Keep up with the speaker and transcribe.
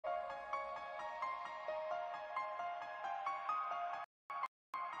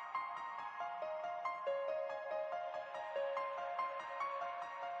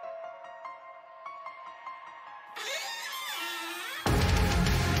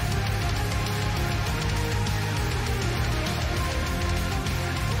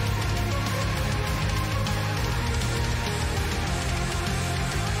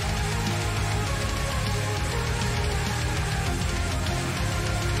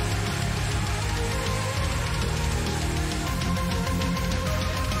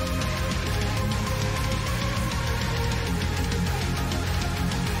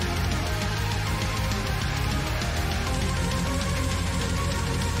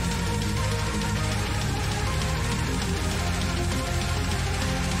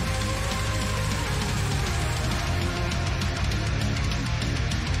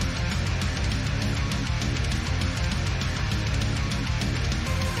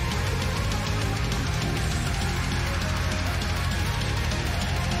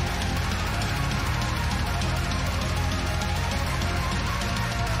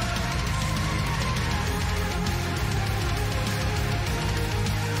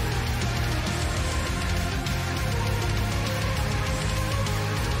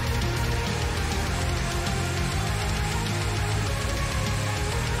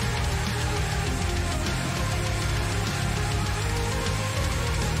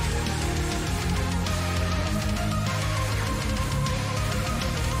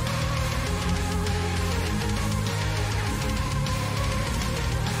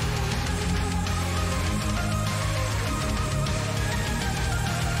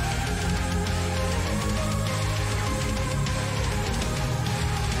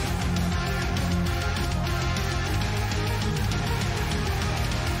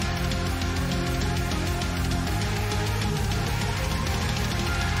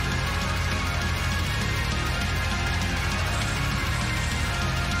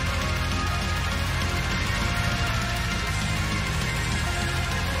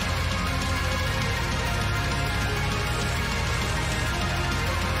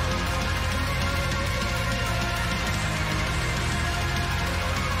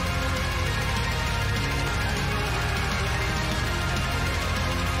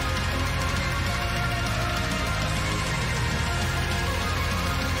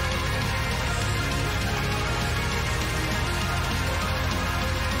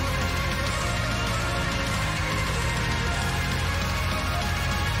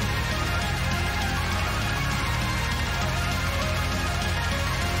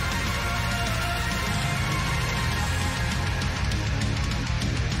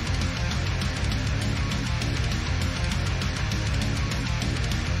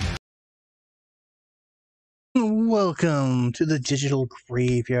Welcome to the digital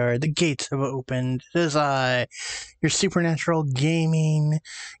graveyard. The gates have opened. It is I, your supernatural gaming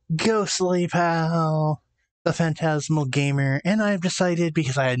ghostly pal, the phantasmal gamer, and I've decided,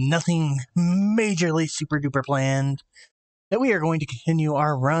 because I had nothing majorly super duper planned, that we are going to continue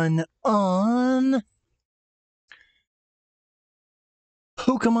our run on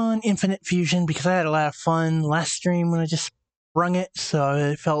Pokemon Infinite Fusion, because I had a lot of fun last stream when I just sprung it, so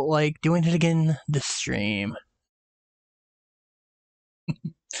I felt like doing it again this stream.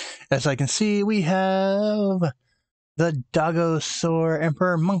 As I can see, we have the Dogosaur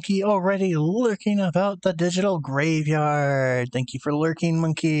Emperor Monkey already lurking about the digital graveyard. Thank you for lurking,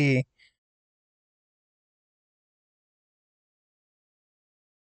 Monkey.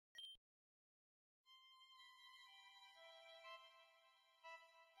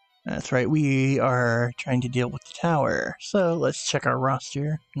 That's right, we are trying to deal with the tower. So let's check our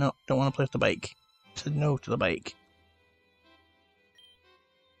roster. No, don't want to play with the bike. Said no to the bike.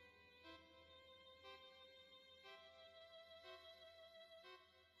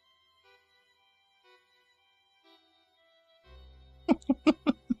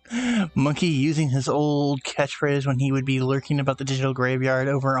 Monkey using his old catchphrase when he would be lurking about the digital graveyard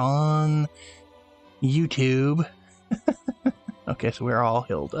over on YouTube. Okay, so we're all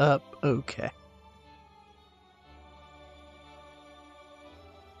healed up. Okay.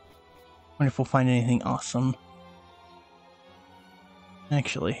 Wonder if we'll find anything awesome.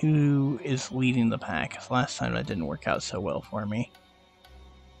 Actually, who is leading the pack? 'Cause last time that didn't work out so well for me.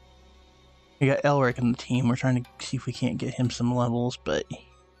 We got Elric on the team. We're trying to see if we can't get him some levels, but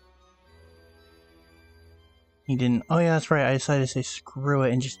he didn't. Oh yeah, that's right. I decided to say screw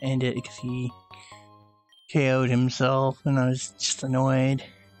it and just end it because he KO'd himself, and I was just annoyed.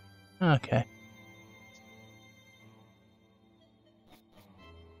 Okay.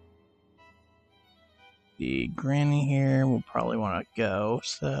 The granny here will probably want to go,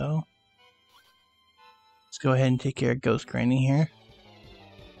 so let's go ahead and take care of Ghost Granny here.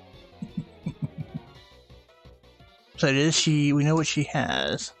 So it is she. We know what she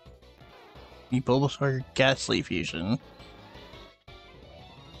has. The Bulbasaur Ghastly Fusion.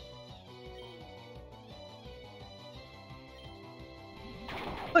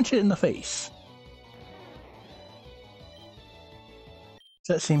 Punch it in the face.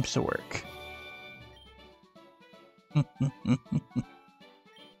 That seems to work.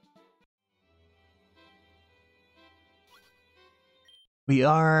 We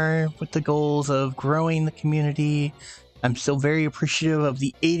are with the goals of growing the community. I'm still very appreciative of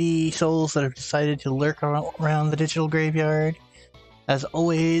the 80 souls that have decided to lurk around the digital graveyard, as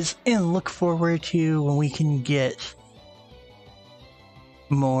always, and look forward to when we can get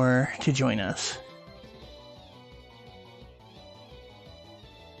more to join us.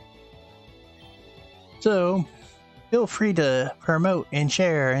 So, feel free to promote and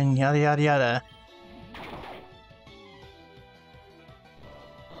share and yada yada yada.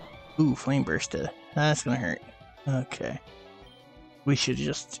 Ooh, flame bursted. That's gonna hurt. Okay. We should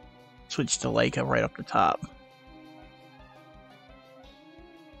just switch to Leica right up the top.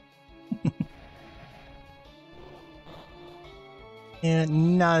 Yeah,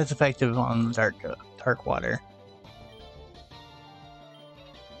 not as effective on dark water.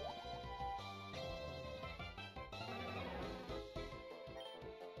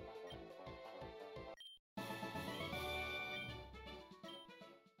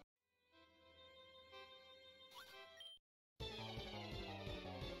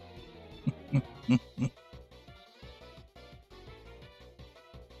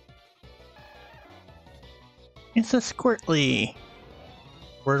 It's a Squirtly.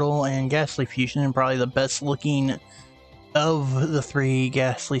 Squirtle and Ghastly Fusion, and probably the best looking of the 3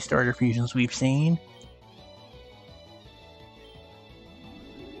 Ghastly starter fusions we've seen.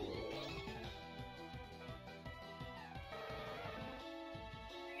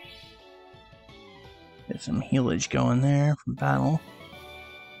 Get some healage going there from battle.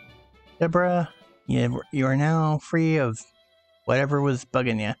 Deborah, you are now free of whatever was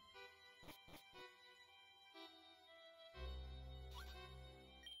bugging you.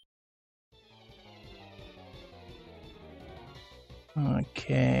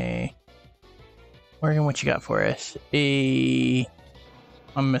 Okay. Morgan, what you got for us?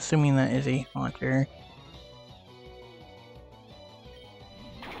 I'm assuming that is a Haunter.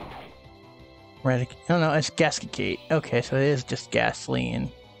 Oh no, it's Gascicate. Okay, so it is just Ghastly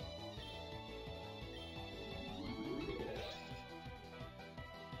and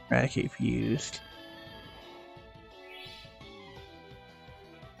Eradicate fused.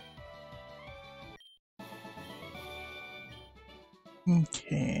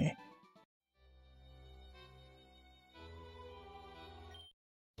 Okay.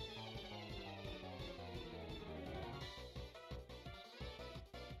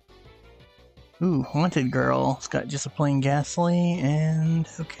 Ooh, haunted girl. It's got just a plain ghastly and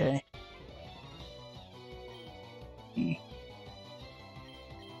okay.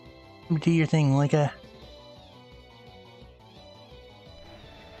 Do your thing, like a.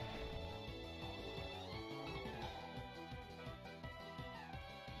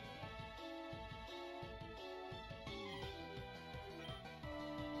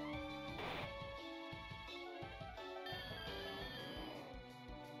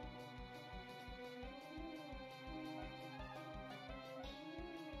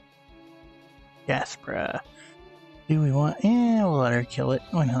 Gaspra. Do we want? Yeah, we'll let her kill it.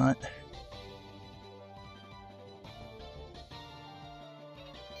 Why not?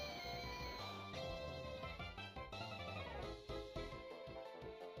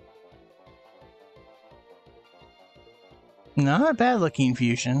 Not a bad looking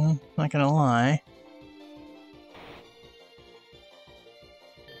fusion, not gonna lie.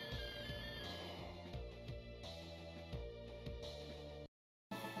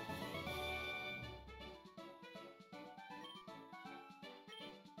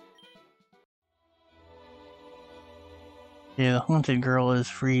 Yeah, the haunted girl is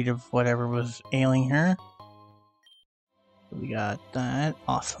freed of whatever was ailing her. We got that.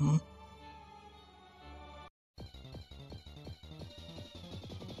 Awesome.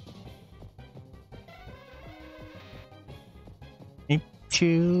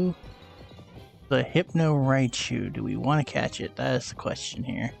 Raichu. The Hypno Raichu. Do we want to catch it? That is the question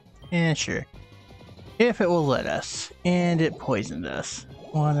here. Yeah, sure. If it will let us. And it poisoned us.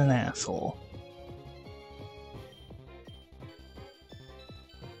 What an asshole.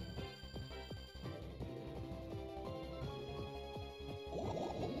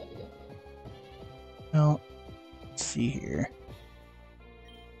 Well, let's see here.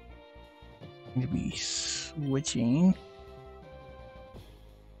 I'm going to be switching. I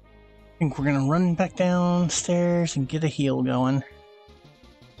think we're going to run back downstairs and get a heal going.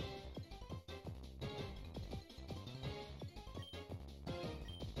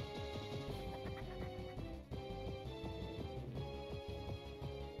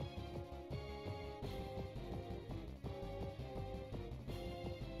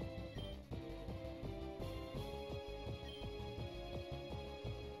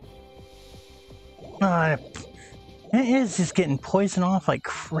 It is just getting poisoned off like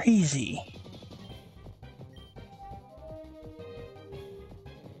crazy.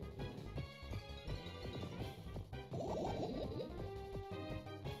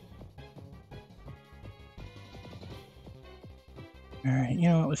 Alright, you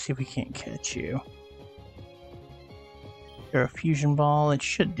know what? Let's see if we can't catch you. Throw a fusion ball, it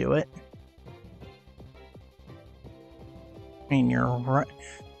should do it. I mean, you're right.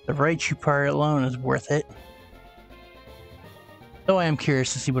 The Raichu part alone is worth it. Though I am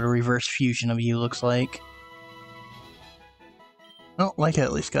curious to see what a reverse fusion of you looks like. Oh, Leica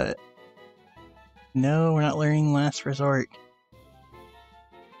at least got it. No, we're not learning Last Resort.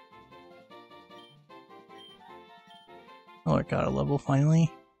 Oh, it got a level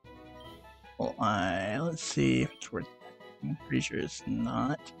finally. Well, let's see if it's worth it. I'm pretty sure it's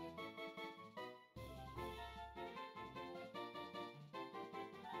not.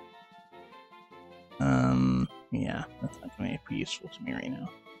 Yeah, that's not going to be useful to me right now.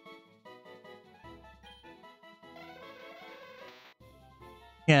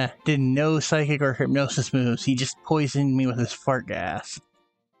 Yeah, did no psychic or hypnosis moves. He just poisoned me with his fart gas.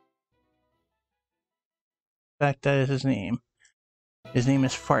 In fact, that is his name. His name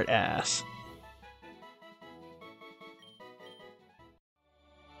is Fart Ass.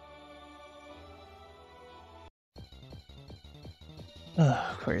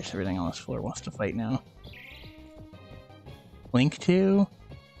 Of course, everything on this floor wants to fight now. Link 2?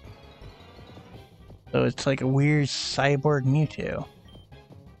 So it's like a weird cyborg Mewtwo.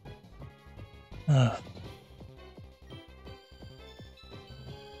 Ugh.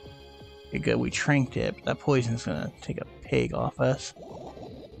 Okay, good, we tranked it, but that poison's gonna take a peg off us.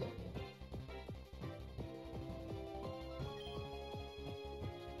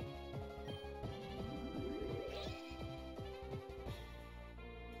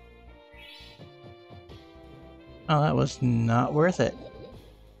 Oh, that was not worth it.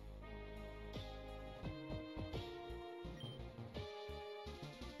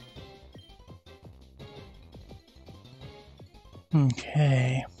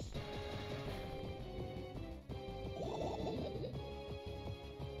 Okay.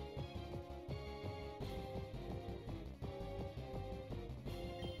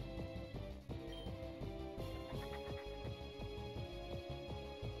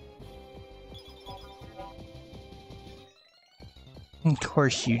 Of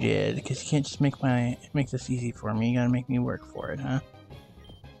course you did, because you can't just make this easy for me. You gotta make me work for it, huh?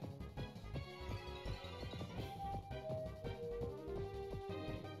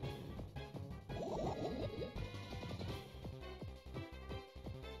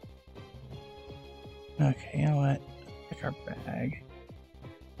 Okay, you know what? Pick our bag.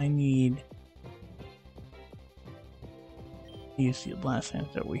 I need to use the last hand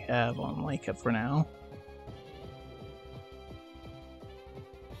that we have on Leica for now.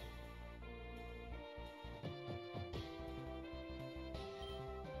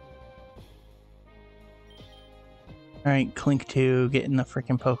 Alright, Clink 2, get in the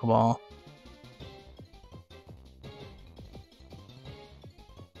freaking Pokeball.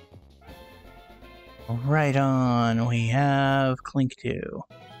 Right on, we have Clink 2.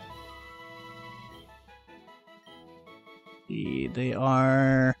 They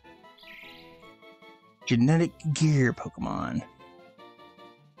are genetic gear Pokemon.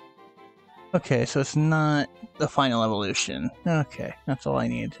 Okay, so it's not the final evolution. Okay, that's all I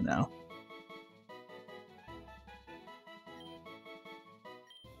needed to know.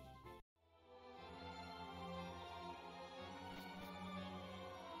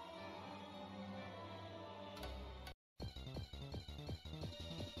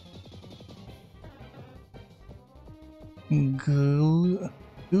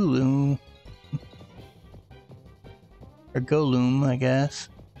 Gulum. Or Golum, I guess.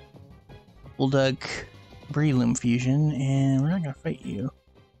 Bulldug Breloom fusion, and we're not gonna fight you.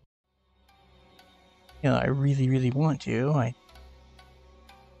 You know, I really, really want to. I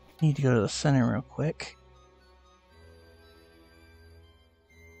need to go to the center real quick.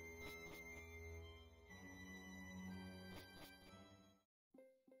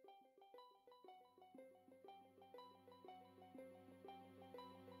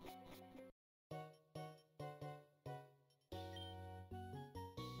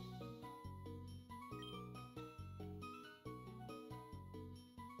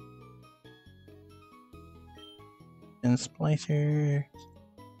 And Splicer.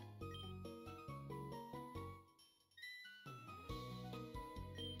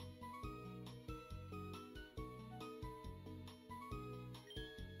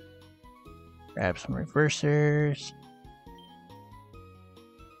 Grab some reversers.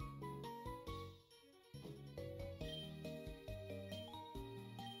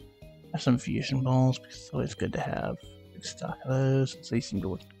 Have some fusion balls because it's always good to have a good stock of those since they seem to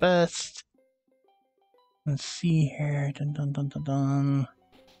work the best. Let's see here. Dun dun dun dun dun.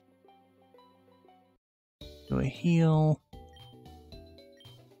 Do a heal.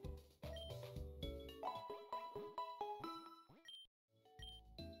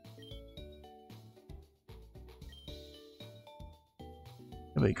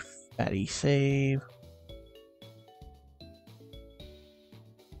 A big fatty save.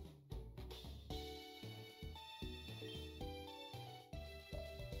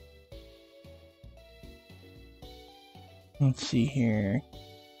 Let's see here.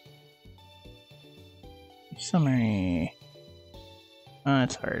 Summary.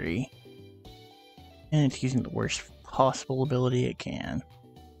 It's hardy. And it's using the worst possible ability it can.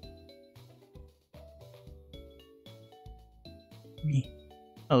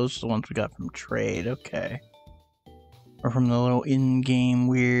 Oh, those are the ones we got from trade, okay. Or from the little in-game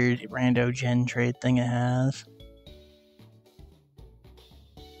weird rando gen trade thing it has.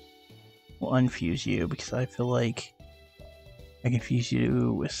 We'll unfuse you because I feel like I can fuse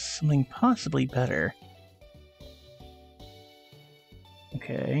you with something possibly better.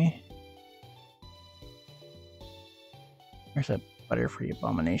 Okay. Where's that Butterfree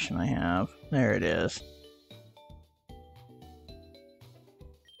abomination I have? There it is.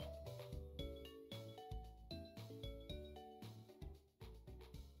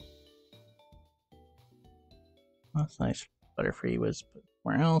 That's nice. Butterfree was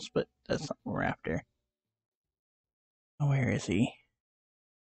somewhere else, but that's not what we're after. Oh, where is he?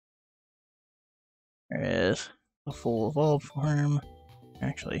 There it is. The full evolved form.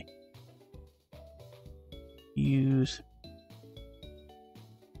 Actually, use.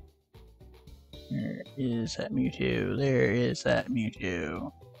 Where is that Mewtwo? There is that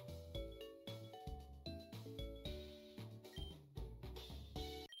Mewtwo.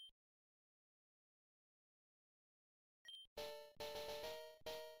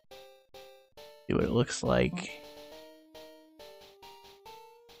 See what it looks like.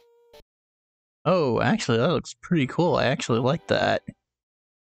 Oh, actually, that looks pretty cool. I actually like that.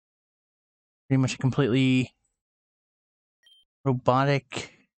 Pretty much a completely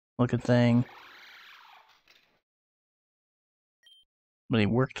robotic looking thing. But he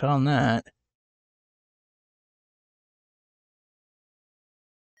worked on that.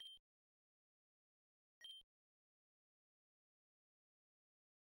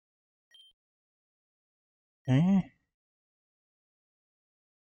 Eh?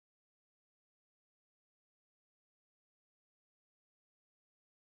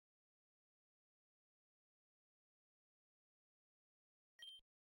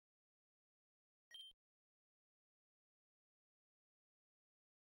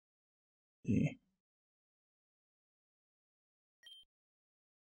 See.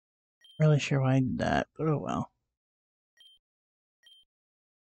 Really sure why I did that, but oh well.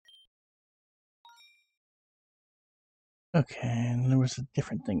 Okay, and there was a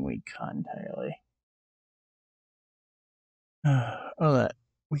different thing we caught entirely. Oh, that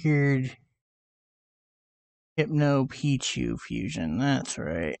weird Hypno Pichu fusion. That's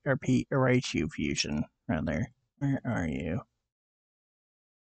right. Or Raichu fusion, rather. Where are you?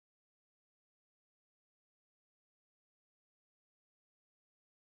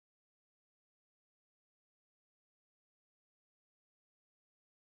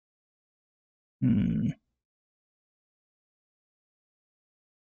 Hmm.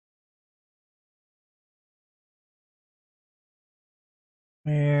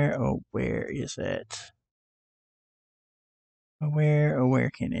 Where is it? Where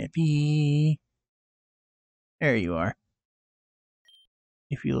can it be? There you are.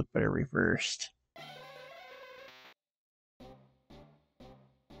 If you look better reversed.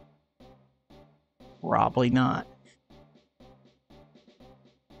 Probably not.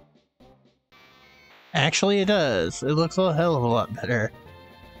 Actually, it does. It looks a hell of a lot better.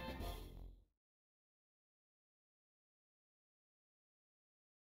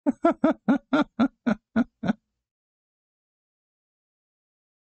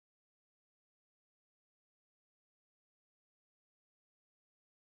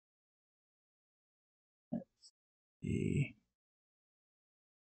 See.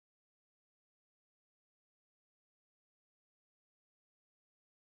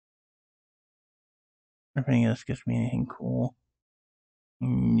 If any of this gives me anything cool.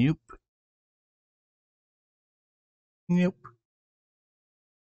 Nope. Nope.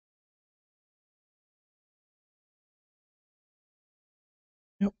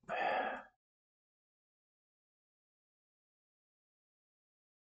 Nope.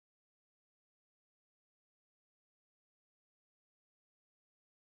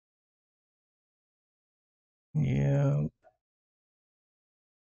 Yep.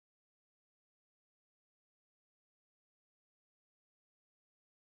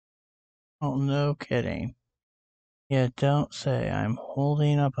 Oh, no kidding. Yeah, don't say I'm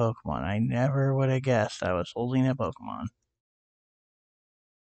holding a Pokemon. I never would have guessed I was holding a Pokemon.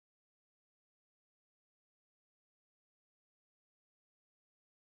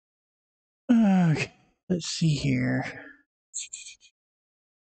 Okay, let's see here.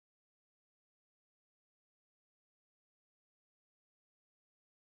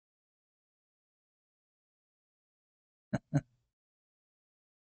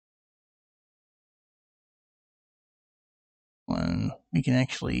 When we can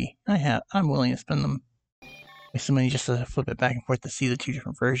actually, I'm willing to spend them, waste some money just to flip it back and forth to see the two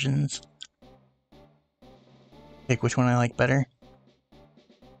different versions. Pick which one I like better.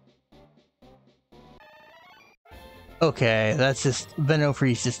 Okay, that's just,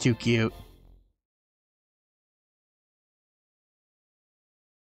 Venofreeze is too cute.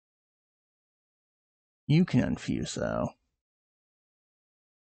 You can unfuse though.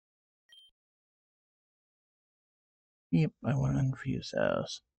 Yep, I want to unfuse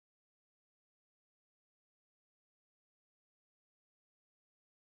those.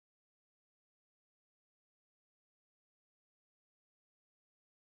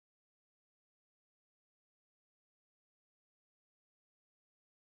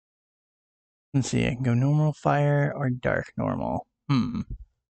 Let's see, I can go normal fire or dark normal. Go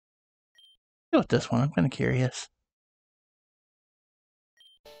with this one, I'm kind of curious.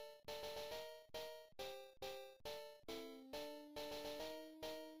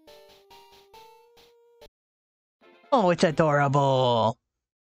 Oh, it's adorable!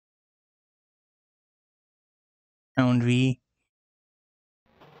 Sound V.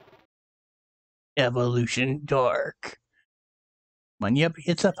 Evolution Dark. Come on, yep,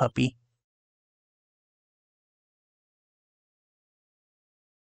 it's a puppy.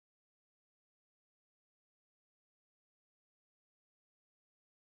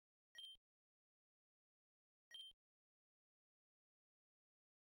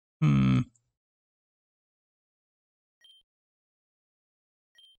 Hmm.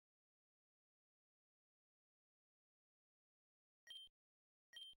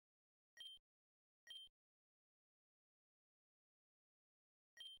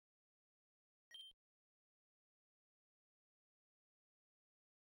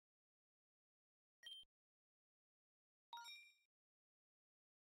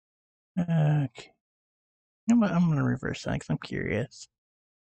 Okay. You know what? I'm gonna reverse that because I'm curious.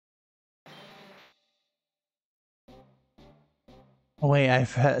 Oh wait,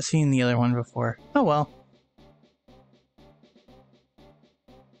 I've seen the other one before. Oh well.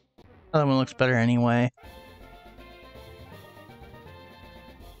 Other one looks better anyway.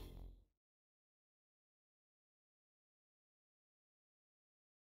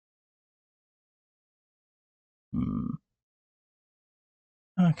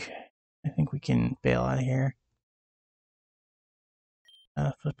 Okay. I think we can bail out of here.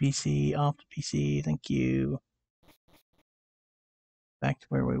 Off the PC, off the PC, thank you. Back to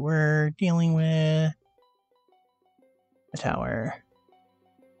where we were dealing with the tower.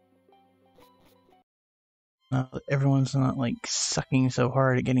 Now that everyone's not like sucking so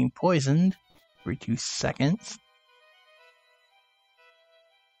hard at getting poisoned every 2 seconds.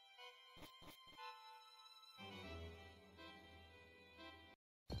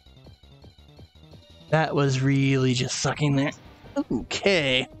 That was really just sucking there.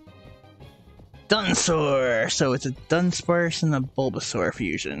 Okay. Dunsor! So it's a Dunsparce and a Bulbasaur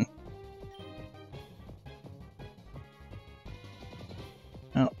fusion.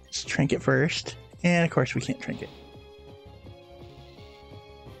 Oh, let's trinket first. And of course we can't trinket.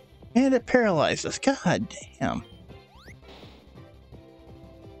 And it paralyzed us. God damn.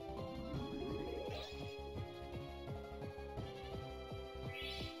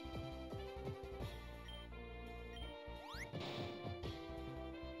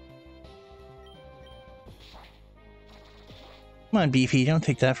 Come on, BP, don't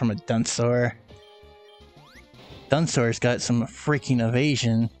take that from a Dunsor. Dunsor's got some freaking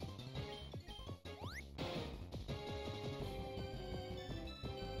evasion.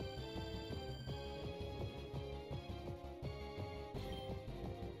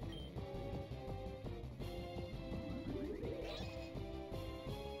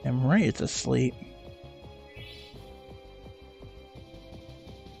 I'm right, it's asleep.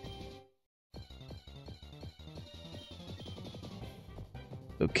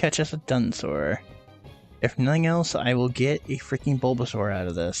 Go catch us a Dunsor. If nothing else, I will get a freaking Bulbasaur out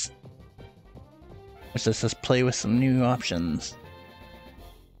of this. Let's just play with some new options.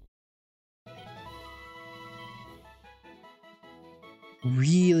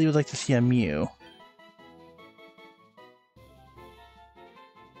 Really would like to see a Mew.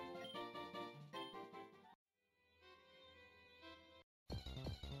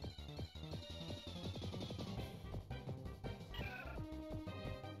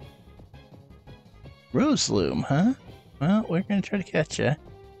 Roseloom, huh? Well, we're gonna try to catch you.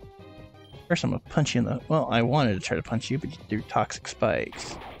 First, I'm gonna punch you in the. Well, I wanted to try to punch you, but you threw toxic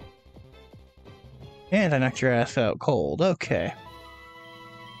spikes. And I knocked your ass out cold. Okay.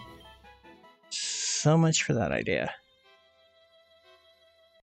 So much for that idea.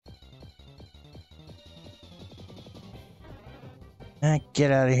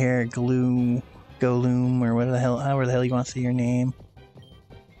 Get out of here, Gloom, Goloom, or whatever the hell, however the hell you want to say your name.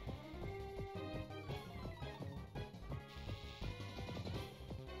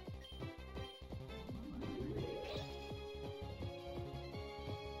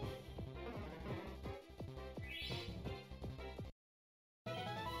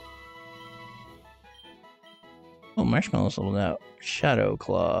 Oh, Marshmallow's leveled out. Shadow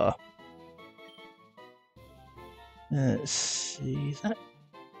Claw. Let's see, is that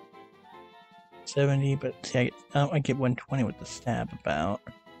 70? But see, I get 120 with the stab about.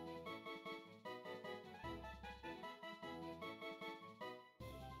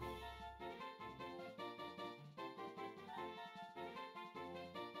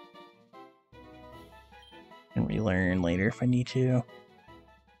 Can relearn later if I need to.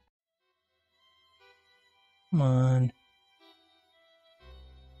 Come on.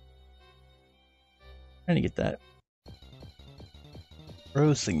 Trying to get that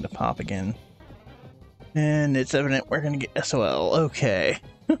Rose thing to pop again. And it's evident we're gonna get SOL. Okay.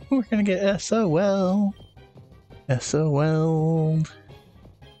 We're gonna get SOL. SOL.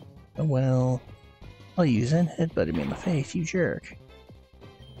 Oh well. I'll use it. Headbutted me in the face, you jerk.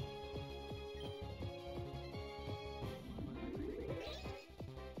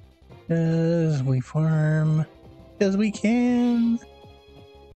 Cause we farm. Cause we can.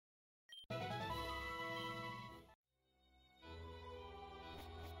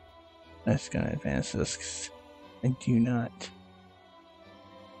 I'm just gonna advance this because I do not.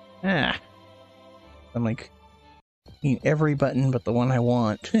 Ah! I'm like, every button but the one I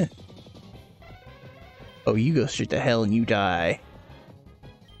want. Oh, you go straight to hell and you die.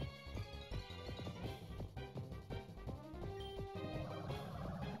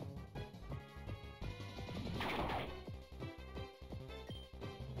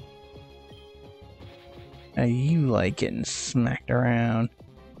 How you like getting smacked around?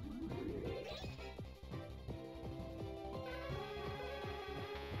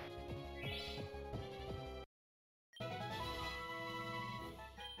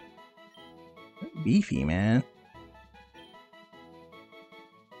 Beefy, man.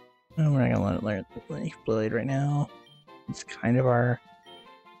 Oh, we're not gonna let it learn the Leaf Blade right now. It's kind of one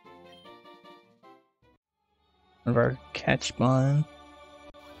of our catch mon.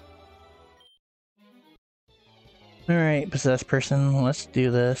 Alright, possessed person, let's do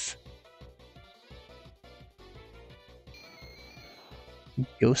this.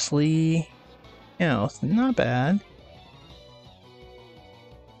 Ghostly. Yeah, it's not bad.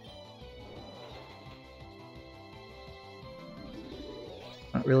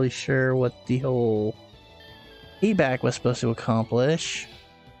 Not really sure what the whole payback was supposed to accomplish.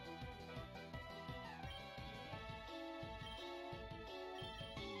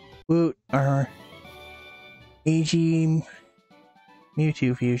 Woot, our AG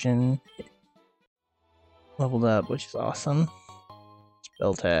Mewtwo fusion leveled up, which is awesome.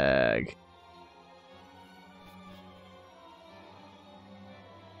 Spell tag.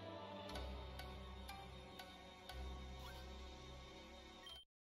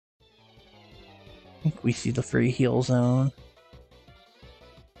 I think we see the free heal zone.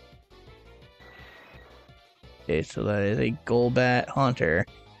 Okay, so that is a Golbat Haunter.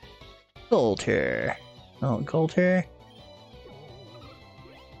 Golter. Oh, Golter?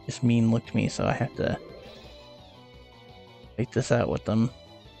 Just mean looked me, so I have to take this out with them.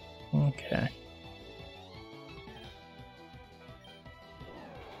 Okay.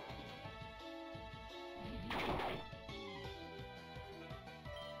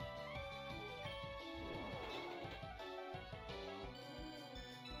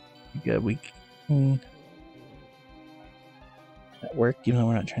 Good, we can... That worked, even though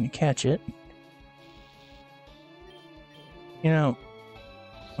we're not trying to catch it. You know,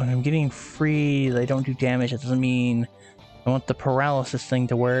 when I'm getting free, they don't do damage, it doesn't mean I want the paralysis thing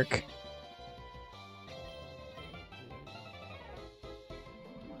to work.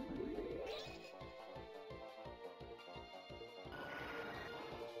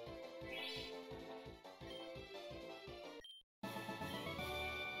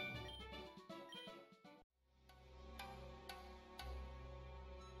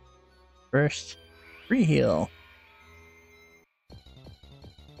 First, free heal.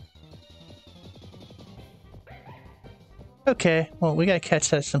 Okay, well, we gotta catch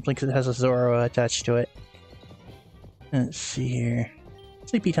that simply because it has a Zoro attached to it. Let's see here.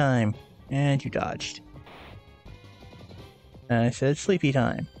 Sleepy time. And you dodged. And I said sleepy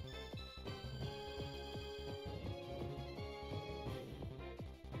time.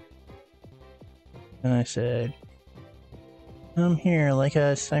 And I said, come here, like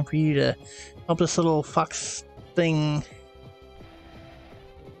it's time for you to help this little fox thing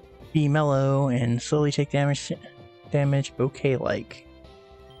be mellow and slowly take damage okay-like.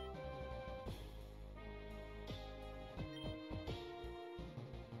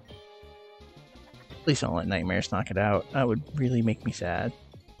 Please don't let nightmares knock it out. That would really make me sad.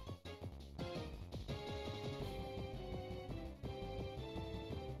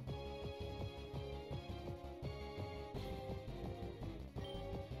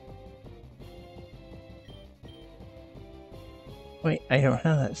 Wait, I don't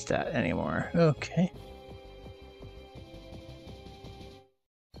have that stat anymore. Okay.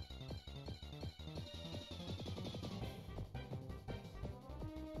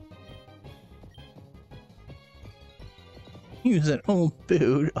 Use an old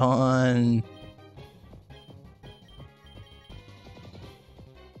boot on...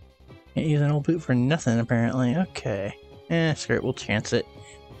 Can't use an old boot for nothing, apparently. Okay. Screw it, we'll chance it.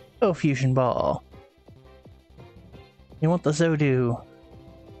 Oh, Fusion Ball. You want the Zodu.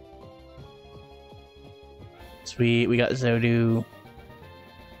 Sweet, we got Zodu.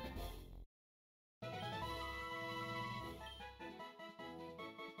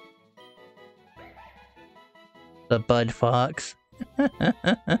 The Bud Fox.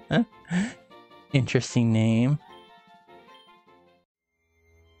 Interesting name.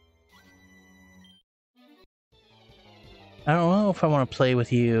 I don't know if I want to play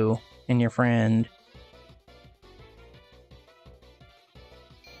with you and your friend.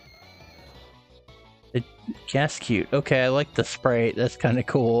 The gas cute. Okay, I like the sprite. That's kind of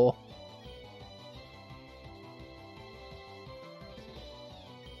cool.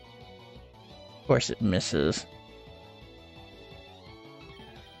 Of course it misses.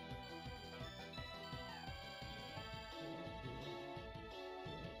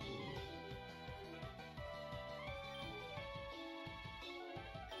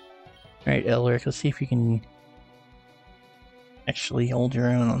 Alright, Elric, let's see if you can actually hold your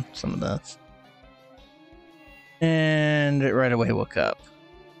own on some of this. And it right away woke up.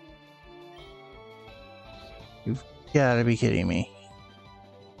 You've gotta be kidding me.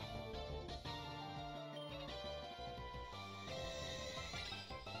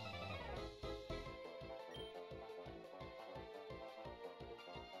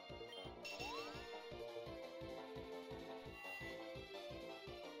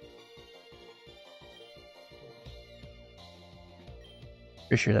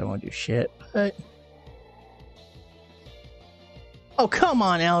 For sure that won't do shit, but... Oh, come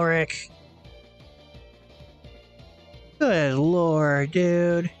on, Elric! Good lord,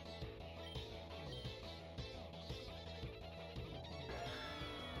 dude.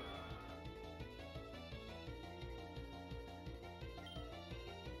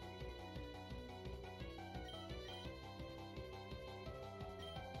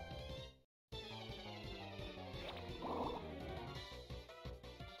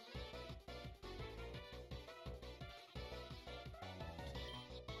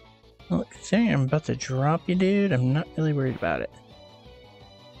 Well, considering I'm about to drop you, dude, I'm not really worried about it.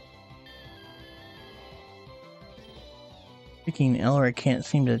 Freaking Elric can't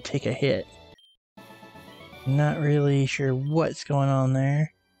seem to take a hit. Not really sure what's going on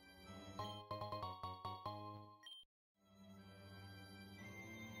there.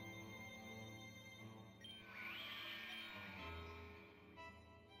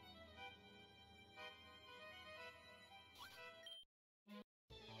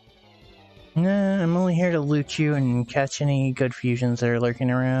 Nah, I'm only here to loot you and catch any good fusions that are lurking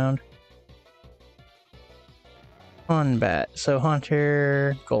around. Bat, so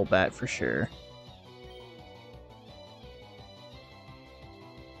Haunter, Golbat for sure.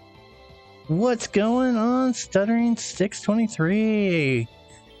 What's going on, Stuttering 623?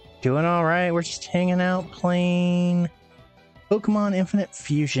 Doing alright, we're just hanging out playing Pokemon Infinite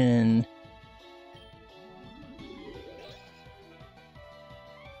Fusion.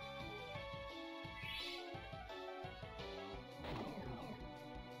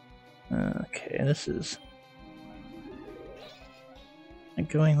 Okay, this is not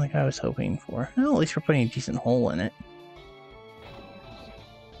going like I was hoping for. Well, at least we're putting a decent hole in it.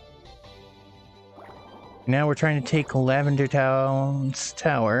 Now we're trying to take Lavender Town's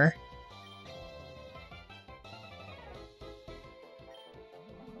tower.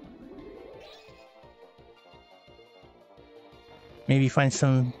 Maybe find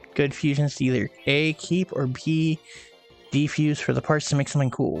some good fusions to either A, keep, or B, defuse for the parts to make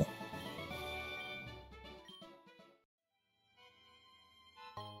something cool.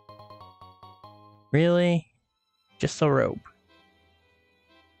 Really? Just a rope.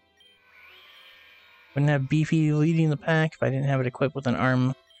 Wouldn't have Beefy leading the pack if I didn't have it equipped with an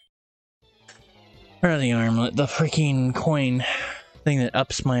arm. Or the armlet, the freaking coin thing that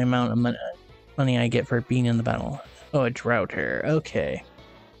ups my amount of money I get for being in the battle. Oh, a Droughter. Okay.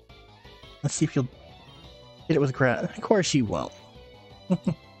 Let's see if you'll hit it with grass. Of course you won't.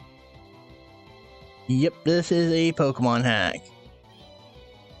 Yep, this is a Pokemon hack.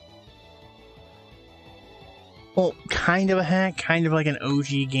 Well, kind of a hack, kind of like an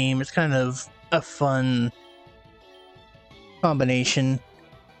OG game. It's kind of a fun combination.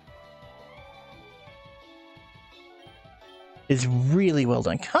 It's really well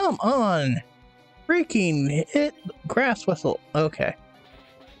done. Come on! Freaking hit grass whistle. Okay.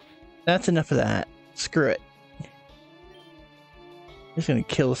 That's enough of that. Screw it. I'm just gonna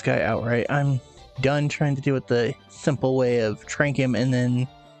kill this guy outright. I'm done trying to do it the simple way of trank him and then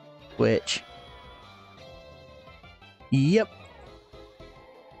switch. Yep.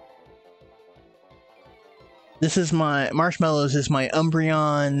 This is my Marshmallows is my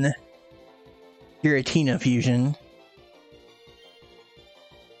Umbreon Giratina fusion.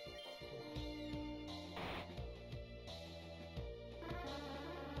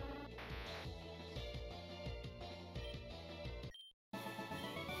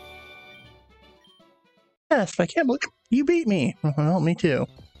 Yes, I can't believe you beat me. Well, me too.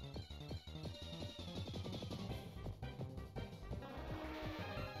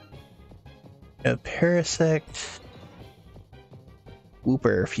 A Parasect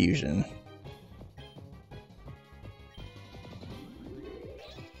Wooper fusion.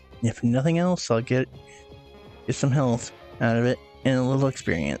 If nothing else, I'll get some health out of it and a little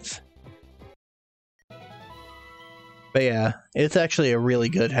experience. But yeah, it's actually a really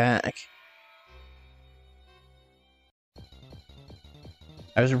good hack.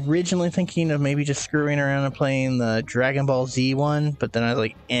 I was originally thinking of maybe just screwing around and playing the Dragon Ball Z one, but then I was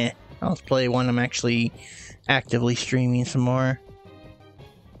like, I'll play one I'm actually actively streaming some more.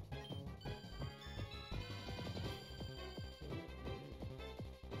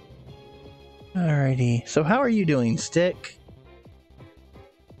 Alrighty, so how are you doing, Stick?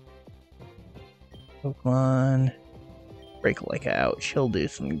 Pokemon. Break like out. She'll do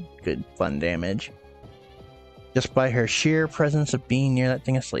some good fun damage. Just by her sheer presence of being near that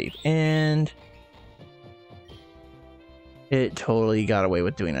thing asleep. And it totally got away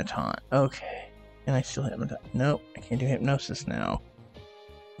with doing a taunt. Okay. Can I still hypnotize? Nope, I can't do hypnosis now.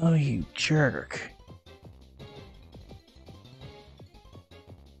 Oh, you jerk.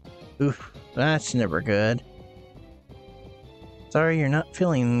 Oof, that's never good. Sorry, you're not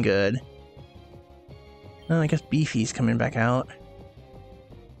feeling good. Oh, I guess Beefy's coming back out.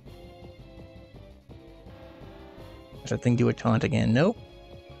 Does that thing do a taunt again? Nope.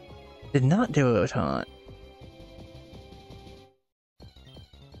 Did not do a taunt.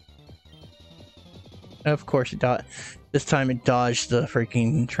 Of course, this time it dodged the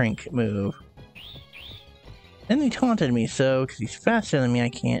freaking Trink move. And he taunted me, so because he's faster than me, I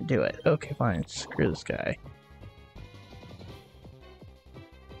can't do it. Okay, fine. Screw this guy.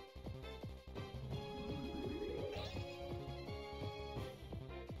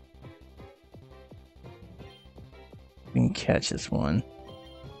 We can catch this one.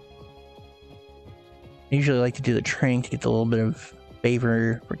 I usually like to do the Trink to get a little bit of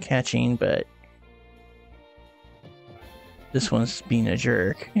favor for catching, but this one's being a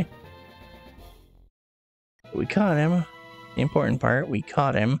jerk. We caught him. The important part, we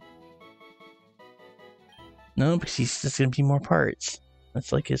caught him. No, because he's just gonna be more parts.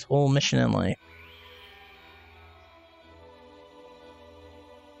 That's like his whole mission in life.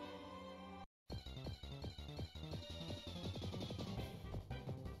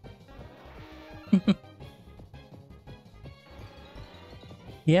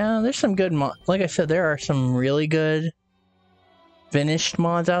 Yeah, there's some good mods. Like I said, there are some really good finished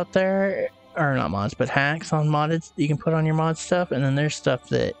mods out there. Or not mods, but hacks on modded you can put on your mod stuff. And then there's stuff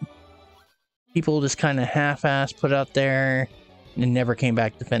that people just kind of half-ass put out there and never came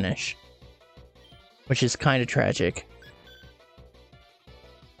back to finish. Which is kind of tragic.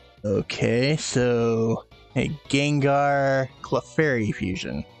 Okay, so a Gengar Clefairy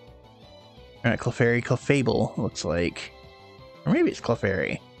fusion. Alright, Clefairy, Clefable, looks like. Or maybe it's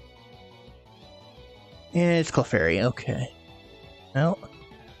Clefairy. Yeah, it's Clefairy, okay. Well,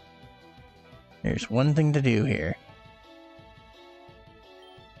 there's one thing to do here.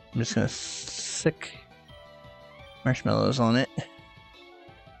 I'm just gonna stick marshmallows on it.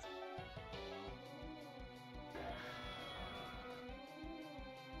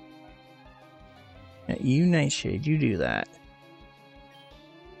 Yeah, you Nightshade, you do that.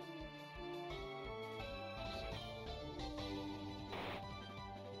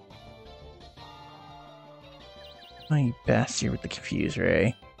 Oh, you bastard with the Confuse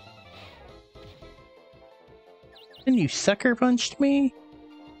Ray. And you sucker punched me?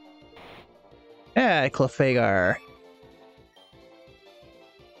 Yeah, Clefairy.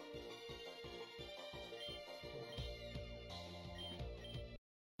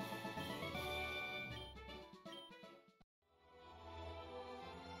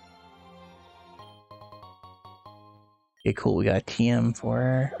 Okay, cool. We got a TM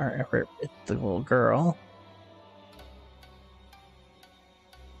for our effort with the little girl.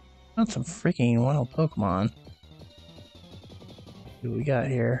 That's some freaking wild Pokemon. What do we got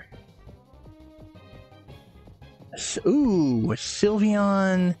here? Ooh,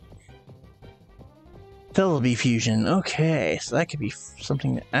 Sylveon Celebi fusion. Okay, so that could be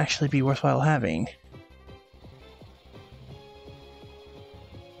something that actually be worthwhile having.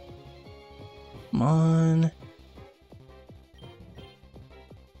 Come on.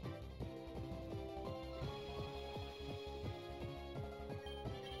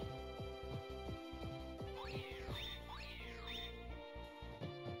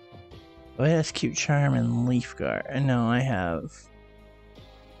 Oh, it has Cute Charm and Leaf Guard. No, I have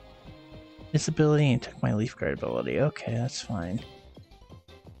this ability and took my Leaf Guard ability. Okay, that's fine.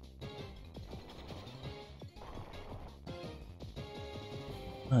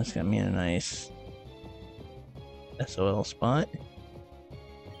 Oh, that's got me in a nice SOL spot.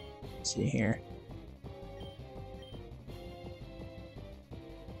 Let's see here.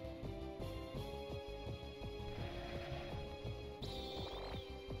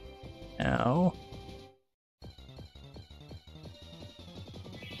 Ow.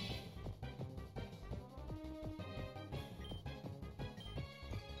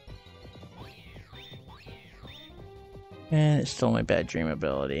 And it stole my Bad Dream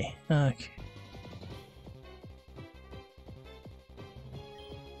ability. Okay.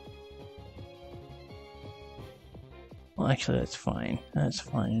 Well, actually, that's fine. That's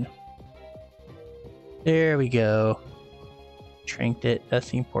fine. There we go. Trinked it. That's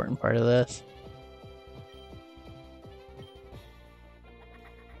the important part of this.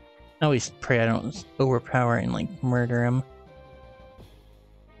 I always pray I don't overpower and like murder him.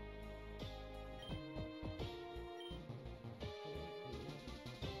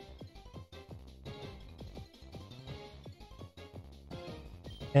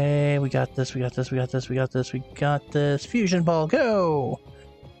 Hey, we got this, we got this, we got this, we got this, we got this. Fusion ball, go!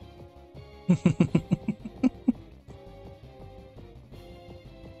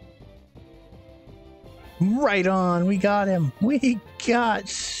 Right on, we got him. We got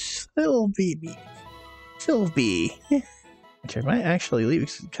Sylvie. Sylvie. Which I might actually leave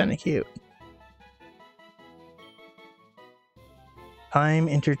because it's kind of cute. Time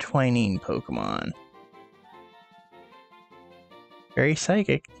intertwining Pokemon. Very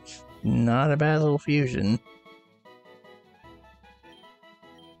psychic. Not a bad little fusion.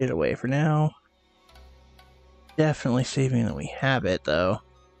 Get away for now. Definitely saving that we have it, though.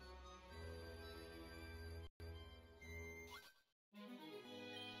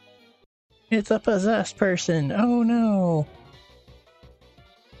 It's a possessed person! Oh no!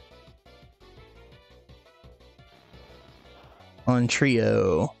 On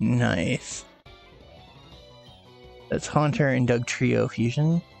Trio. Nice. That's Haunter and Doug Trio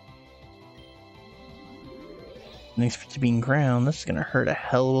fusion. Thanks for being ground. This is gonna hurt a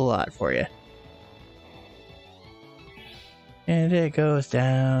hell of a lot for you. And it goes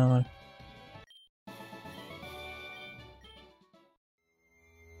down.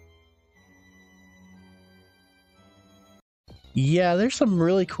 Yeah, there's some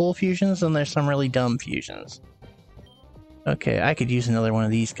really cool fusions and there's some really dumb fusions. Okay, I could use another one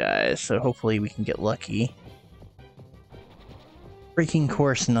of these guys, so hopefully we can get lucky. Freaking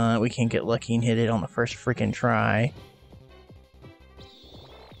course not, we can't get lucky and hit it on the first freaking try.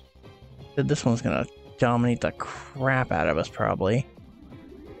 This one's gonna dominate the crap out of us, probably.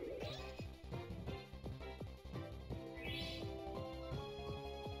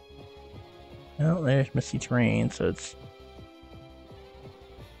 Well, there's Misty Terrain, so it's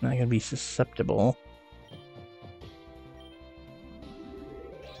not gonna be susceptible.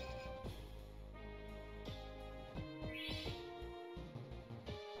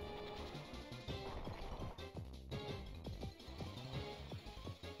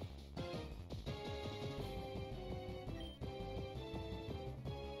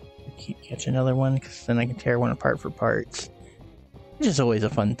 Catch another one, because then I can tear one apart for parts. Which is always a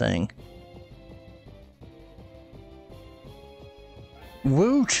fun thing.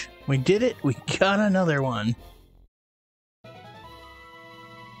 Woot! We did it! We got another one!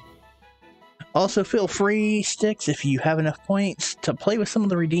 Also, feel free, Sticks, if you have enough points, to play with some of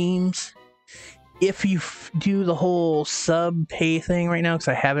the redeems. If you do the whole sub pay thing right now, because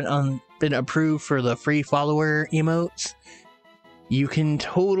I haven't been approved for the free follower emotes, you can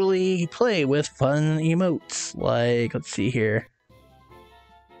totally play with fun emotes. Like, let's see here.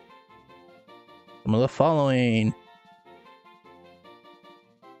 Some of the following.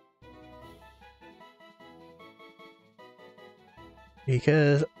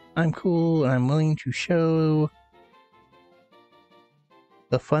 Because I'm cool and I'm willing to show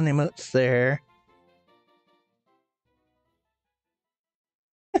the fun emotes there.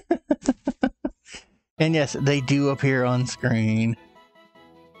 And yes, they do appear on screen.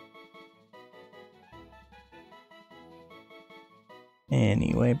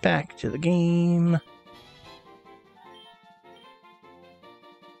 Anyway, back to the game.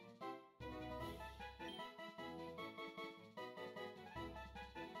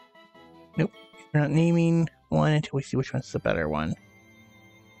 Nope, we're not naming one until we see which one's the better one.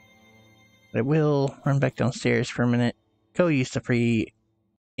 But I will run back downstairs for a minute. Go use the free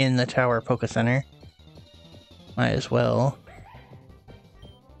in the tower Poke Center. Might as well.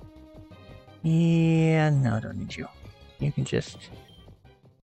 Yeah, no, I don't need you. You can just... As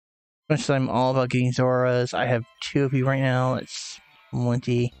much as I'm all about getting Zoras, I have 2 of you right now. It's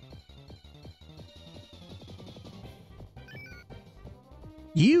plenty.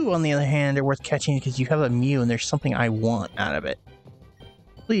 You, on the other hand, are worth catching because you have a Mew and there's something I want out of it.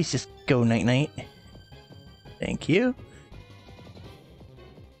 Please just go night-night. Thank you.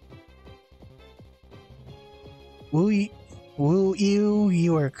 Woo you,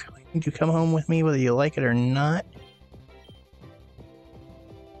 you are going to come home with me whether you like it or not.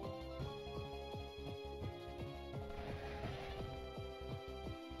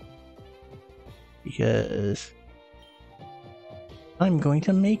 Because I'm going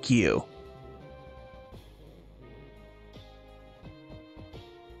to make you.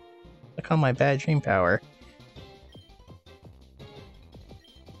 Look on my bad dream power.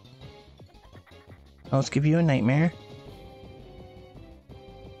 Let's give you a nightmare.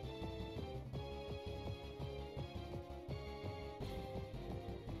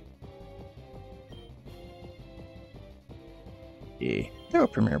 Throw a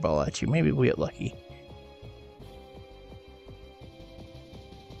Premier Ball at you. Maybe we'll get lucky.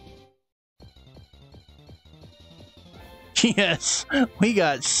 Yes, we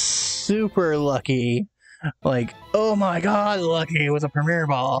got super lucky. Like, oh my god, lucky with a Premier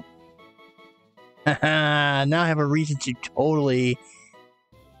Ball. Now I have a reason to totally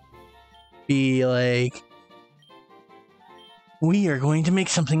be like, we are going to make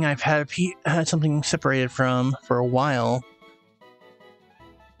something I've had something separated from for a while.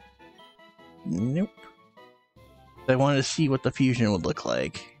 Nope. I wanted to see what the fusion would look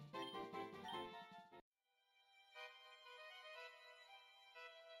like.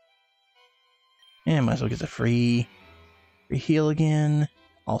 And might as well get the free heal again.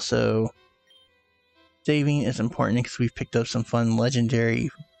 Also, saving is important because we've picked up some fun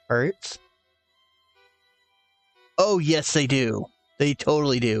legendary parts. Oh, yes, they do. They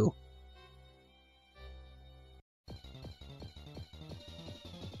totally do.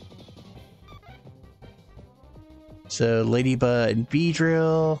 So, Ladybug and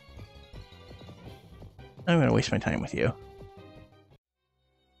Beedrill. I'm going to waste my time with you.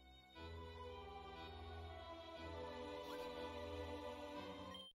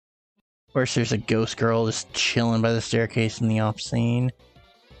 Of course, there's a ghost girl just chilling by the staircase in the off scene.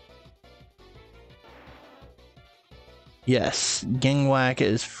 Yes, Gangwhack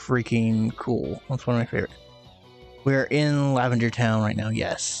is freaking cool. That's one of my favorites. We're in Lavender Town right now,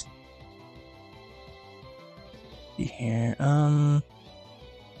 yes. See here,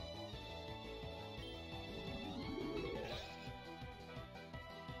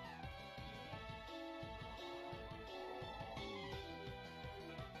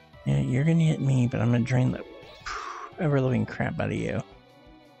 yeah, you're gonna hit me, but I'm gonna drain the ever-living crap out of you.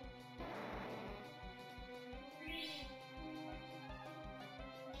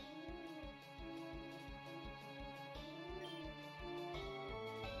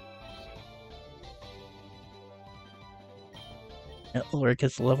 Ulrich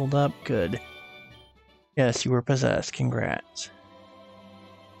gets leveled up. Good. Yes, you were possessed. Congrats.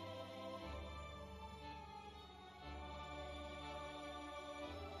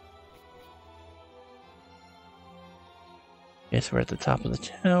 Guess we're at the top of the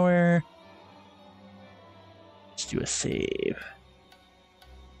tower. Let's do a save.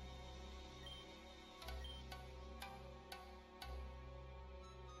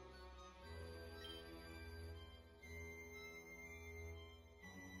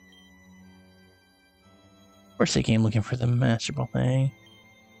 Of course they came looking for the Master Ball thing.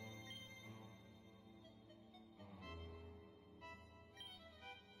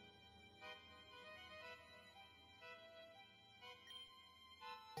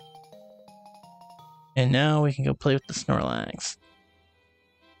 And now we can go play with the Snorlax.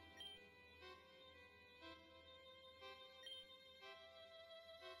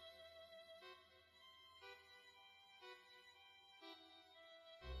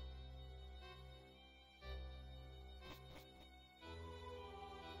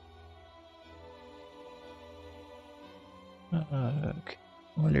 Okay.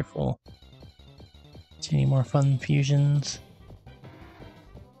 Wonderful. See any more fun fusions?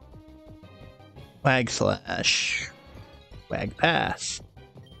 Wag Slash. Wag Pass.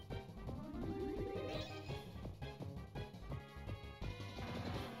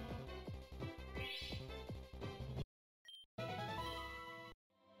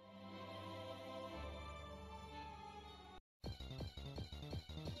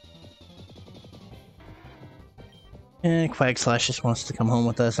 And Quackslash just wants to come home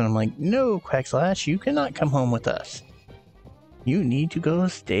with us, and I'm like, no, Quackslash, you cannot come home with us. You need to go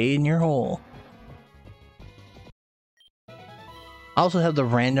stay in your hole. I also have the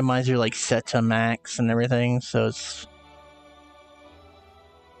randomizer like set to max and everything, so it's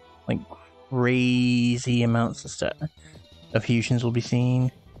like crazy amounts of stuff. Of fusions will be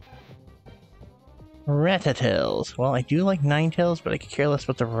seen. Ratatails. Well, I do like Ninetales, but I could care less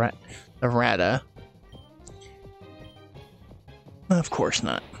about the Rata. Of course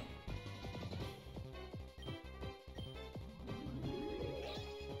not.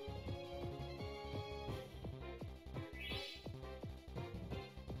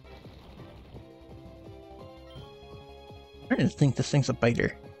 I didn't think this thing's a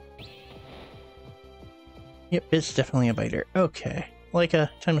biter. Yep, it's definitely a biter. Okay. Like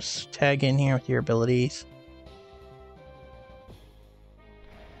time to tag in here with your abilities.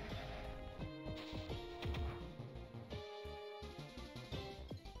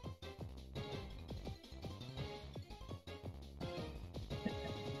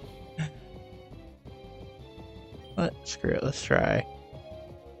 But screw it, let's try.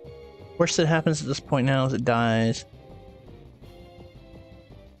 Worst that happens at this point now is it dies.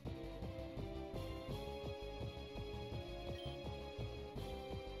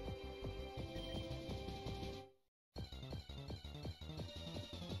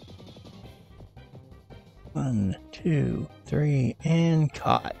 1, 2, 3, and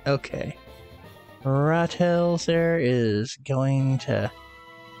caught. Okay. Rattles there is going to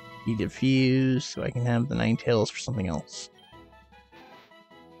be diffused, so I can have the 9 tails for something else.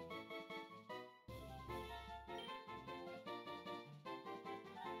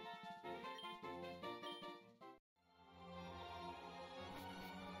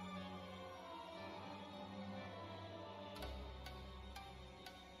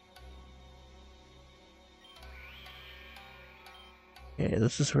 Okay,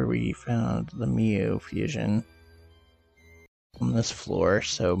 this is where we found the Mio fusion on this floor,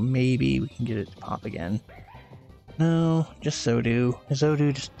 so maybe we can get it to pop again. No, just Zodu.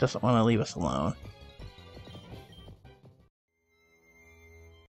 Zodu just doesn't want to leave us alone.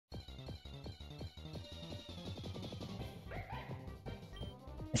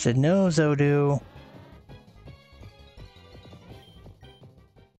 I said no, Zodu.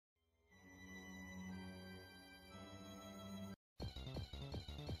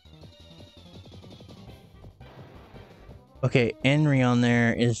 Okay, Enri on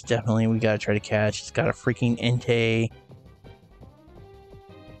there is definitely we gotta try to catch. It's got a freaking Entei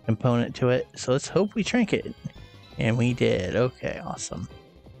component to it, so let's hope we trank it. And we did. Okay, awesome.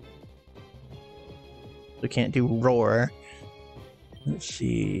 We can't do Roar. Let's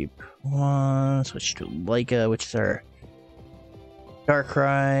see. One, switch to Leica, which is our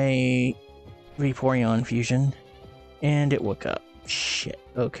Darkrai Vaporeon fusion. And it woke up. Shit,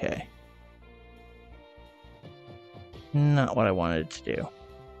 okay. Not what I wanted it to do.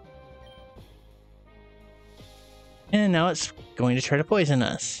 And now it's going to try to poison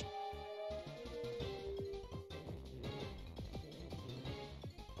us.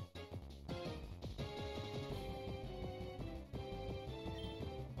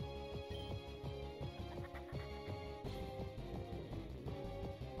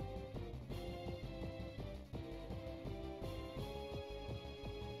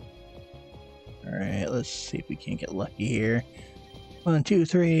 Alright, let's see if we can't get lucky here. 1, 2,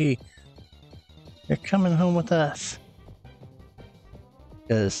 3. You're coming home with us.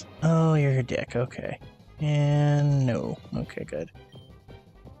 Because, oh, you're a dick. Okay. And no. Okay, good.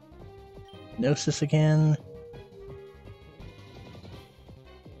 Gnosis again.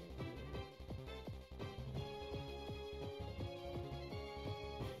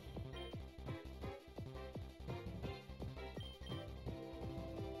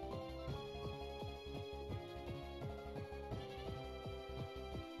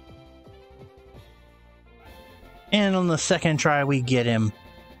 And on the second try, we get him.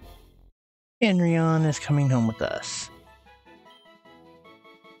 Enrion is coming home with us.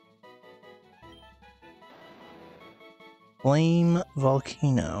 Flame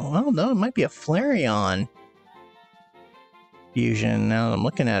Volcano. Oh, no, it might be a Flareon fusion now that I'm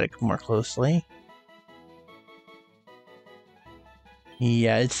looking at it more closely.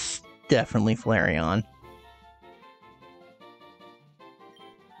 Yeah, it's definitely Flareon.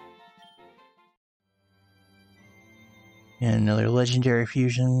 And another legendary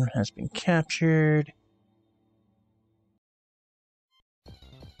fusion has been captured.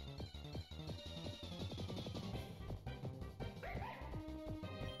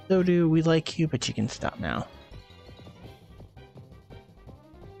 So do we like you, but you can stop now.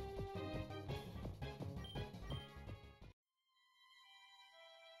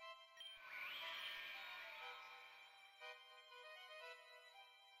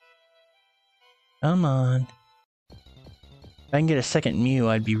 Come on. If I can get a second Mew,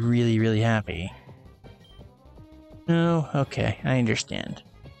 I'd be really, really happy. No? Okay, I understand.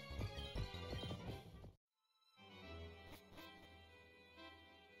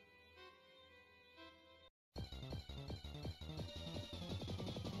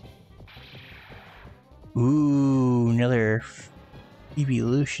 Ooh, another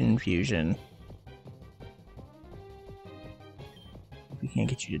Evolution fusion. We can't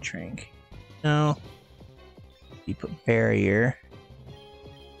get you to drink. No. You put barrier.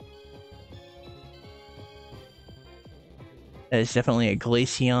 That is definitely a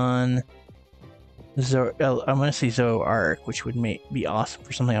Glaceon. I'm gonna say Zoroark, which would be awesome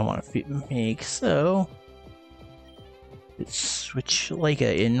for something I want to make. So let's switch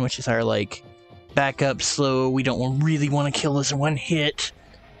Leica in, which is our like backup slow. We don't really want to kill this in one hit.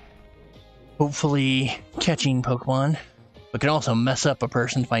 Hopefully, catching Pokemon, but can also mess up a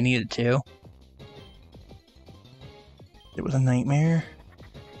person if I needed to. It was a nightmare.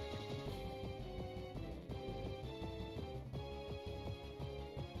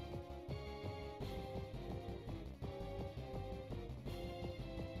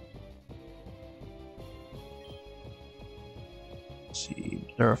 Let's see,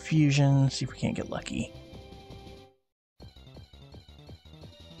 there are fusions. See if we can't get lucky.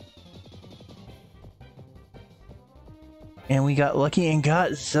 And we got lucky and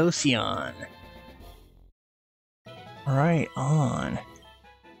got Zocion. Right on.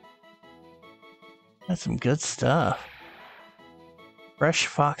 That's some good stuff. Fresh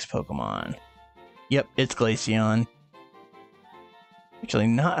Fox Pokemon. Yep, it's Glaceon. Actually,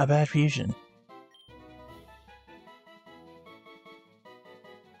 not a bad fusion.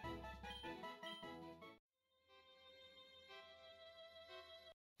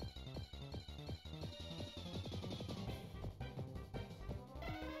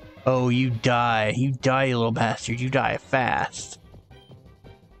 Oh, you die. You die, you little bastard. You die fast.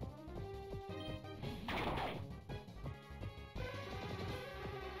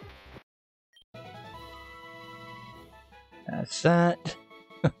 That's that.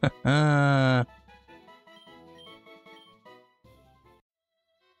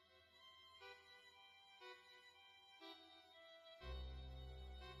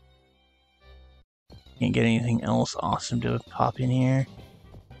 Can't get anything else awesome to pop in here.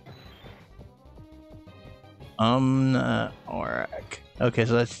 Aurak. Okay,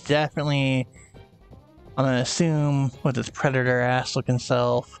 so that's definitely... I'm gonna assume with this predator ass looking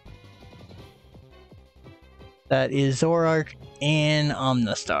self. That is Zoroark and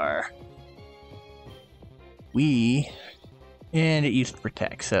Omnistar. And it used to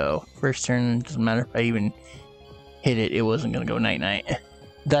protect, so first turn, doesn't matter if I even hit it, it wasn't gonna go night-night.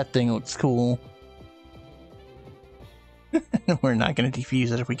 That thing looks cool. We're not gonna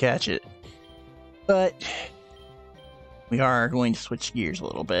defuse it if we catch it. But we are going to switch gears a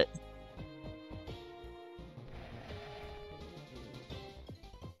little bit.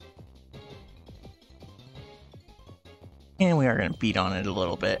 And we are going to beat on it a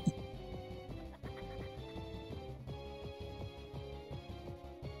little bit.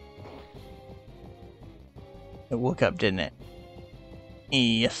 It woke up, didn't it?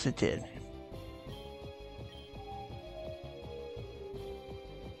 Yes, it did.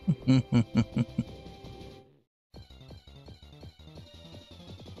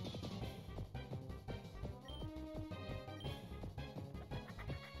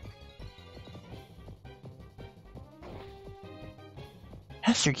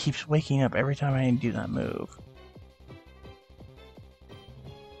 Hester keeps waking up every time I do that move.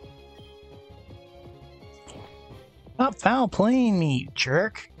 Stop foul playing me, you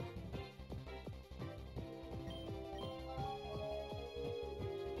jerk.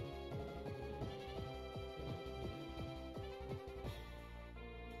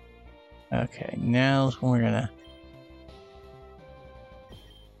 Okay, now's when we're gonna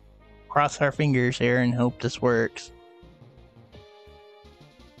cross our fingers here and hope this works.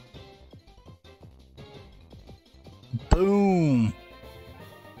 Boom!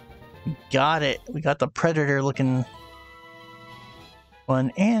 Got it. We got the predator looking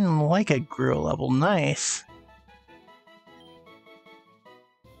one, and like a grew level. Nice.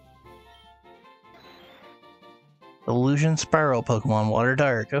 Illusion Spiral Pokemon, Water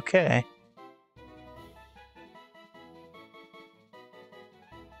Dark. Okay.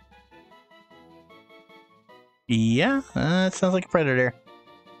 Yeah, that sounds like a predator.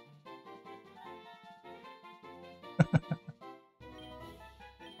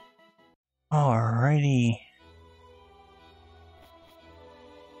 Alrighty.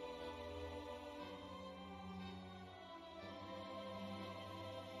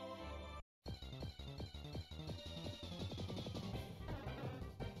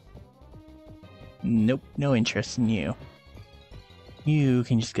 Nope, no interest in you. You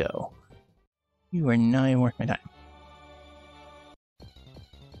can just go. You are not even worth my time.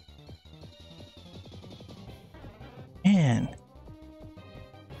 Man.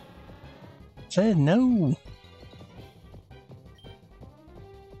 Said no.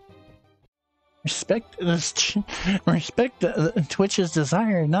 Respect this. Respect the Twitch's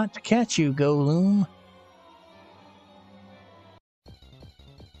desire not to catch you, Golem.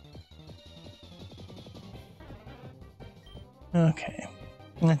 Okay.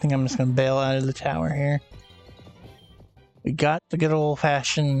 I think I'm just gonna bail out of the tower here. We got the good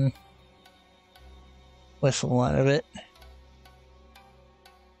old-fashioned whistle out of it.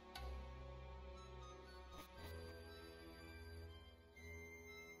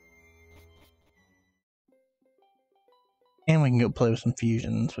 And we can go play with some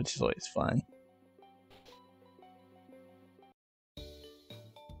fusions, which is always fun.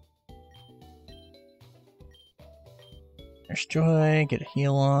 There's Joy, get a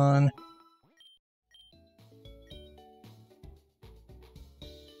heal on.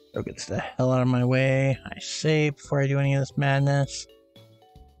 Go gets the hell out of my way. I save before I do any of this madness.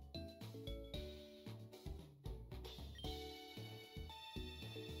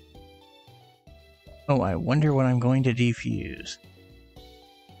 Oh, I wonder what I'm going to defuse.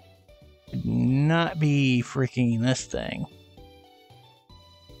 Could not be freaking this thing.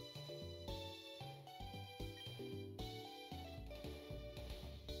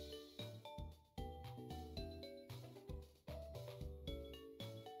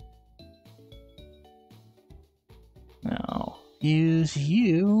 No. Use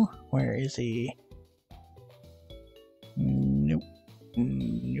you. Where is he? Nope.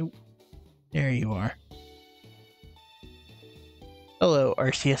 Nope. There you are. Hello,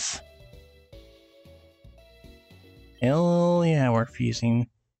 Arceus. Hell yeah, we're fusing.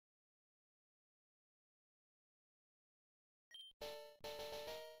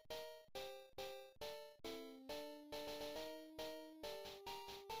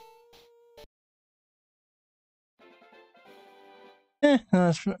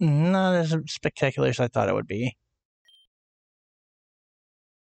 That's not as spectacular as I thought it would be.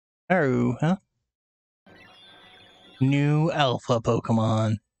 Oh, huh? New alpha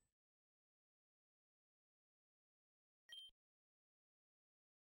Pokemon.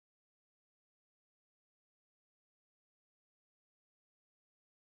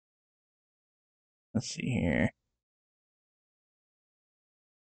 Let's see here.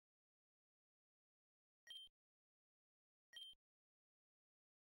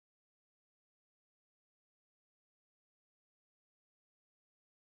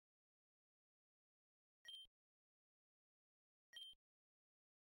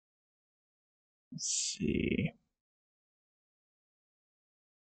 Let's see.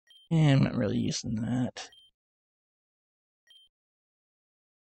 Yeah, I'm not really using that.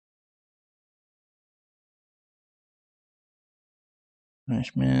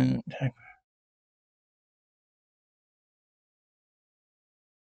 Punishment.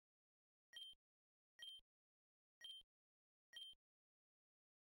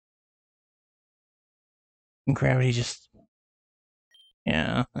 Gravity just.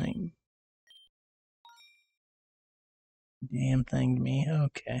 Yeah, like. Damn thing to me.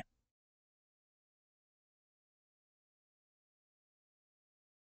 Okay.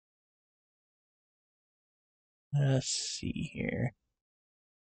 Let's see here.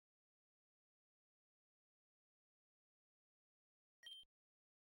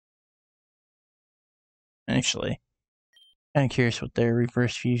 Actually, kind of curious what their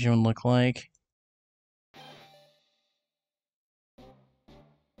reverse fusion would look like.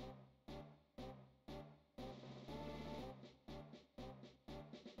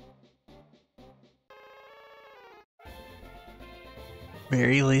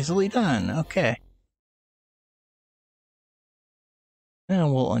 Very lazily done. Okay.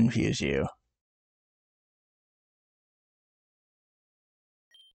 Now we'll unfuse you.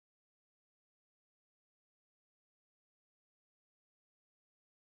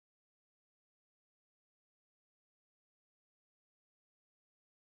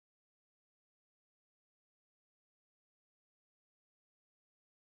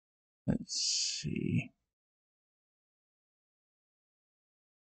 Let's see.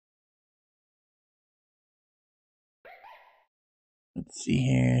 Let's see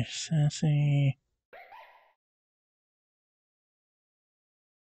here. Sassy.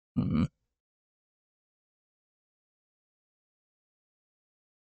 Hmm.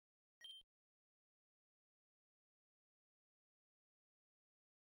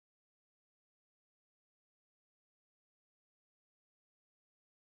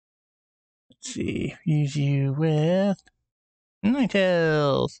 Let's see. Fuse you with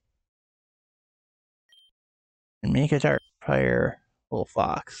Ninetales. And make a dark fire little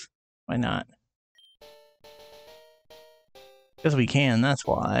fox. Why not? Because we can, that's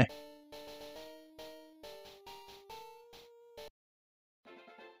why.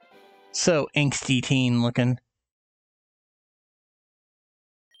 So angsty teen looking.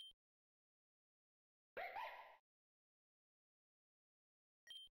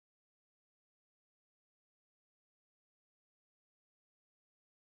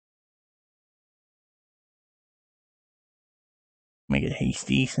 Make it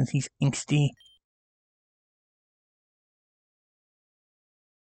hasty since he's angsty.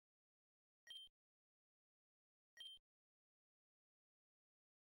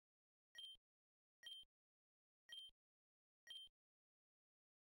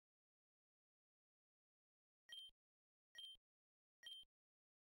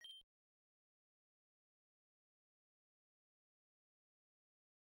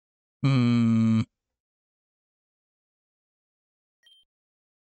 Hmm.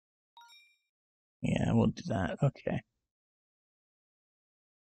 Yeah, we'll do that. Okay.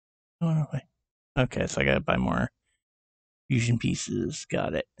 Oh, wait. Okay, so I gotta buy more fusion pieces.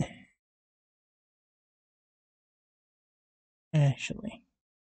 Got it. Actually,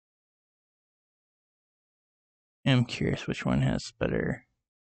 I'm curious which one has better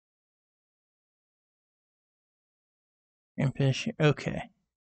impish. Okay.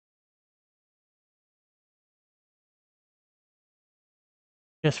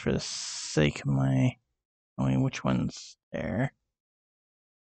 Just for the sake of my knowing which one's there.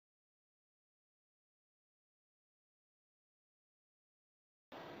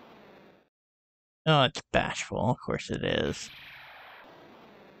 Oh, it's bashful. Of course it is.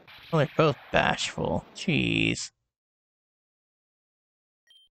 Well, they're both bashful. Jeez.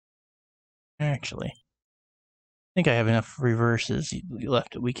 Actually, I think I have enough reverses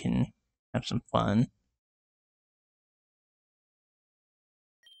left that we can have some fun.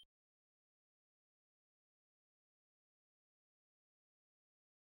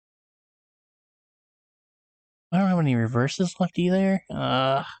 I don't have any reverses left either.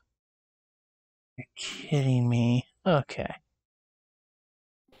 You're kidding me. Okay.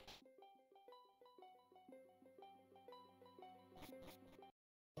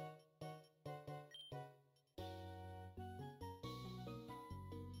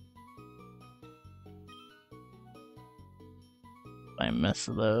 I miss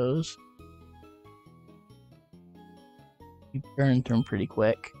those. You burn through them pretty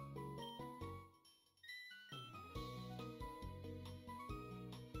quick.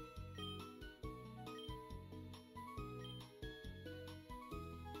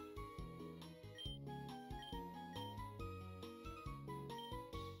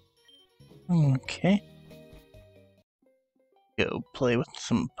 Okay. Go play with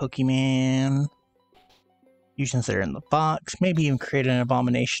some Pokemon. Fusions that are in the box. Maybe even create an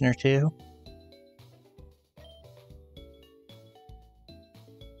abomination or two.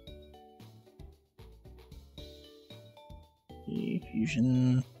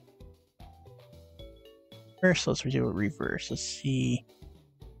 Fusion. First, let's do a reverse. Let's see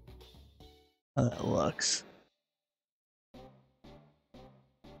how that looks.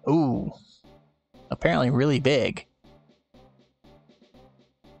 Ooh. Apparently really big.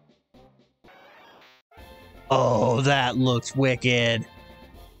 Oh, that looks wicked.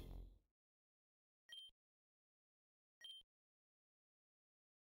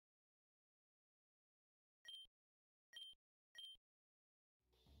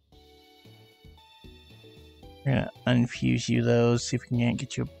 We're gonna unfuse you those, see if we can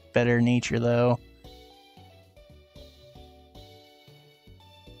get you a better nature though.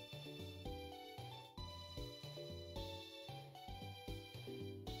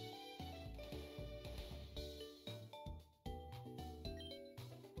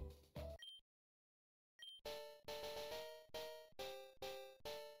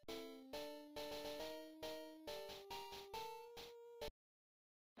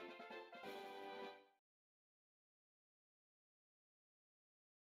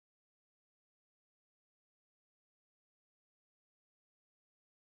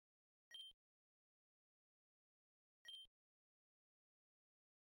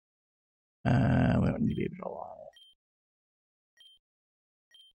 We don't need to be able to allow.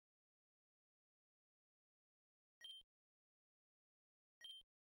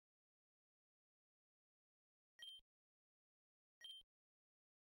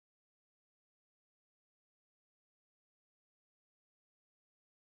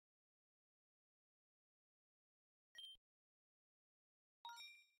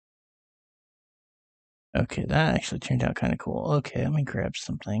 Okay, that actually turned out kind of cool. Okay, let me grab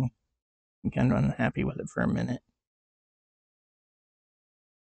something. I'm kind of unhappy with it for a minute.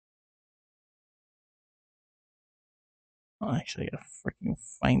 Oh, actually, I gotta freaking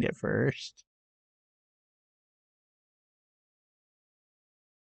find it first.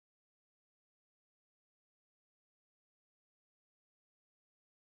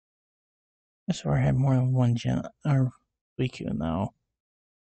 That's where I had more than one gen or Suicune though.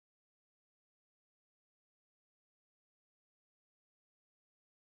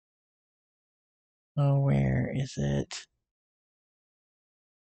 Oh, where is it?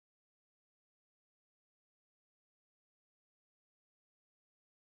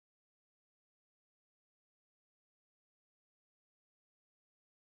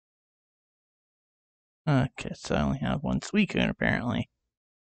 Okay, so I only have one Suicune apparently.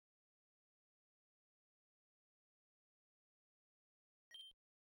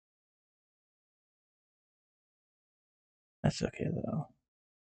 That's okay though.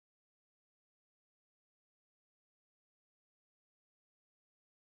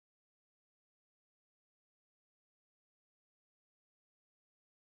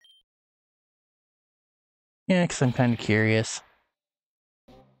 Yeah, because I'm kind of curious.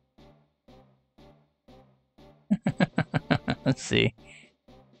 Let's see.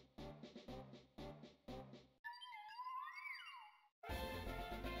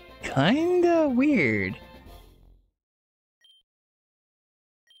 Kinda weird.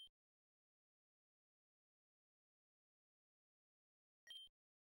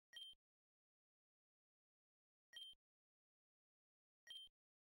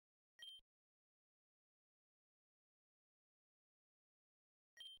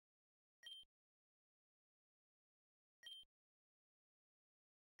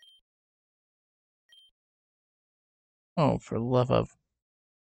 Oh, for love of...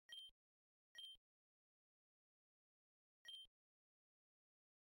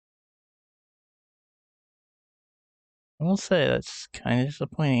 I will say, that's kind of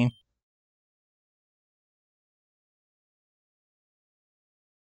disappointing.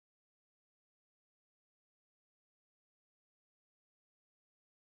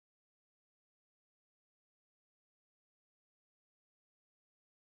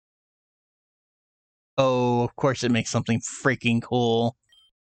 Oh, of course it makes something freaking cool.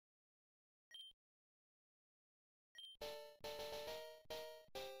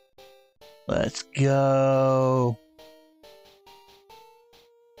 Let's go.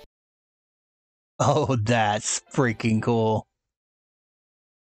 Oh, that's freaking cool.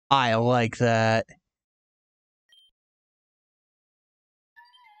 I like that.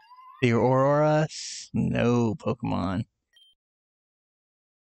 The Aurora? No Pokemon.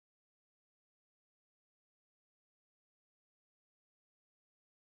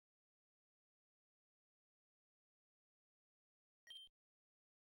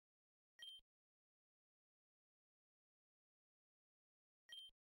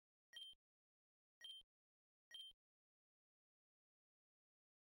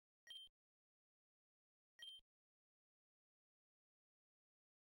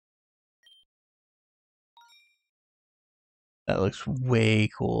 That looks way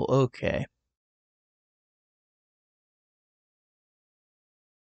cool. Okay.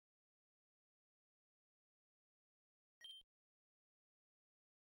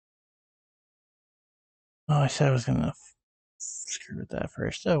 Oh, I said I was gonna screw with that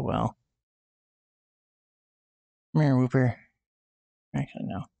first. Oh well. Come here, Whooper. Actually,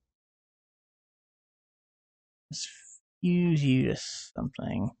 no. Let's fuse you to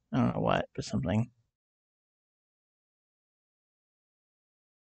something. I don't know what, but something.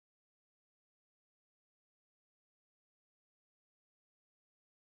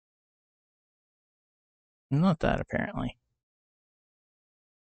 Not that, apparently.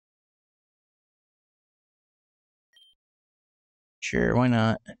 Sure, why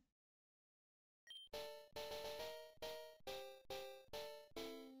not?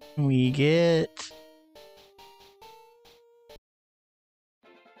 We get...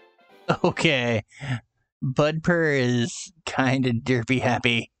 Okay. Budpur is kind of derpy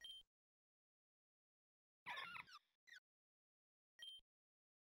happy.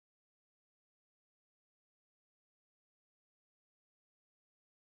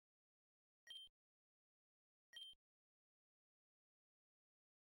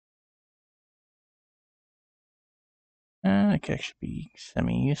 That could actually be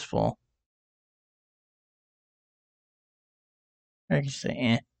semi-useful. Or I could say,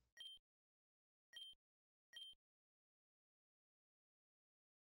 eh.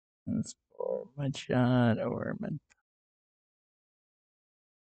 That's for Mudshot or Mud...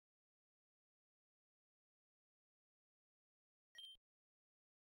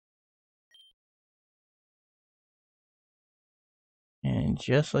 And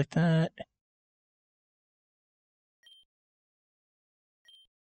just like that...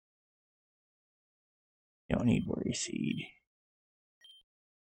 Don't need Worry Seed.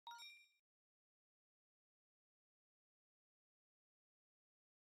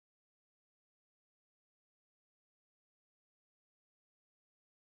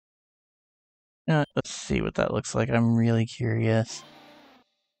 Let's see what that looks like. I'm really curious.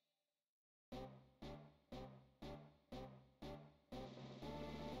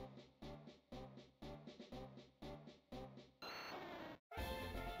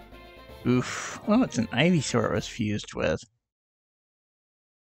 Oof. Oh, it's an Ivysaur it was fused with.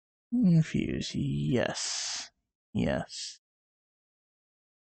 Fuse, yes. Yes.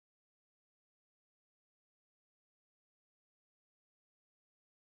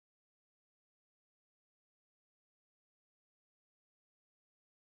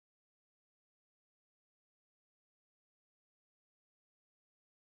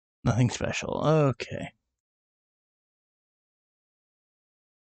 Nothing special. Okay.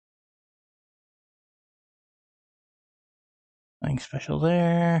 Nothing special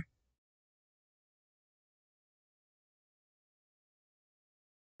there.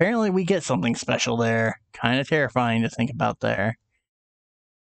 Apparently we get something special there. Kind of terrifying to think about there.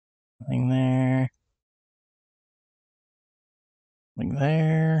 Nothing there. Nothing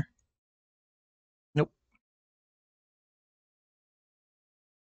there. Nope.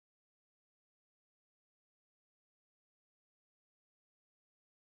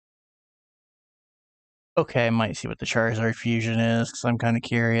 Okay, I might see what the Charizard fusion is, because I'm kind of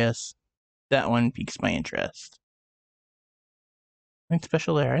curious. That one piques my interest. Nothing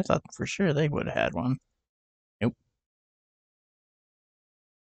special there. I thought for sure they would have had one. Nope.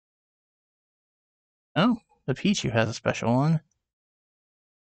 Oh, the Pichu has a special one.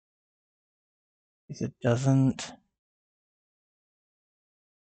 Because it doesn't.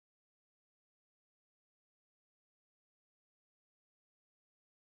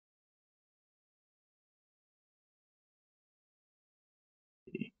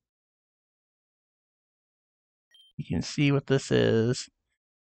 You can see what this is.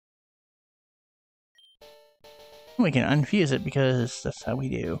 We can unfuse it because that's how we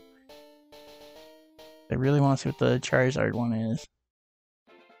do. I really want to see what the Charizard one is.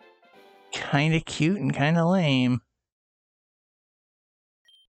 Kinda cute and kinda lame.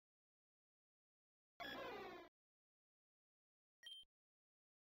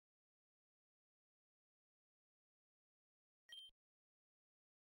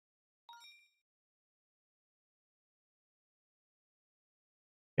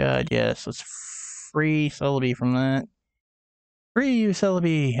 God, yes, let's free Celebi from that. Free you,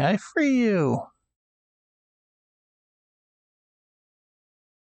 Celebi! I free you!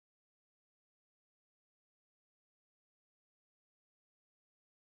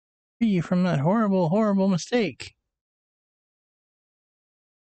 Free you from that horrible, horrible mistake.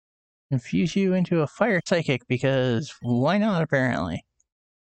 Infuse you into a fire psychic because why not, apparently?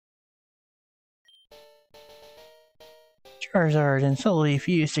 Charizard and Celebi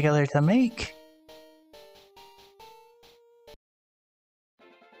fuse together to make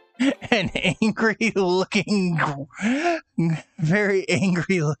an angry looking, very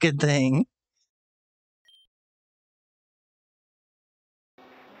angry looking thing.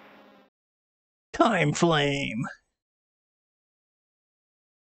 Time Flame.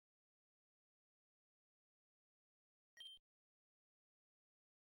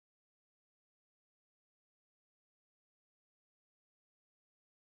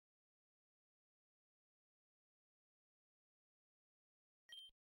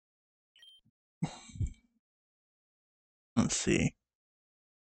 Let's see.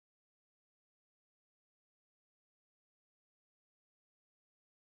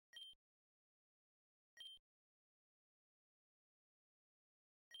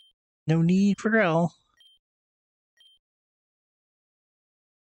 No need for L.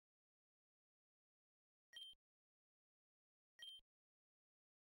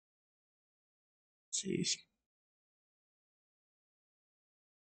 Let's see.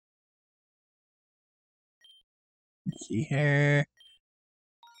 Let's see here.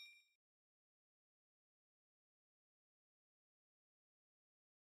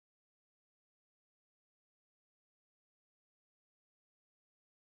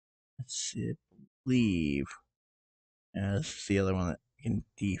 Let's see. Leave. Yeah, this is the other one that can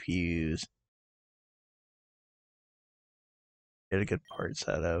defuse. Get a good parts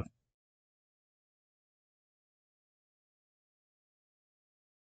out of.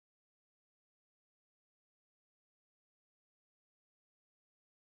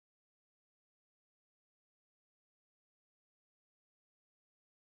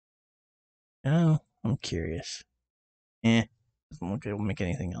 Oh, I'm curious. Doesn't look like it'll make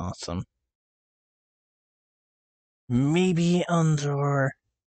anything awesome. Maybe Unzor.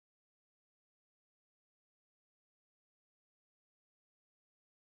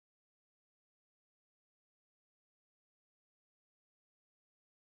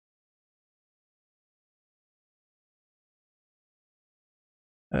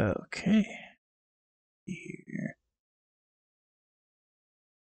 Okay. Here.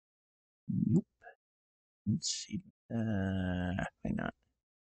 Nope. Let's see. Why not?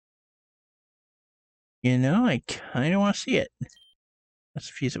 You know, I kind of want to see it. Let's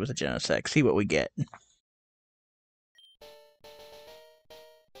fuse it with a Genesect, see what we get.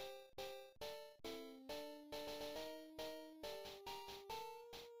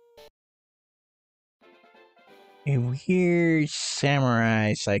 A weird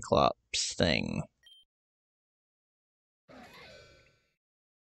samurai cyclops thing.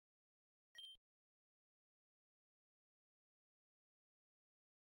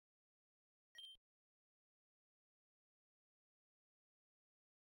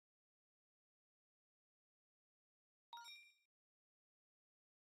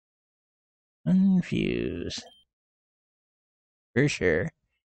 Unfuse. For sure.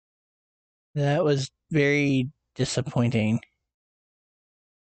 That was very disappointing.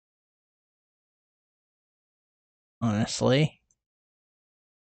 Honestly.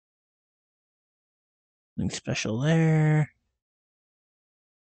 Nothing special there.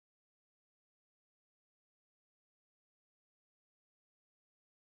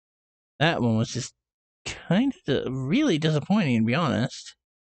 That one was just kind of really disappointing, to be honest.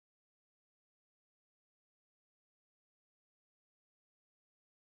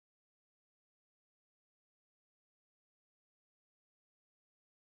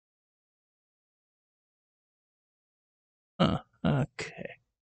 Huh. Okay.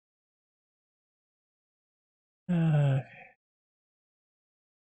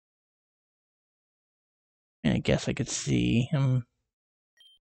 I guess I could see. I'm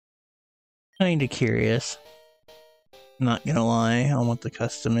kind of curious. Not gonna lie on what the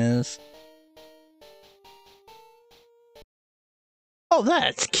custom is. Oh,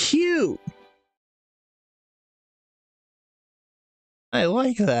 that's cute! I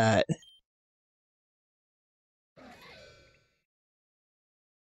like that.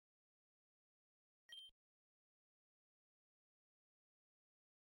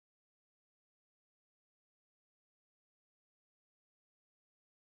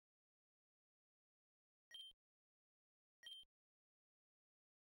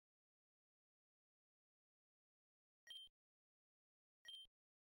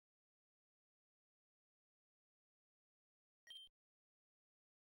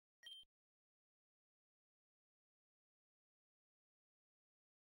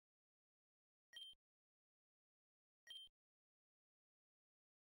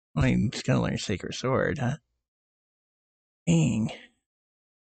 I'm just gonna learn Sacred Sword, huh? Dang.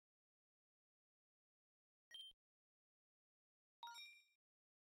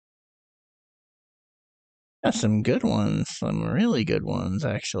 Got some good ones. Some really good ones,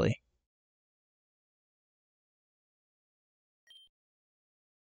 actually.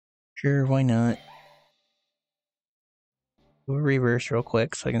 Sure, why not? We'll reverse real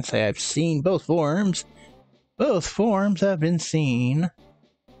quick so I can say I've seen both forms. Both forms have been seen.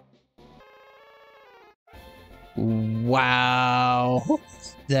 Wow.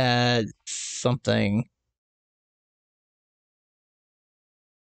 That's something.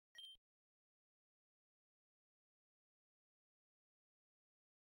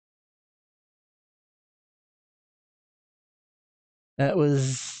 That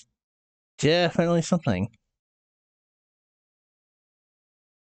was definitely something.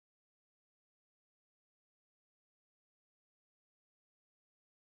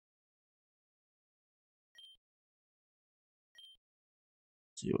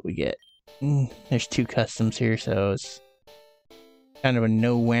 Let's see what we get. There's two customs here, so it's kind of a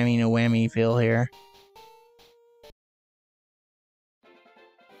no whammy feel here.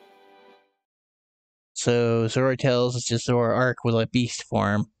 So Zora Tails is just Zora Arc with a beast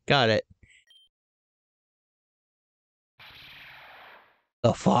form. Got it.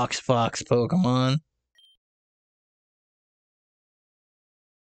 The Fox Pokemon.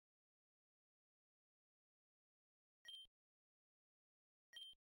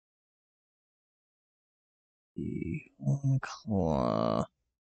 The one claw.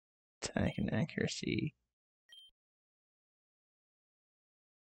 Attack and accuracy.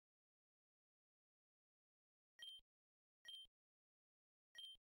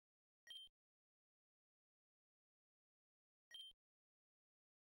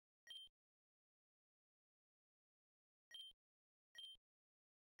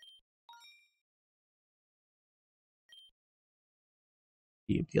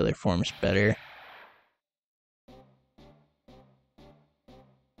 See if the other form's better.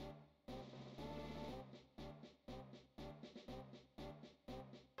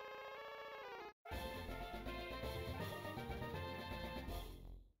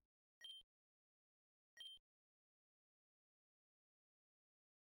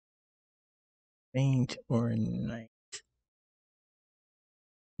 Faint or night.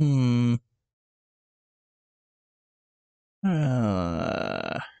 Hmm. You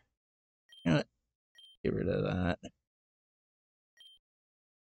know what? Get rid of that. Let's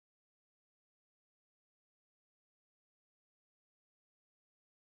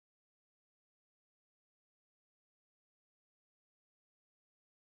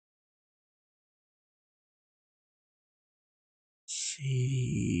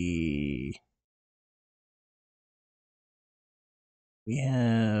see. We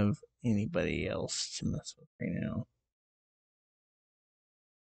have anybody else to mess with right now?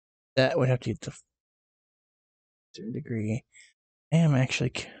 That would have to get to a certain degree. I am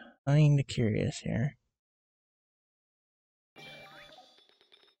actually Kinda curious here.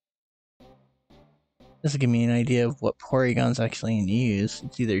 This will give me an idea of what Porygon's actually in use.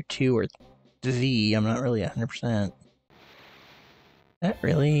 It's either 2 or Z. I'm not really 100%. That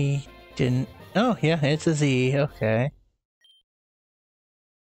really didn't... Oh, yeah, it's a Z. Okay.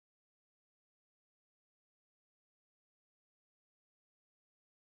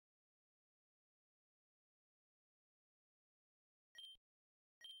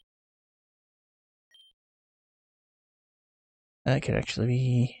 That could actually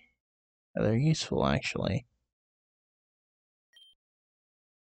be rather useful, actually.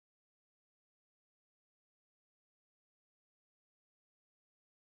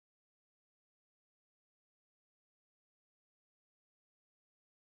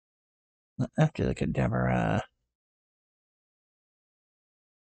 After the Kadabra.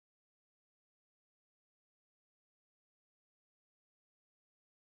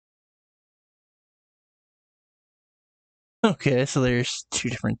 Okay, so there's 2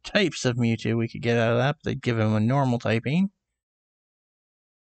 different types of Mewtwo we could get out of that, but they'd give him a normal typing.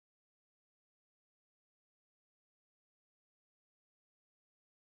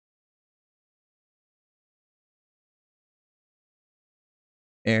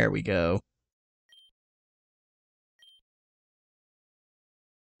 There we go.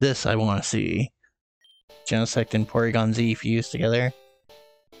 This I want to see. Genesect and Porygon Z fused together.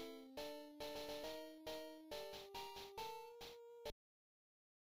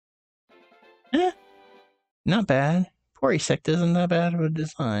 Eh, not bad. Porysect isn't that bad of a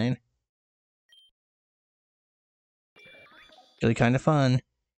design. Really kind of fun.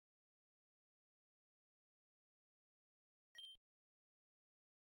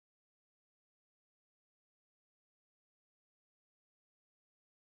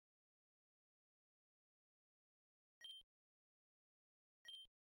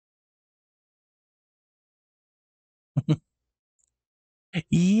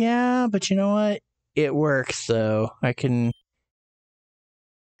 Yeah, but you know what? It works, though. I can...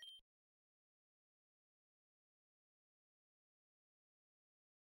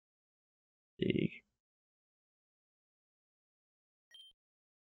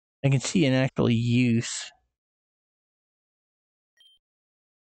 I can see an actual use.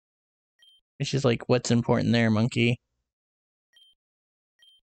 It's just like, what's important there, monkey?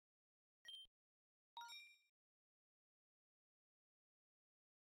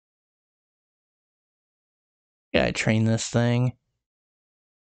 Gotta train this thing.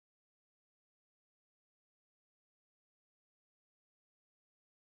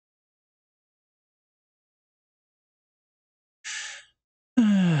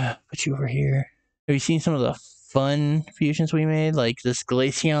 Put you over here. Have you seen some of the fun fusions we made? Like this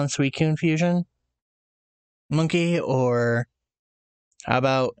Glaceon Suicune fusion? Monkey? Or how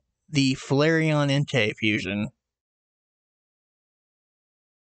about the Flareon Entei fusion?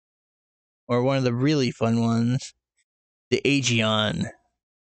 Or one of the really fun ones, the Aegeon.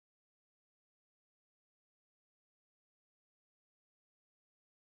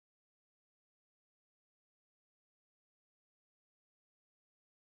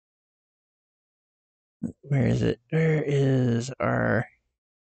 Where is it? Where is our...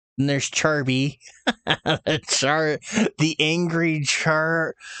 And there's Charby. The angry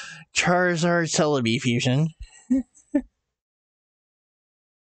Charizard Celebi fusion.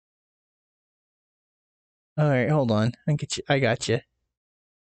 Alright, hold on. I got you.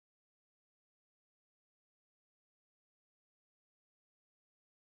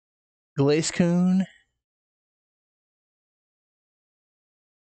 Glacecoon.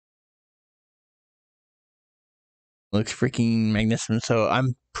 Looks freaking magnificent. So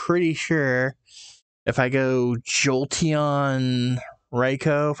I'm pretty sure if I go Jolteon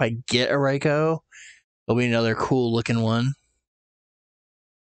Raikou, if I get a Raikou, it'll be another cool looking one.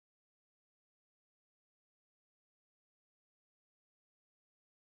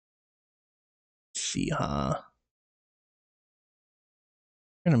 Let's see, huh?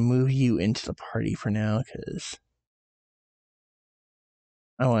 I'm gonna move you into the party for now because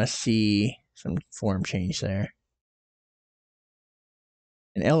I want to see some form change there.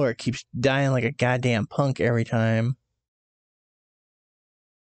 And Elric keeps dying like a goddamn punk every time.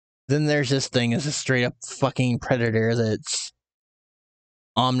 Then there's this thing as a straight up fucking predator that's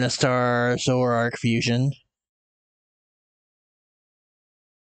Omnistar Zoroark fusion.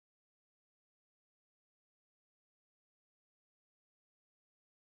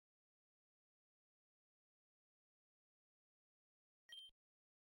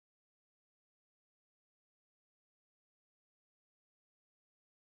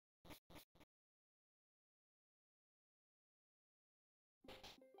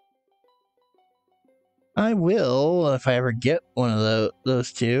 I will if I ever get one of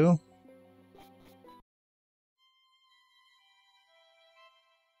those two.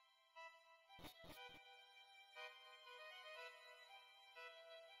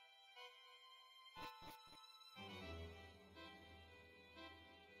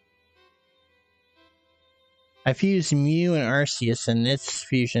 I fused Mew and Arceus, and its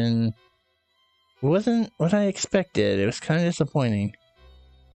fusion wasn't what I expected. It was kind of disappointing.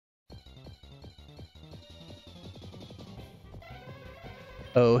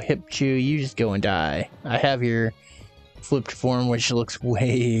 Oh, Hipchu, you just go and die. I have your flipped form, which looks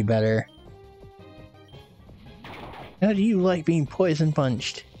way better. How do you like being poison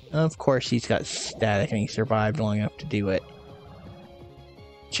punched? Of course he's got static and he survived long enough to do it.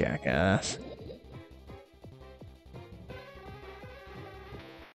 Jackass.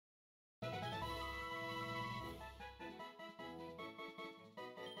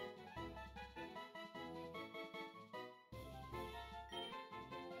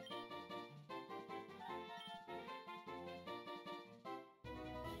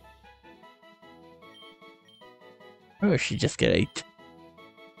 Oh, she just get a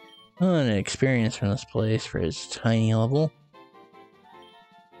ton of experience from this place for his tiny level.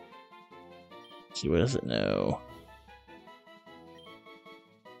 Let's see, what does it know?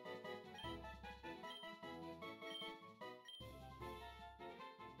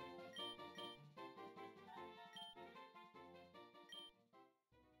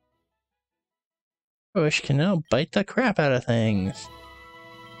 Push can now bite the crap out of things.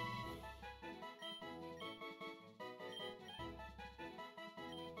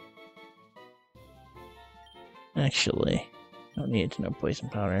 Actually, don't need to know poison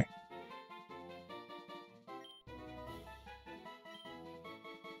powder.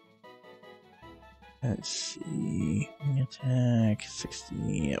 Let's see. Attack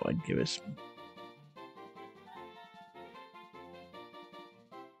 60. That would give us.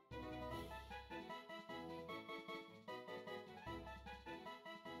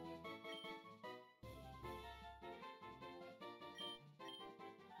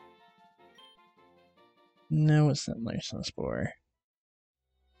 No, it's not Larson Spore.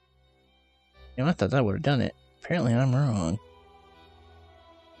 Yeah, I thought that would have done it. Apparently, I'm wrong.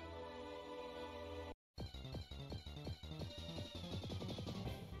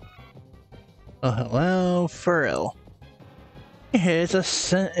 Oh, hello, Furl. It's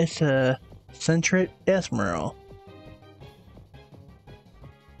a Centret Esmeralda.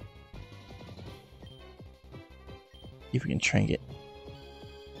 See if we can try and get.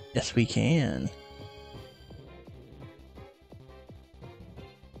 Yes, we can.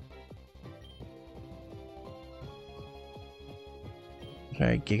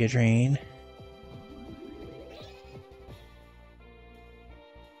 Alright, Giga Drain.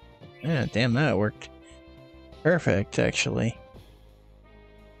 Yeah, damn, that worked. Perfect, actually.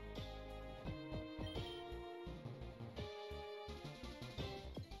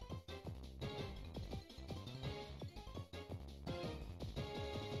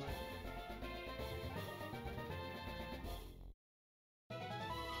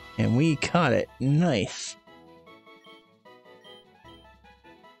 And we caught it. Nice.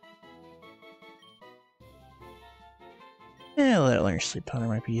 Yeah, let learn Sleep Powder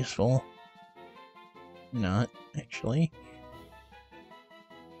might be useful. Not, actually.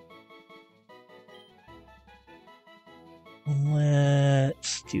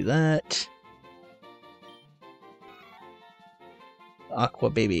 Let's do that. Aqua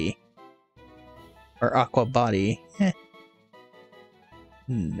Baby. Or Aqua Body.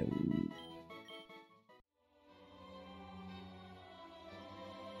 No.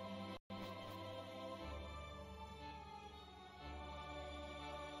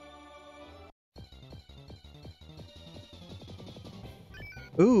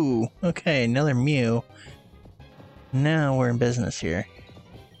 Ooh, okay, another Mew. Now we're in business here.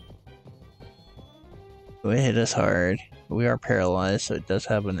 It hit us hard. We are paralyzed, so it does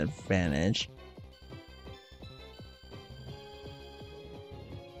have an advantage.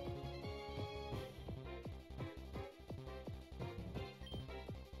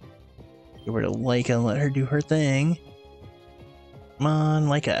 Give her to Leica and let her do her thing. Come on,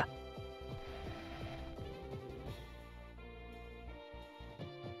 Leica.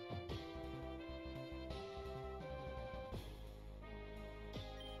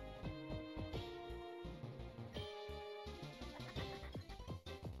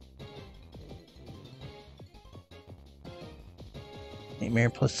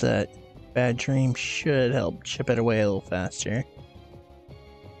 Nightmare plus that bad dream should help chip it away a little faster.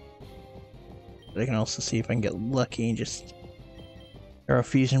 But I can also see if I can get lucky and just throw a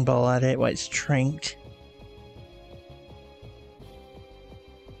fusion ball at it while it's tranked.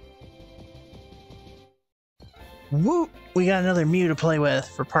 Woo! We got another Mew to play with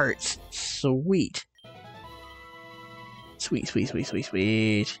for parts. Sweet. Sweet, sweet, sweet, sweet,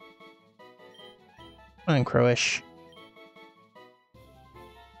 sweet. Come on, Crowish.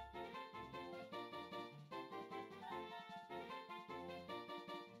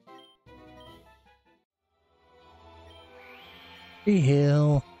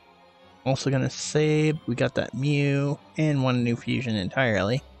 Heal. Also gonna save. We got that Mew and one new fusion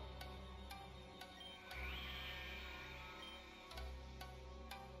entirely.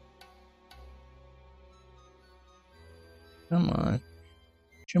 Come on.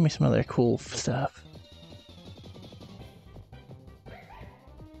 Show me some other cool stuff.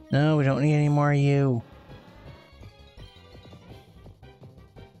 No, we don't need any more of you.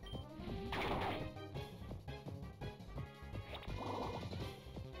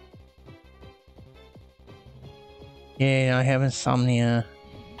 Yeah, I have insomnia.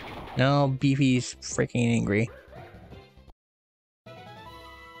 No, Beefy's freaking angry.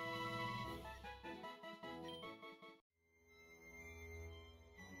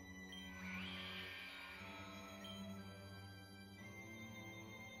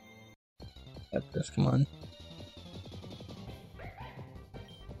 Got this, come on.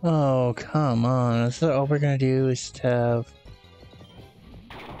 Oh, come on. Is that all we're gonna do is to have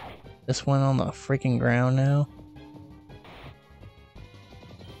this one on the freaking ground now?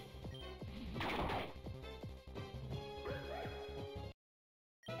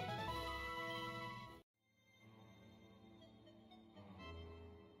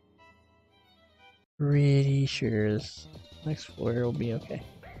 Pretty sure this next floor will be okay.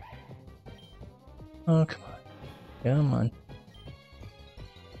 Oh, come on. Come on.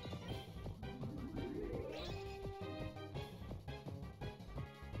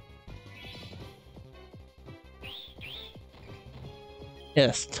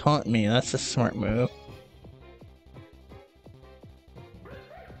 Yes, taunt me. That's a smart move.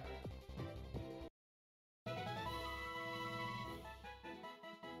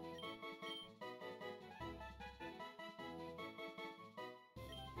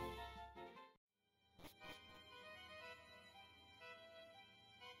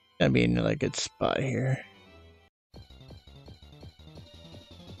 Gotta be another good spot here.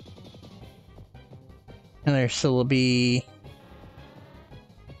 And there's Syllaby.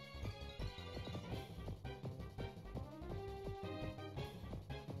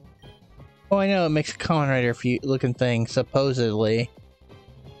 Oh, I know, it makes a Kamen Rider looking thing, supposedly.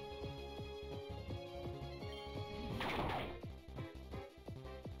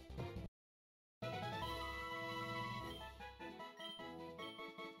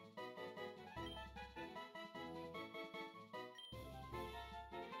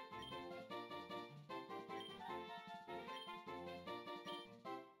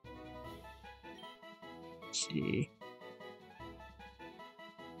 Let's see.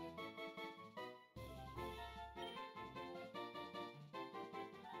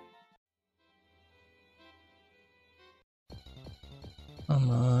 Come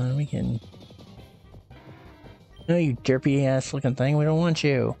on, we can... No, you derpy ass looking thing, we don't want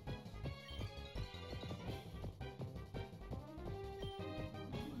you.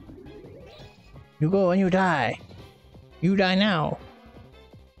 You go and you die. You die now.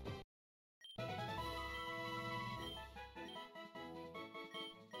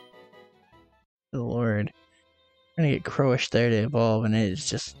 Good lord. I'm gonna get Crowish there to evolve and it is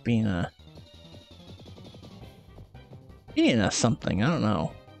just being a... something, I don't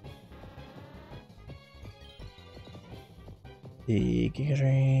know. The Giga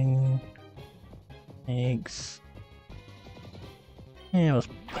Drain... Eggs... Yeah, let's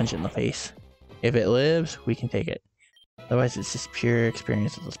punch it in the face. If it lives, we can take it. Otherwise, it's just pure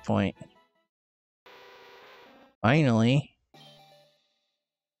experience at this point. Finally.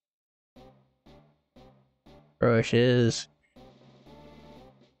 Crowish is.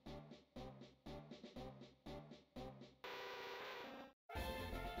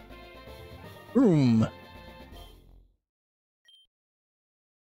 Boom!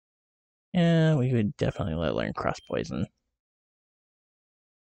 Yeah, we would definitely let it learn Cross Poison.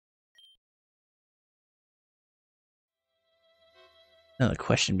 Now the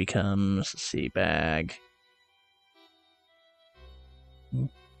question becomes, let's see, bag. I'm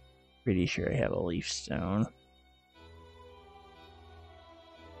pretty sure I have a Leaf Stone.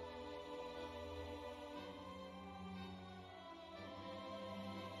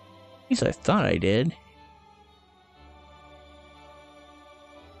 At least I thought I did.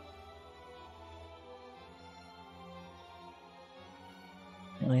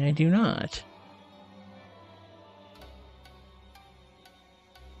 Apparently I do not.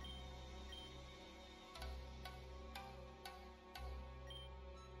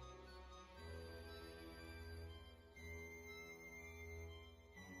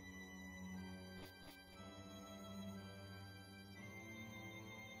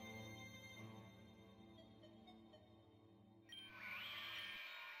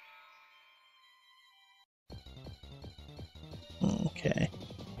 Okay.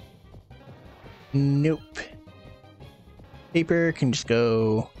 Nope. Paper can just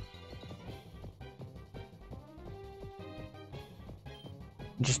go.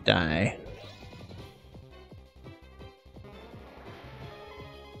 Just die.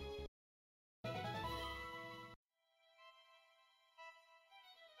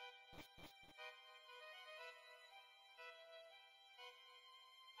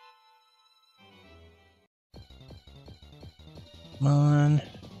 Come on.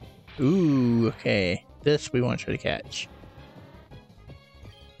 Ooh, okay. This we want to try to catch.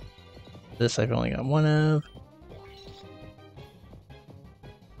 This I've only got one of.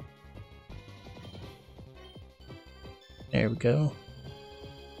 There we go.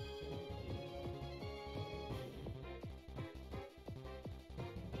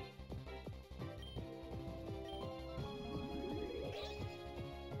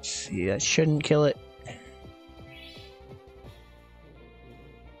 Let's see, that shouldn't kill it.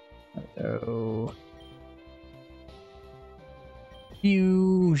 Oh.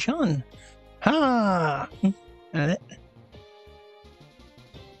 Fusion! Ha! Got it.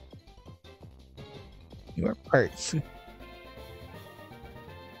 Your parts.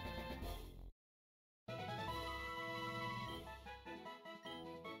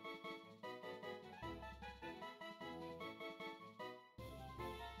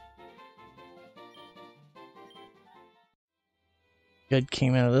 Good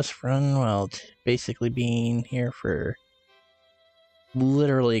came out of this run while basically being here for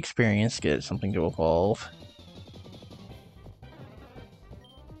literally experience, get something to evolve.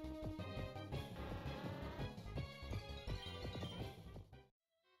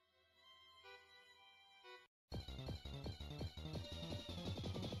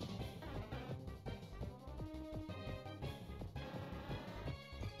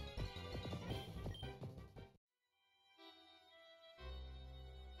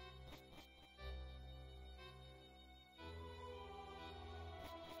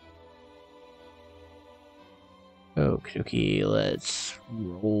 Okay, let's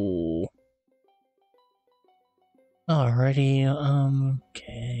roll. Alrighty,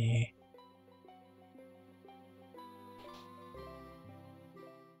 okay.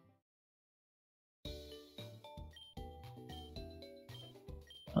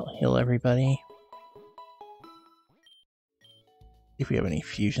 I'll heal everybody. See if we have any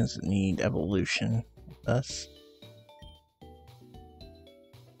fusions that need evolution with us.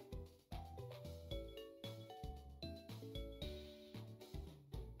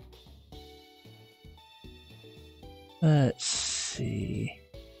 Let's see.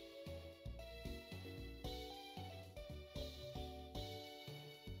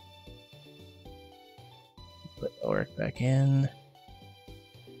 Put Ulrich back in.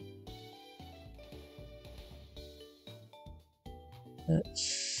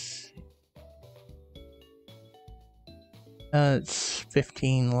 It's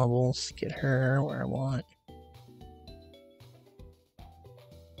 15 levels. Get her where I want.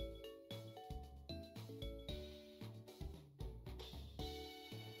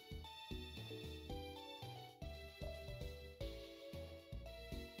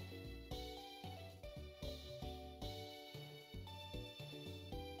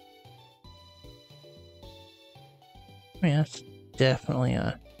 I mean, that's definitely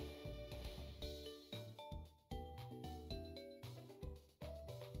a...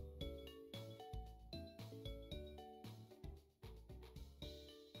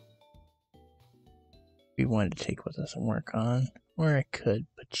 we wanted to take with us and work on. Or I could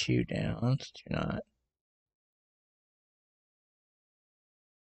put you down, since you're not.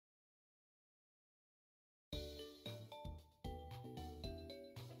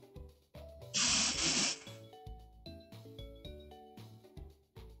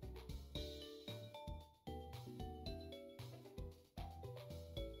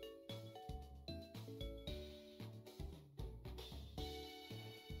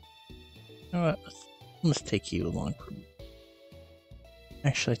 You know what? Let's take you along.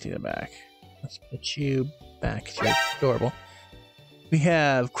 Actually, take that back. Let's put you back. You're adorable. We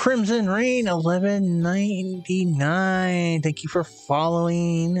have Crimson Rain 1199. Thank you for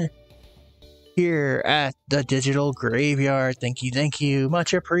following here at the Digital Graveyard. Thank you, thank you.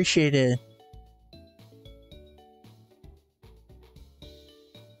 Much appreciated.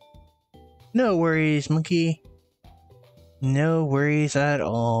 No worries, monkey. No worries at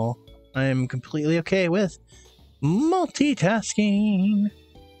all. I'm completely okay with multitasking.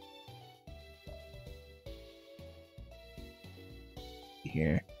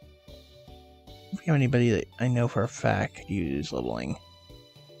 Here. If we have anybody that I know for a fact could use leveling.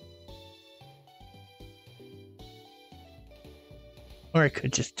 Or I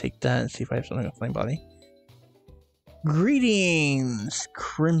could just take that and see if I have something with Flame Body. Greetings!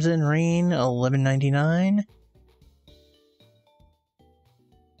 Crimson Rain, $11.99.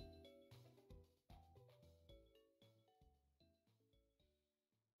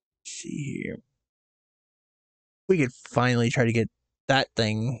 See here. We could finally try to get that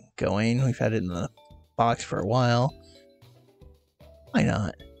thing going. We've had it in the box for a while. Why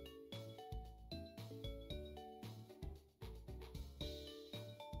not?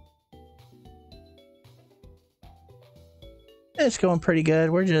 It's going pretty good.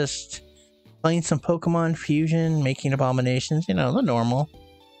 We're just playing some Pokemon Fusion, making abominations, you know, the normal.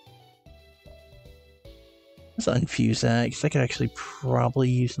 Let's unfuse that, because I could actually probably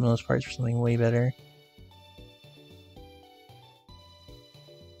use some of those parts for something way better.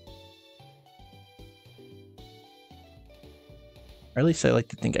 Or at least I like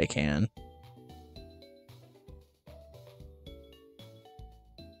to think I can.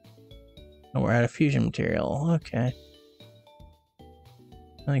 Oh, we're out of fusion material. Okay.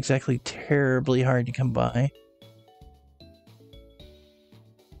 Not exactly terribly hard to come by.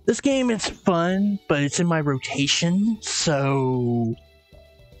 This game is fun, but it's in my rotation, so...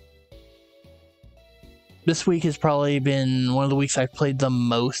 This week has probably been one of the weeks I've played the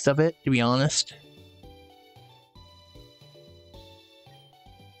most of it, to be honest.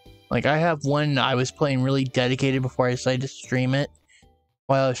 Like, I have one I was playing really dedicated before I decided to stream it,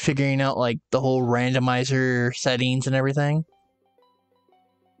 while I was figuring out, like, the whole randomizer settings and everything.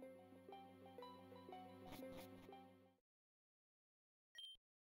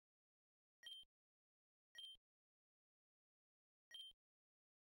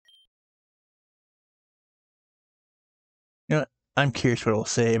 You know, I'm curious what it'll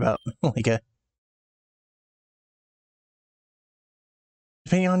say about, like,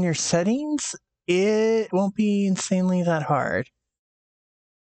 depending on your settings, it won't be insanely that hard.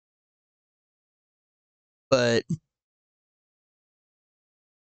 But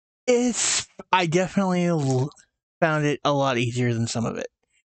I definitely found it a lot easier than some of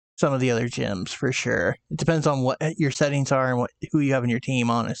the other gyms, for sure. It depends on what your settings are and who you have in your team,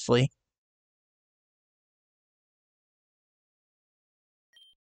 honestly.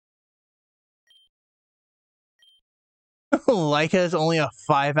 Leica is only a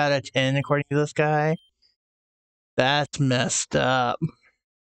 5 out of 10 according to this guy. That's messed up.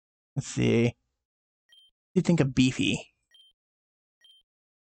 Let's see. What do you think of Beefy?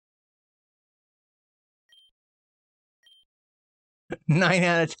 9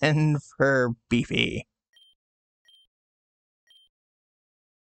 out of 10 for Beefy.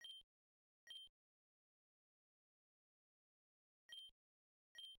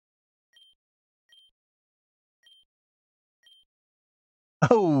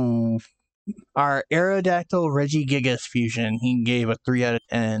 Oh, our Aerodactyl Regigigas fusion, he gave a 3 out of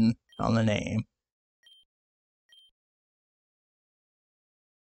 10 on the name.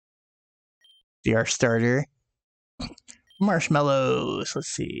 See our starter. Marshmallows, let's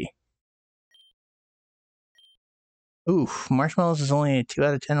see. Oof, Marshmallows is only a 2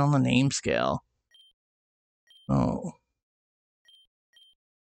 out of 10 on the name scale. Oh.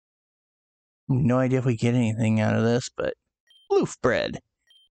 No idea if we get anything out of this, but Loof Bread.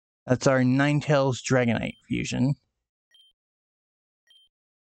 That's our Ninetales Dragonite fusion.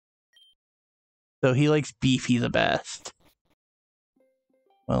 So he likes Beefy the best.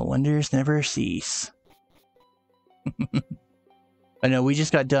 Well, wonders never cease. I know we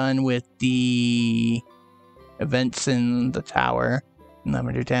just got done with the events in the tower in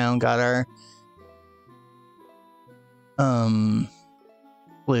Lavender Town. Got our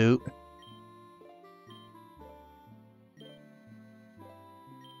flute.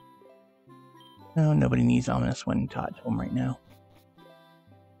 No, nobody needs Ominous Wind taught to him right now.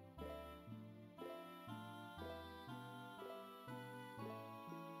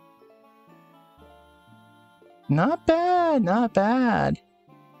 Not bad, not bad.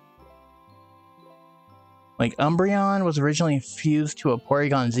 Like, Umbreon was originally fused to a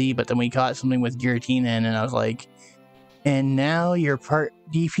Porygon Z, but then we got something with Giratina in, and I was like, and now you're part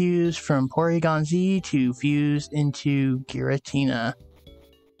defused from Porygon Z to fused into Giratina.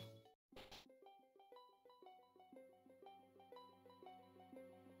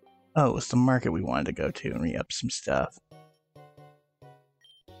 Oh, it's the market we wanted to go to and re-up some stuff.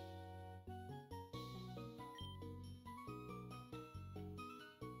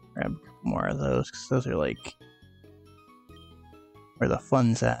 Grab a couple more of those, because those are like where the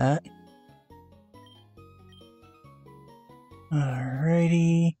fun's at.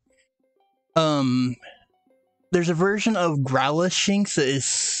 Alrighty. There's a version of Growlithe that is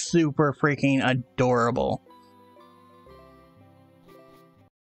super freaking adorable.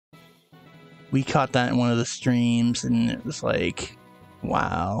 We caught that in one of the streams, and it was like,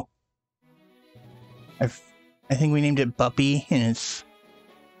 wow. I think we named it Buppy, and it's,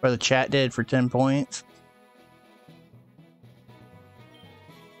 or the chat did, for 10 points.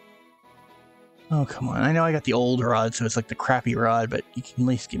 Oh, come on. I know I got the old rod, so it's like the crappy rod, but you can at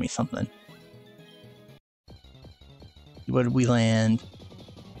least give me something. What did we land?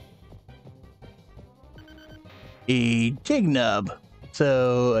 A dig nub.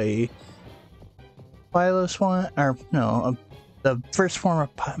 So a philo swine, or no, the first form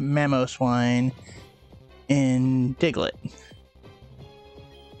of mammo swine in Diglett.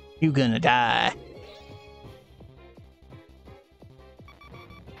 You gonna die.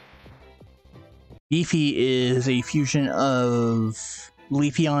 Beefy is a fusion of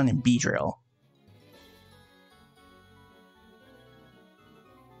Leafeon and Beedrill.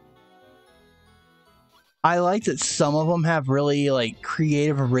 I like that some of them have really like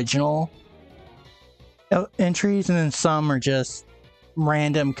creative, original entries, and then some are just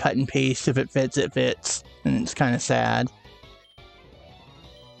random cut and paste. If it fits, it fits, and it's kind of sad.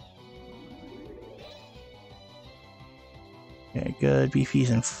 Okay, good. Beefy's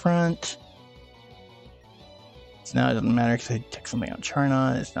in front. So now it doesn't matter because I took something out.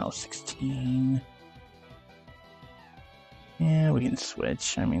 Charna is now 16. Yeah, we can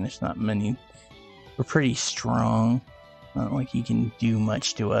switch. I mean, there's not many. We're pretty strong. Not like he can do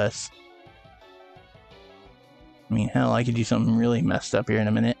much to us. I mean, hell, I could do something really messed up here in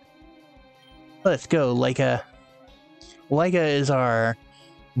a minute. Let's go, Leica. Leica is our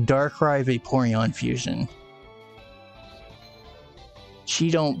Darkrai Vaporeon fusion. She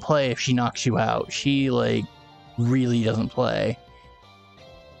don't play if she knocks you out. She, like, really doesn't play.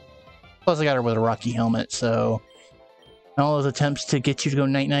 Plus, I got her with a Rocky Helmet, so all those attempts to get you to go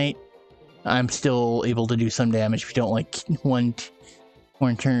night-night, I'm still able to do some damage if you don't, like, one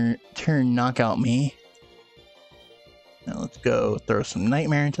turn knockout me. Now let's go throw some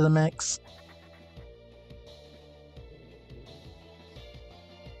Nightmare into the mix.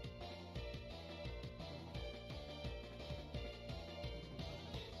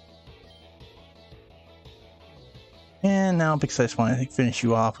 And now, because I just want to finish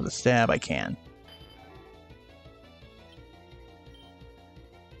you off with a stab, I can.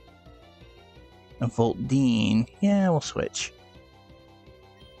 A Voltdean. Yeah, we'll switch.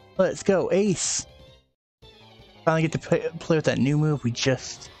 Let's go, Ace! Finally get to play with that new move we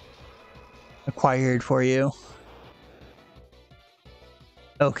just acquired for you.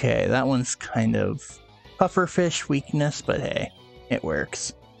 Okay, that one's kind of pufferfish weakness, but hey, it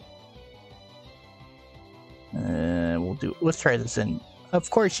works. Let's try this in. Of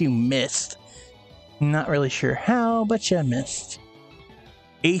course you missed. Not really sure how, but you missed.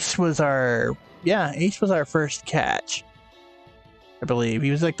 Ace was our first catch. I believe.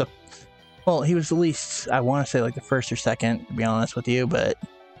 He was like he was at least, I want to say like the first or second, to be honest with you, but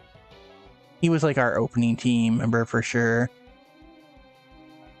he was like our opening team member for sure.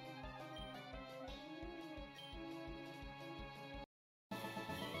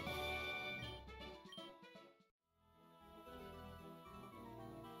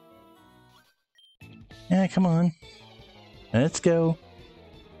 Yeah, come on. Let's go.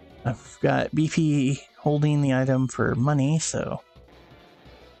 I've got Beefy holding the item for money, so...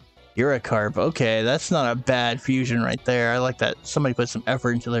 You're a carp. Okay, that's not a bad fusion right there. I like that somebody put some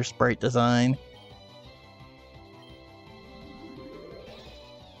effort into their sprite design.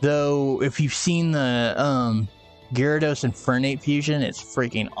 Though, if you've seen the Gyarados and Fernate fusion, it's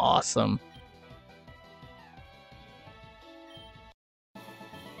freaking awesome.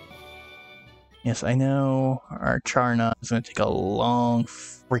 Yes, I know our Charna is going to take a long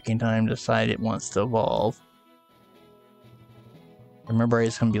freaking time to decide it wants to evolve. Remember,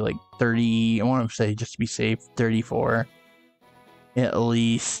 it's going to be like 30, I want to say, just to be safe, 34. At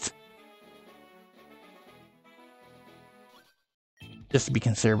least. Just to be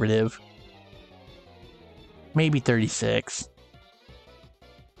conservative. Maybe 36.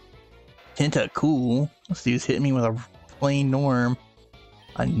 Tenta, cool. This dude's hitting me with a plain norm.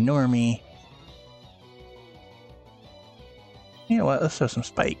 A normie. You know what, let's throw some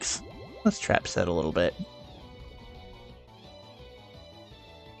spikes. Let's trap set a little bit.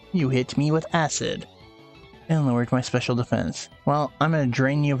 You hit me with acid. And lowered my special defense. Well, I'm gonna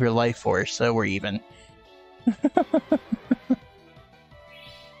drain you of your life force, so we're even.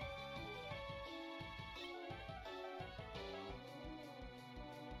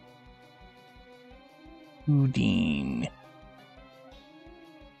 Houdin.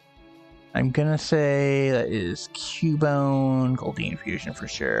 I'm gonna say that is Cubone Goldeen fusion for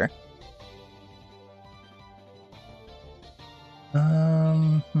sure.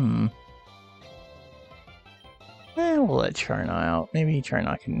 let Charna out. Maybe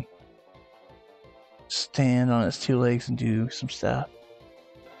Charna can stand on its two legs and do some stuff.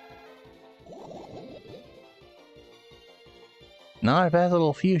 Not a bad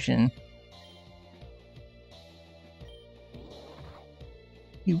little fusion.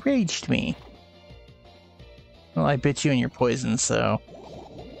 You raged me. Well, I bit you and you're poisoned, so...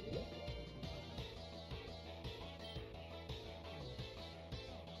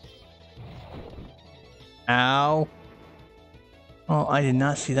 Ow. Well, I did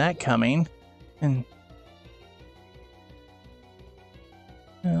not see that coming. And...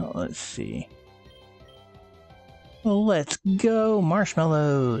 Well, let's see. Well, let's go,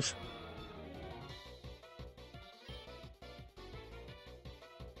 marshmallows!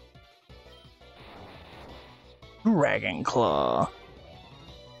 Dragon Claw.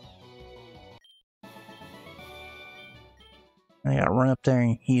 I gotta run up there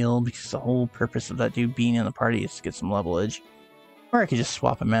and heal because the whole purpose of that dude being in the party is to get some levelage. Or I could just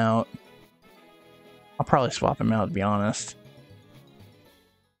swap him out. I'll probably swap him out, to be honest.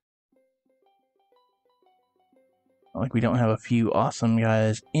 Like, we don't have a few awesome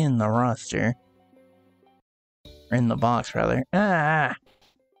guys in the roster. Or in the box, rather. Ah!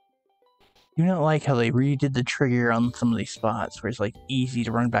 Do not like how they redid the trigger on some of these spots where it's, like, easy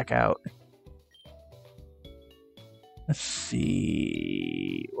to run back out. Let's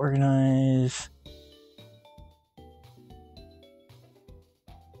see... Organize...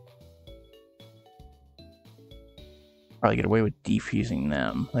 Probably get away with defusing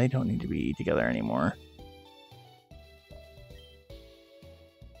them. They don't need to be together anymore.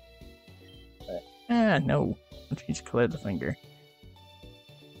 No. Just clear the finger.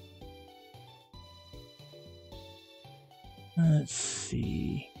 Let's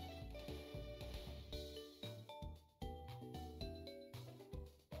see.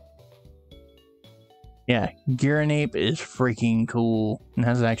 Yeah, Gyronape is freaking cool and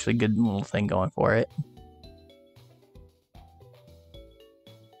has actually a good little thing going for it.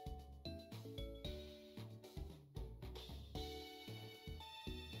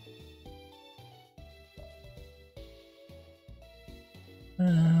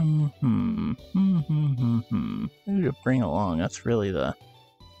 Who to bring along? That's really the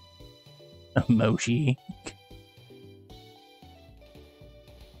emoji.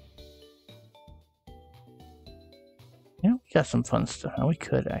 You know, we got some fun stuff. We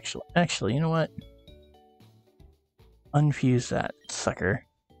could actually, you know what? Unfuse that sucker.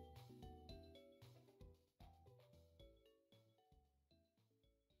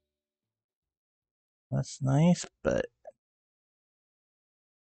 That's nice, but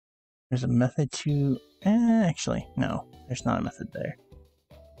there's a method to... actually, no. There's not a method there.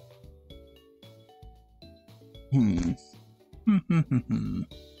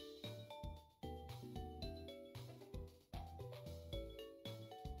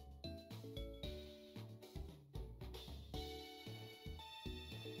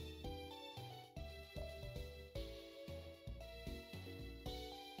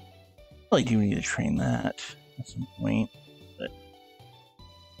 Probably do need to train that at some point, but...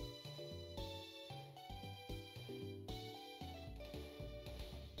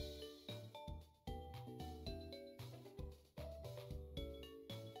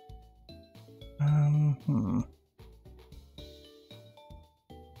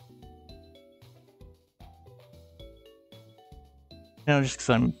 No, just because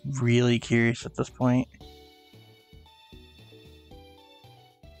I'm really curious at this point.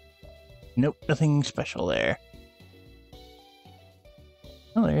 Nope, nothing special there.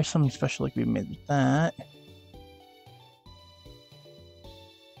 Oh, there's something special like we made with that.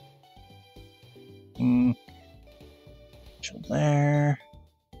 Special there.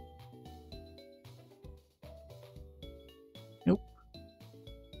 Nope.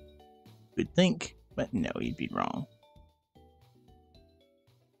 Would think, but no, you'd be wrong.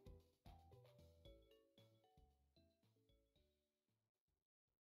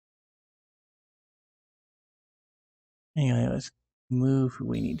 Anyway, let's move who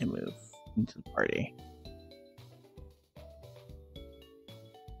we need to move into the party.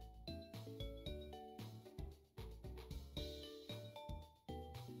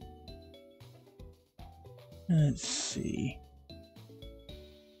 Let's see.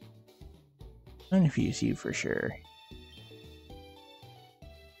 Unfuse you for sure.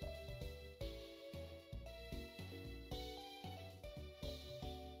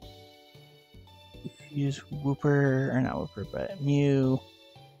 Use Whooper, or not Whooper, but Mew.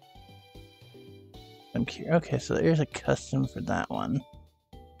 I'm curious. Okay, so there's a custom for that one.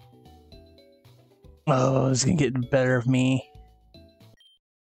 Oh, it's gonna get the better of me.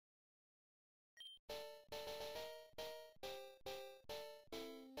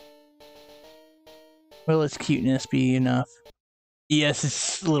 Will its cuteness be enough? Yes,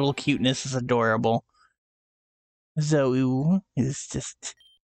 its little cuteness is adorable. Zoe is just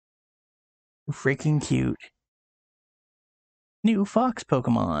freaking cute. New fox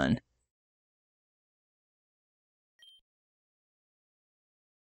Pokemon.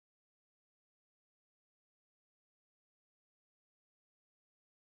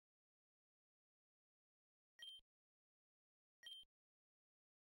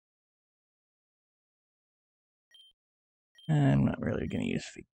 I'm not really gonna use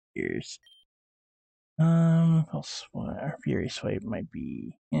figures. Our Fury Swipe might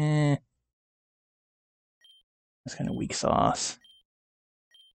be, that's kind of weak sauce.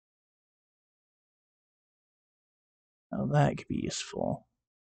 Oh, that could be useful.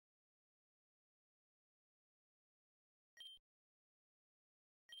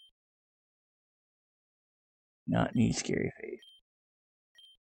 Not need Scary Face.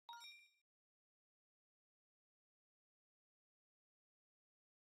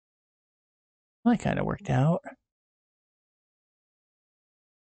 Well, that kind of worked out.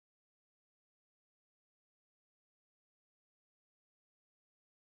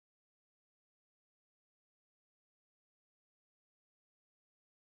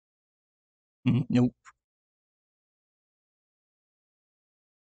 Nope.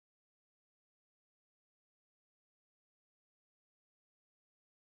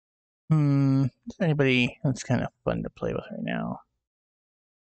 Is there anybody that's kind of fun to play with right now?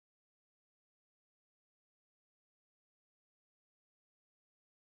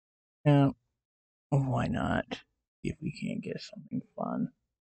 Yeah. Why not? See if we can't get something fun.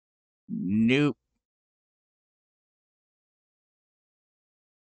 Nope.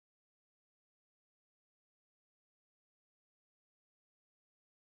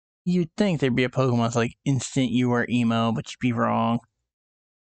 You'd think there'd be a Pokemon that's like instant you are emo, but you'd be wrong.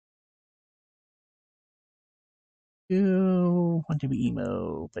 You want to be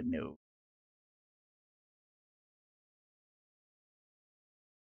emo, but no.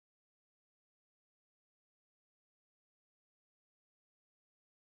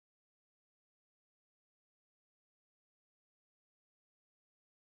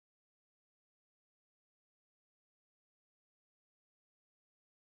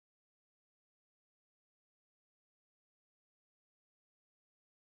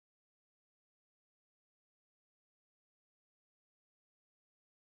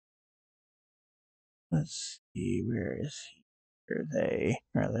 Let's see, where is he? Where are they,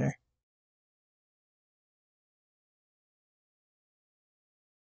 rather?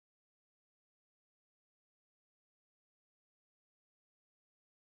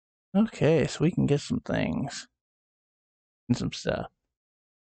 Okay, so we can get some things. And some stuff.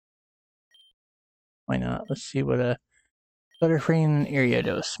 Why not? Let's see what a Butterfree and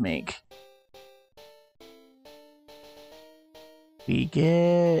Ariados make. We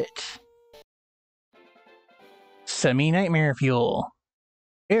get Semi-Nightmare Fuel.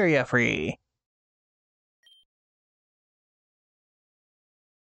 Area free.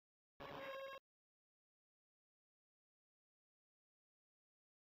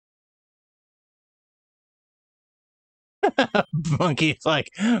 Monkey's like,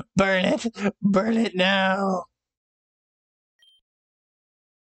 burn it now.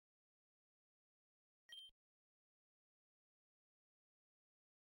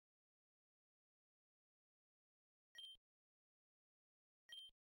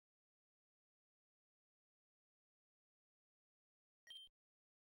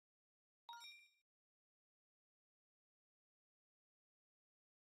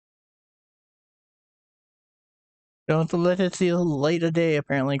 Don't let it see the light of day,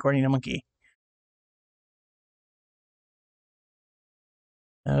 apparently, according to Monkey.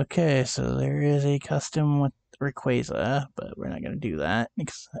 Okay, so there is a custom with Rayquaza, but we're not going to do that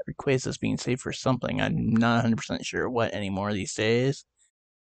because Rayquaza is being saved for something. I'm not 100% sure what anymore these days.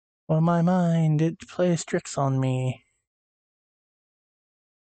 Well, my mind, it plays tricks on me.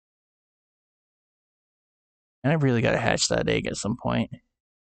 And I really got to hatch that egg at some point.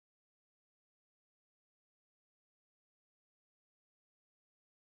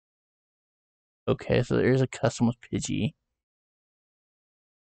 Okay, so there's a custom with Pidgey.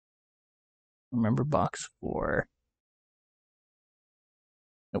 Remember box 4.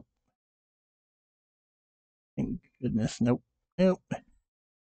 Nope. Thank goodness. Nope. Nope.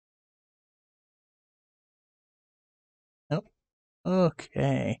 Nope.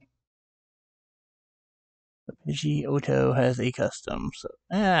 Okay. The Pidgey Oto has a custom, so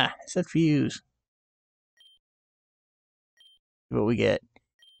it said fuse. See what we get.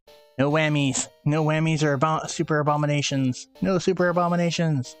 No whammies. No whammies or super abominations. No super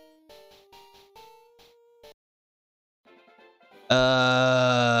abominations.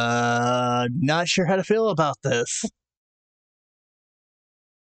 Not sure how to feel about this.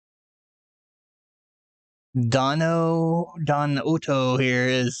 Don Otto here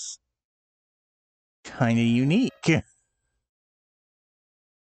is kind of unique.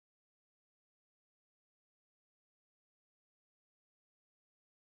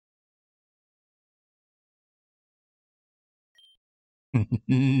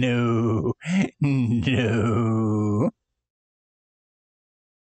 No. No.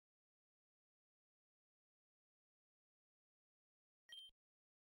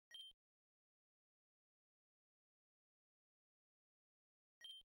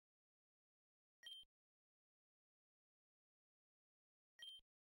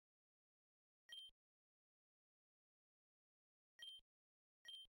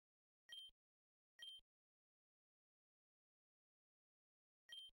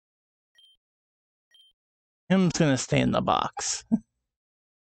 I'm just gonna stay in the box.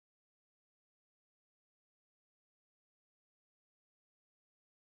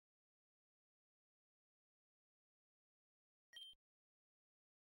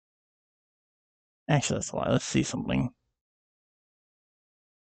 Actually, that's a lie. Let's see something.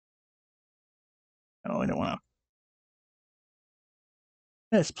 Oh, I don't want to.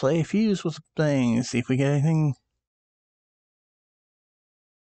 Let's play fuse with things. See if we get anything.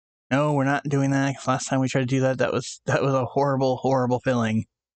 No, we're not doing that. Cause last time we tried to do that, that was a horrible, horrible feeling.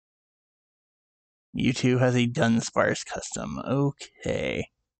 U2 has a Dunsparce custom. Okay.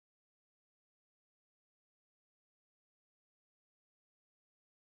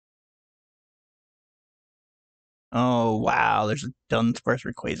 Oh wow, there's a Dunsparce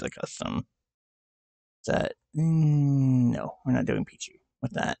Rayquaza custom. Is that no? We're not doing Pichu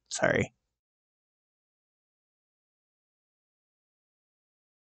with that. Sorry.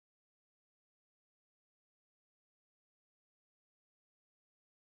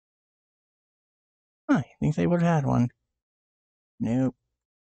 I think they would have had one. Nope.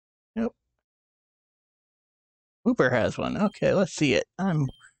 Nope. Whooper has one. Okay, let's see it.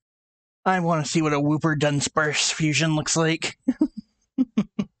 I want to see what a Whooper Dunsparce fusion looks like.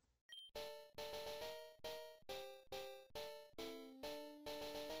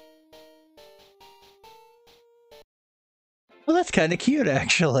 Well, that's kind of cute,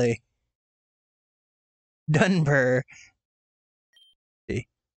 actually. Dunper.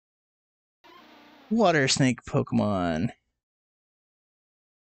 Water snake Pokemon.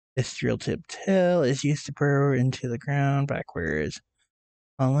 Ethereal tip tail is used to burrow into the ground backwards.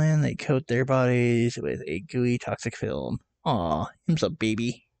 On land, they coat their bodies with a gooey toxic film. Aw, him's a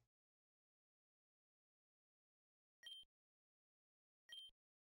baby.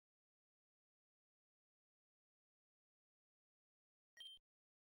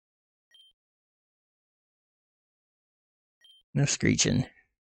 No screeching.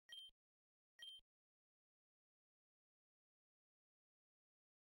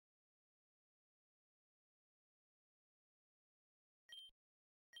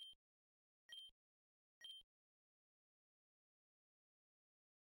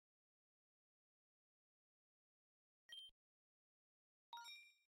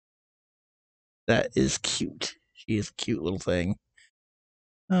 That is cute. She is a cute little thing.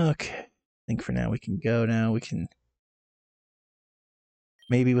 Okay. I think for now we can go now. We can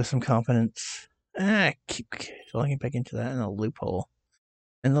maybe with some confidence. Keep falling back into that in a loophole.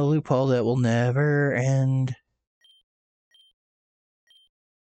 In the loophole that will never end.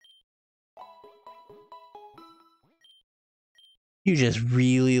 You just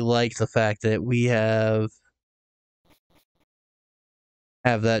really like the fact that we have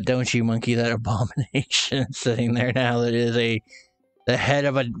that, don't you, Monkey? That abomination sitting there now. That is the head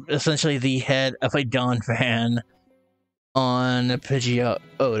of essentially the head of a Dawn fan on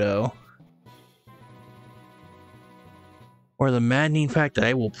Pidgeotto. Or the maddening fact that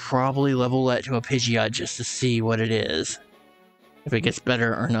I will probably level that to a Pidgeot just to see what it is, if it gets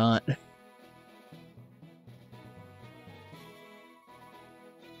better or not.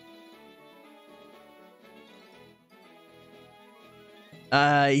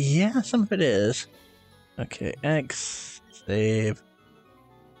 Yeah, some of it is. Okay, X, save.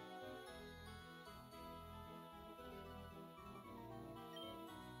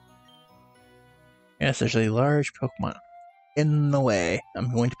 Yes, there's a large Pokemon in the way.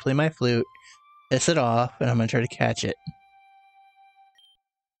 I'm going to play my flute, piss it off, and I'm going to try to catch it.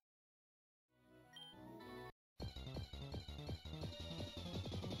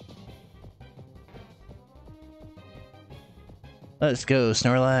 Let's go,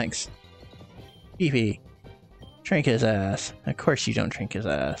 Snorlax. Beefy. Drink his ass. Of course you don't drink his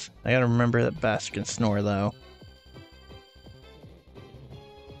ass. I gotta remember that Bass can snore, though.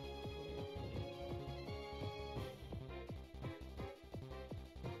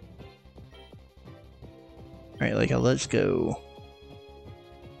 Alright, like, let's go.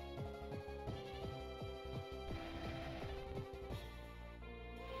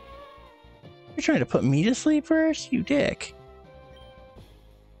 You're trying to put me to sleep first? You dick.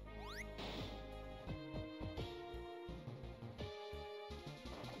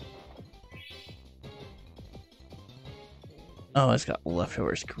 Oh, it's got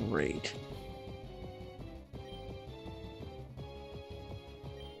leftovers. Great.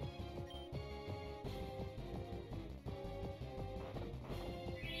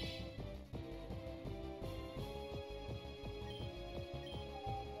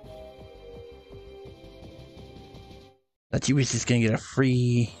 Thought you was just gonna get a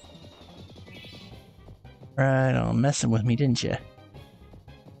free... Right on, messing with me, didn't you?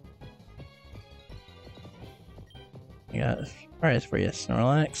 I got a surprise for you,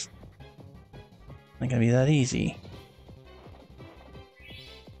 Snorlax. Not gonna be that easy.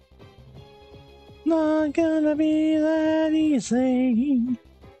 Not gonna be that easy.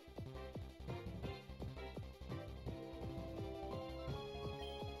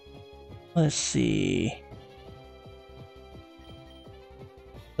 Let's see.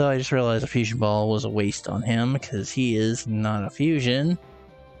 So I just realized a fusion ball was a waste on him because he is not a fusion.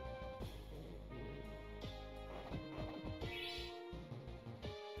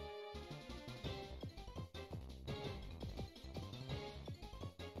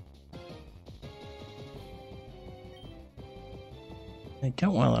 I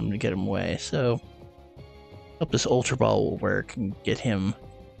don't want him to get him away, so hope this Ultra Ball will work and get him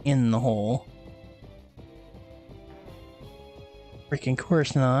in the hole. Freaking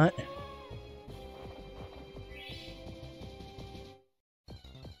course not.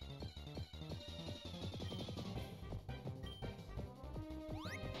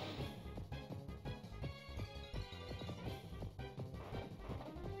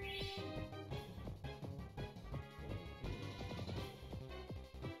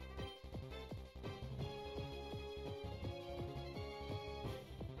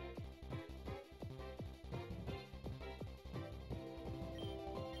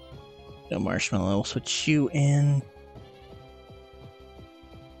 No Marshmallow, we'll switch you in.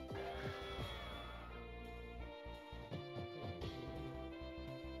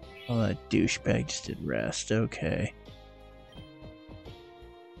 Oh, that douchebag just did rest, okay.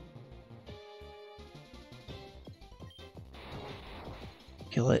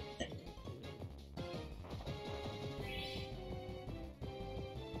 Kill it.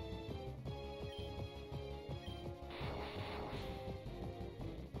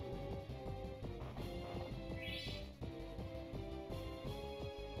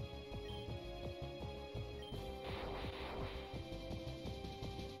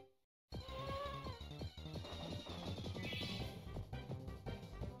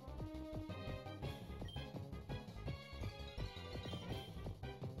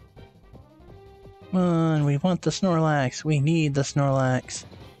 Come on, we want the Snorlax. We need the Snorlax.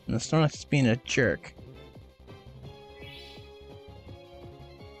 And the Snorlax is being a jerk.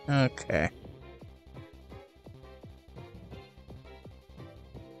 Okay.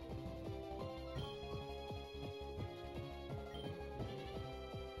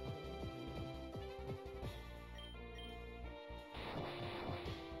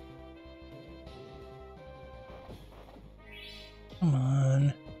 Come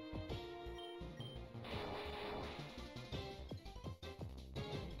on.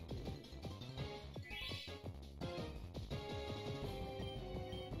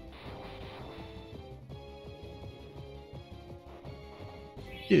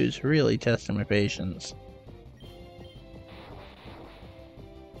 Dude's really testing my patience.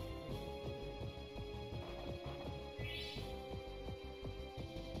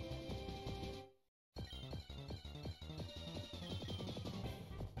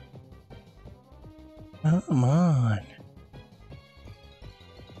 Come on.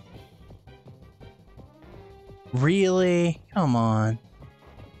 Really? Come on.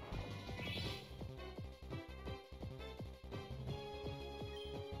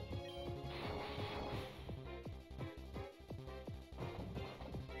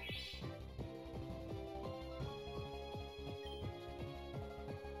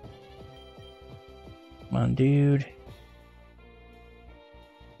 Come on, dude.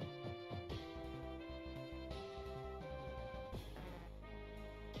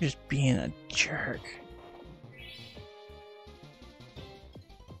 You're just being a jerk.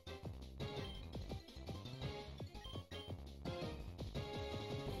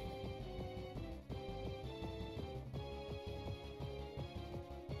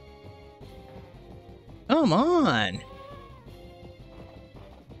 Come on!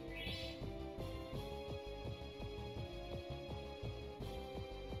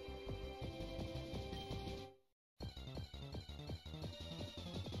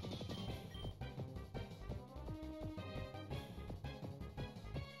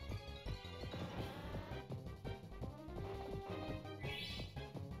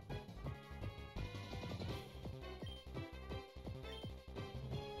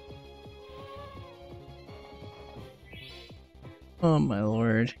 Oh my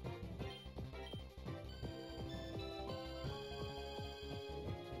lord.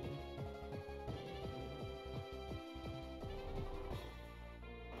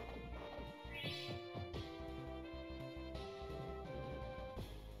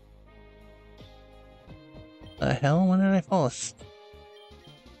 The hell? When did I fall asleep?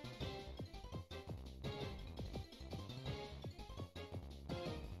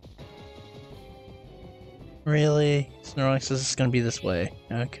 Really? Snorlax says it's gonna be this way.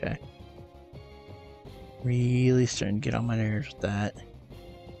 Okay. Really starting to get on my nerves with that.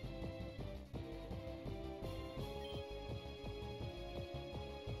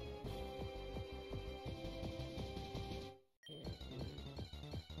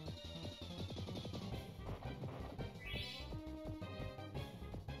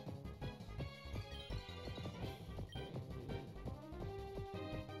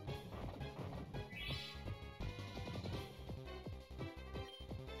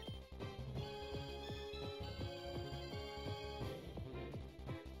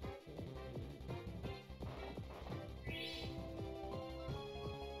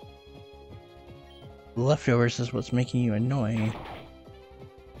 The leftovers is what's making you annoying.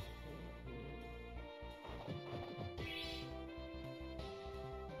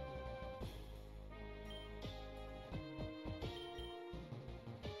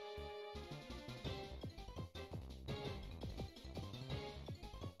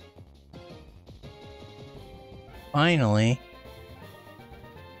 Finally.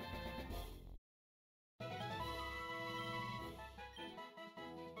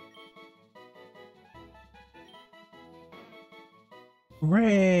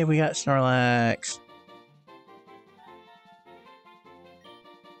 Hooray, we got Snorlax.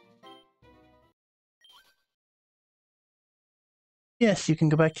 Yes, you can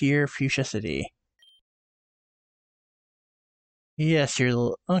go back to your Fuchsia City. Yes,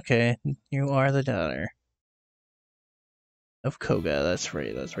 you're okay. You are the daughter of Koga. That's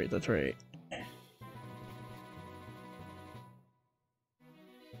right. That's right. That's right.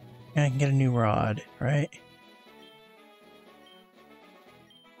 And I can get a new rod, right?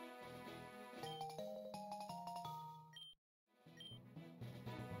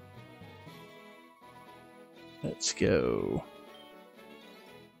 Let's go.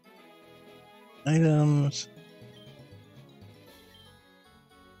 Items.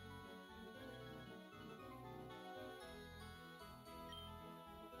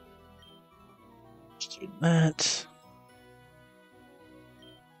 Let's do that.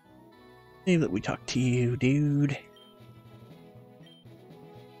 See that we talked to you, dude.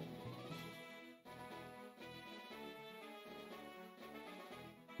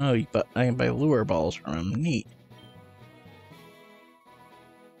 Oh, but I can buy lure balls from him. Neat.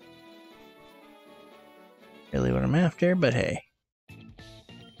 Really what I'm after, but hey.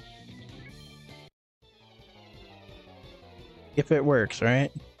 If it works,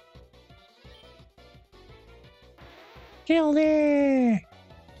 right? Killed her!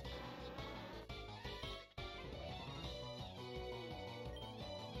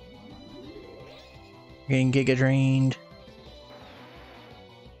 Getting Giga drained.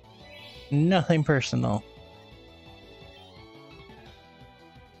 Nothing personal.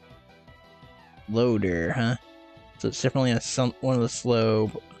 Loader, huh? So it's definitely one of the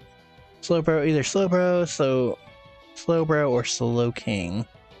Slowbro, either Slowbro or Slowking.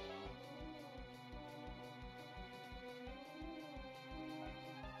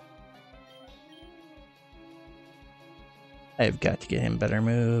 I've got to get him better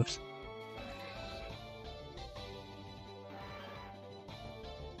moves.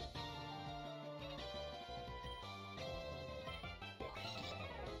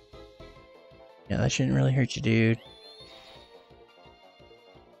 Yeah, that shouldn't really hurt you, dude.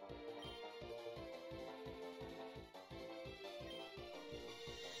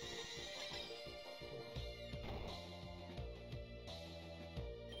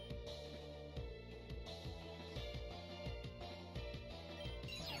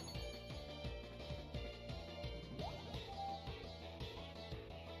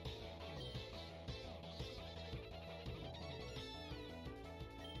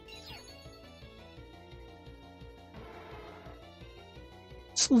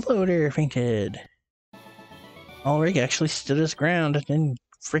 Slowder fainted. Ulrich actually stood his ground and didn't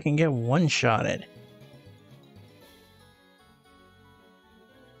freaking get one-shotted.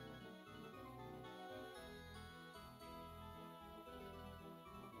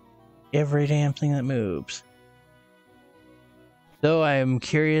 Every damn thing that moves. Though I'm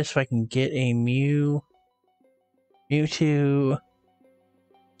curious if I can get a Mewtwo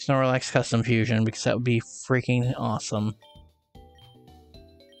Snorlax custom fusion, because that would be freaking awesome.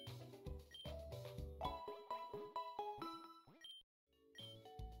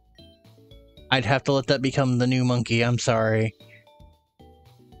 I'd have to let that become the new monkey. I'm sorry.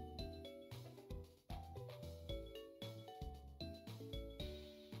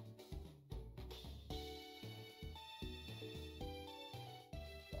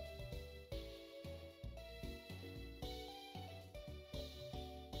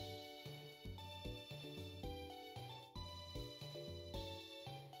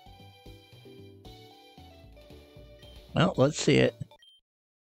 Well, let's see it.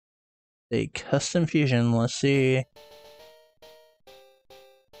 A custom fusion. Let's see.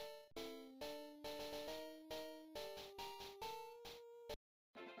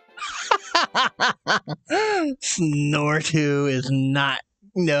 Snortu is not.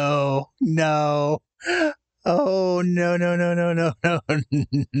 No, no. Oh, no, no, no, no, no, no.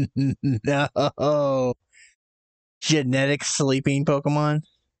 No. Genetic sleeping Pokemon?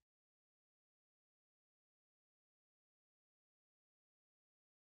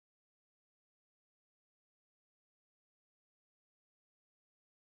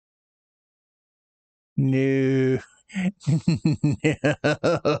 No.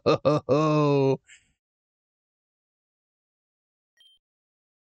 No.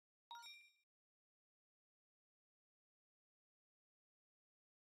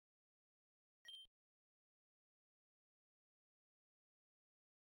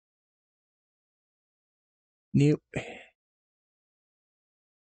 Nope.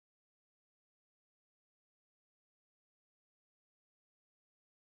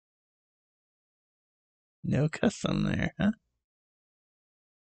 No custom there, huh?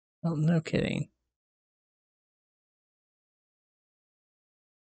 Oh, no kidding.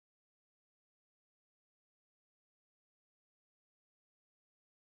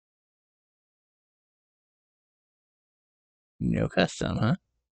 No custom, huh?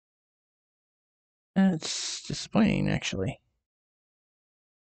 That's disappointing, actually.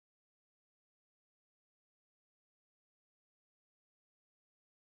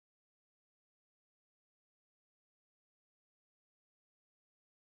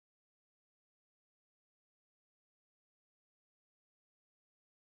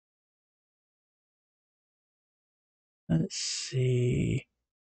 Let's see.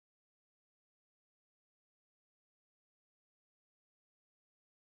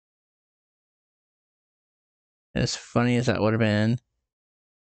 As funny as that would have been.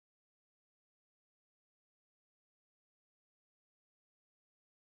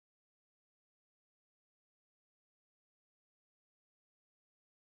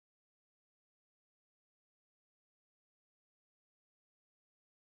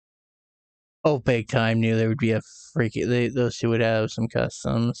 Oh, big time knew there would be a freaking. Those two would have some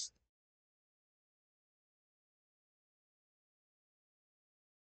customs.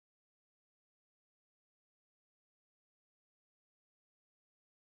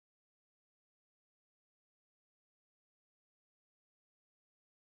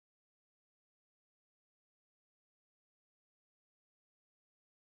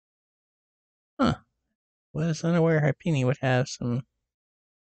 Huh. Was unaware Harpini would have some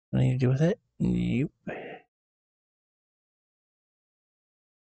something to do with it. Nope.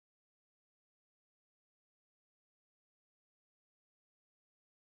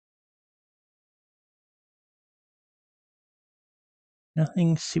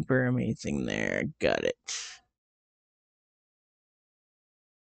 Nothing super amazing there. Got it.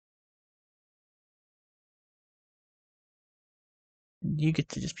 You get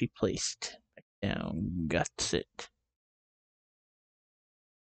to just be placed back down. Got it.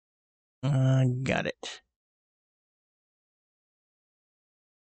 Got it.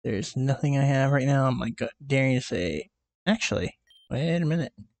 There's nothing I have right now. I'm like daring to say. Actually, wait a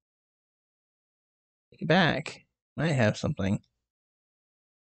minute. Take it back. Might have something.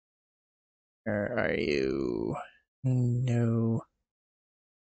 Where are you? No.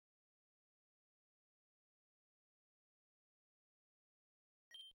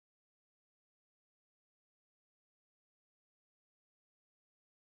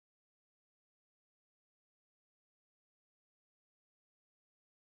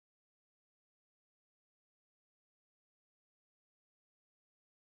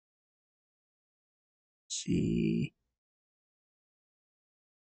 See.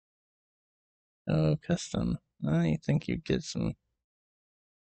 Oh, custom. I think you get some.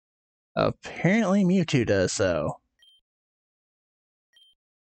 Apparently, Mewtwo does so.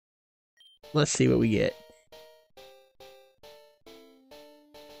 Let's see what we get.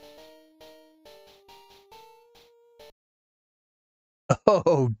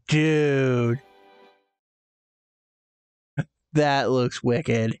 Oh, dude. That looks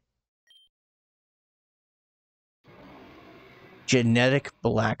wicked. genetic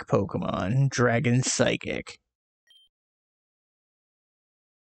black Pokemon, Dragon Psychic.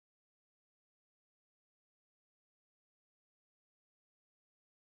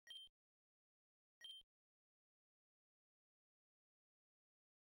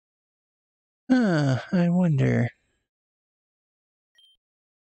 I wonder.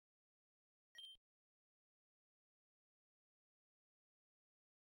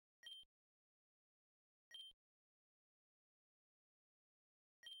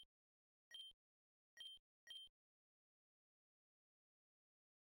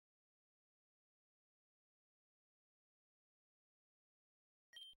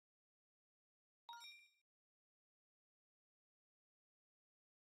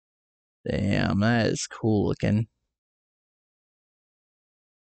 Damn, that is cool looking.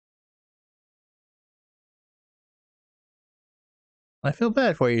 I feel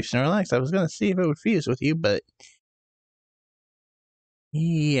bad for you, Snorlax. I was gonna see if it would fuse with you, but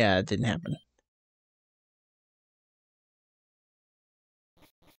yeah, it didn't happen.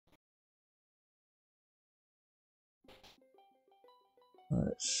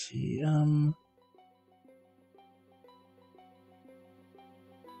 Let's see,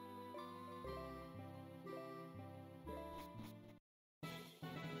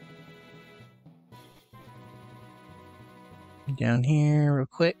 down here real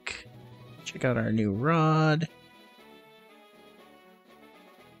quick. Check out our new rod.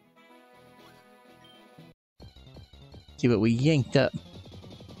 See what we yanked up.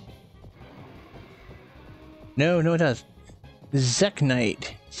 No, it does.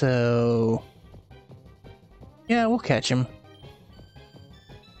 Zeknite. So yeah, we'll catch him.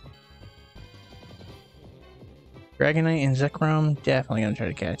 Dragonite and Zekrom, definitely gonna try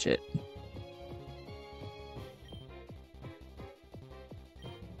to catch it.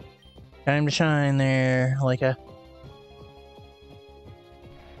 Time to shine there, Leica.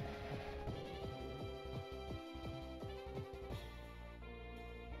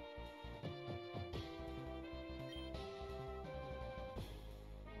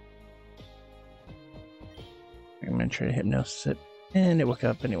 I'm gonna try to hypnosis it. And it woke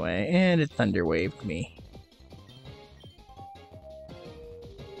up anyway, and it thunder waved me.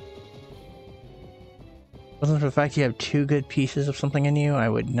 Wasn't for the fact you have 2 good pieces of something in you, I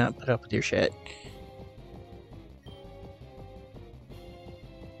would not put up with your shit.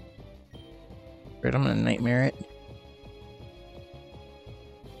 Right, I'm gonna nightmare it.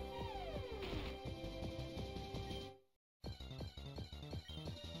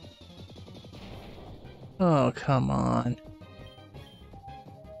 Oh, come on.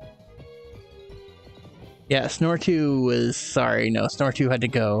 Yeah, Snortu was sorry. No, Snortu had to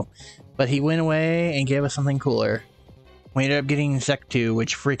go. But he went away and gave us something cooler. We ended up getting Zektu,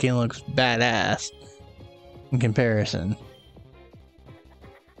 which freaking looks badass in comparison.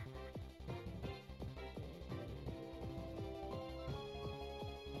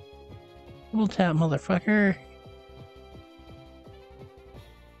 Double tap, motherfucker.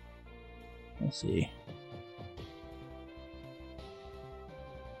 Let's see.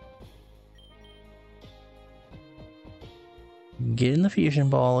 Get in the fusion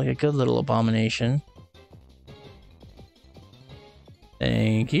ball like a good little abomination.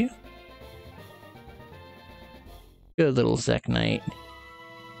 Thank you. Good little Zeknite.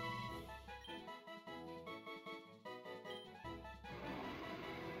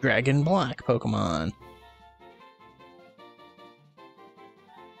 Dragon Black Pokemon.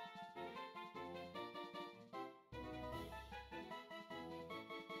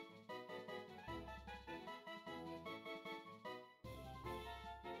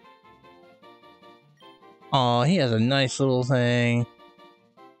 Aw, he has a nice little thing.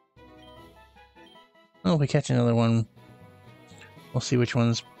 Oh, if we catch another one, we'll see which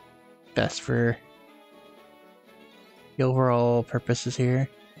one's best for the overall purposes here.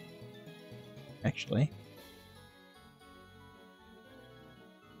 Actually.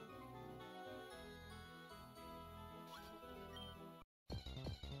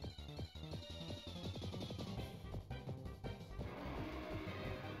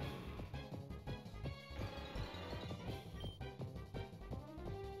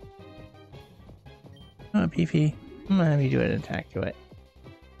 Oh, Beefy. I'm gonna have you do an attack to it.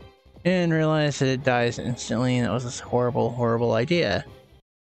 And realize that it dies instantly, and that was a horrible, horrible idea.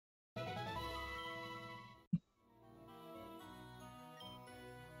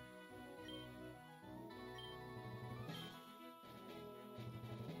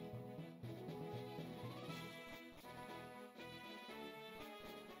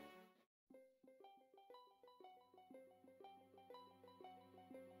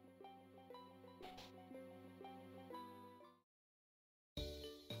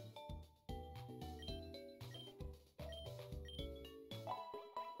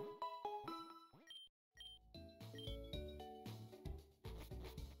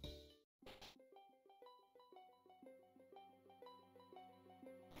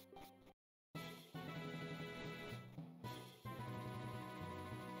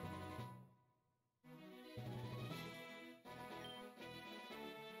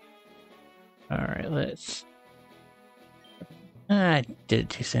 Alright, let's... I did it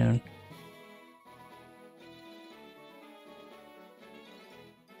too soon.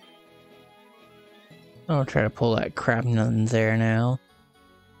 I'll try to pull that crap. Nothing's there now.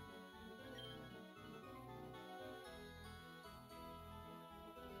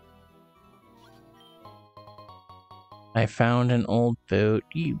 I found an old boat,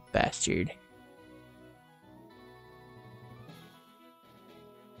 you bastard.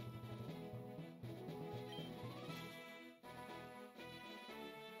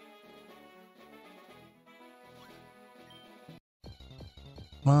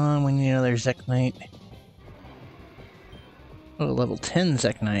 Come on, we need another Zeknite. Oh, level 10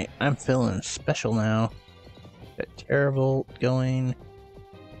 Zeknite. I'm feeling special now. Got Terrible going.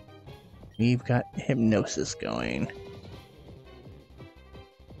 We've got Hypnosis going.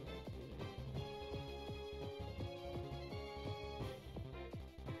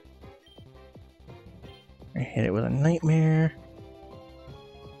 I hit it with a Nightmare.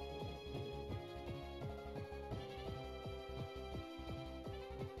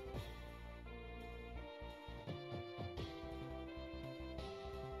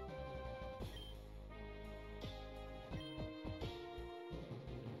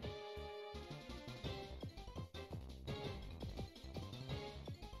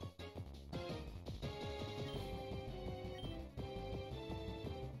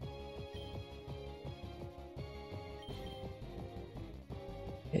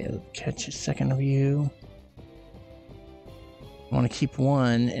 Okay, let's catch a second of you. I want to keep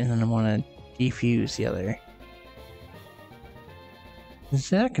one, and then I want to defuse the other.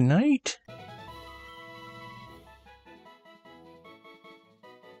 Zack Knight?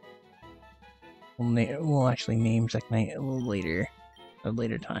 We'll actually name Zack Knight a little later, a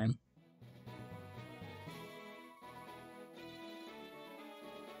later time.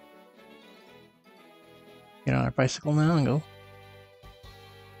 Get on our bicycle now and go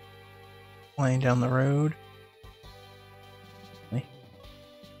flying down the road.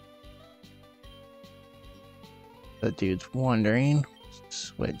 That dude's wandering.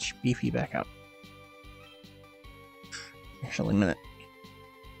 Switch Beefy back up. Actually, a minute.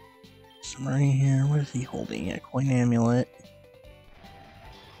 Somewhere in here. What is he holding? A coin amulet.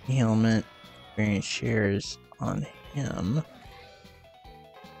 The helmet. Experience shares on him.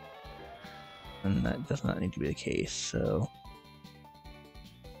 And that does not need to be the case, so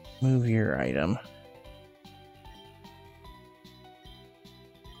move your item.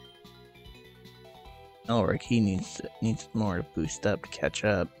 Elric, he needs more to boost up to catch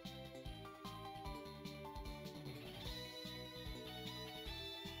up.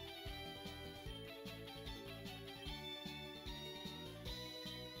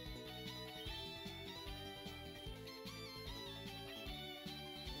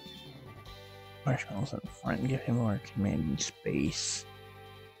 Marshmallows in front, give him more commanding space.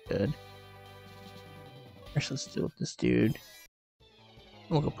 Good. First, let's deal with this dude.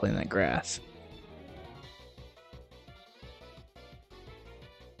 We'll go play in that grass.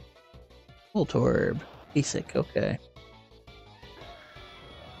 Voltorb. Basic, okay.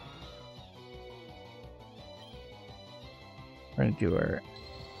 We're gonna do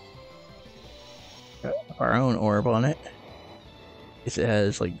our own orb on it. It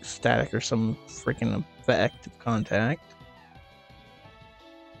has like static or some freaking effect of contact.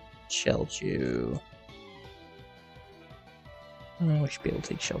 Shell Chew. We should be able to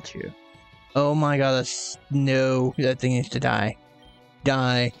take Shell Chew. Oh my god, that's no, that thing needs to die.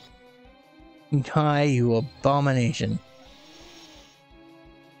 Die. Die, you abomination.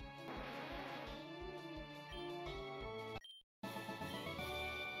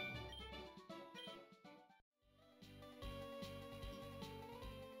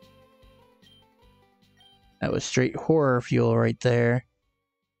 That was straight horror fuel right there.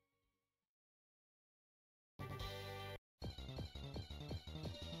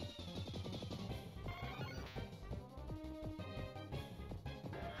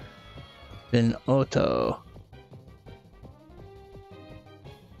 Bin Otto.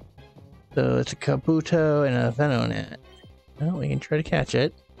 So it's a Kabuto and a Venonat. Well, we can try to catch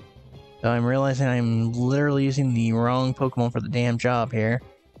it. So I'm realizing I'm literally using the wrong Pokemon for the damn job here.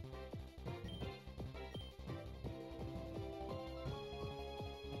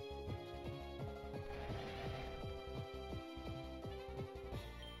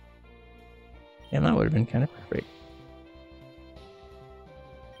 And that would have been kind of perfect.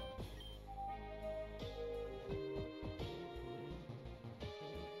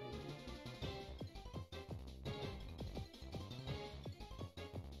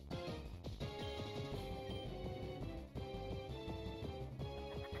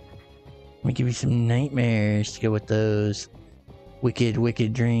 me give you some nightmares to go with those wicked,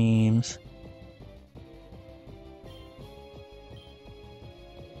 wicked dreams.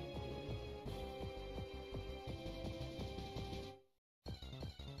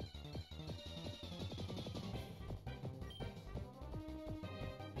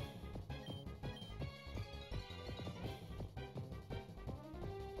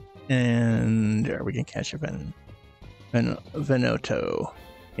 And are we gonna catch a Venotto?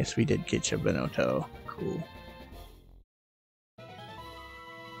 Yes, we did catch a Venotto. Cool.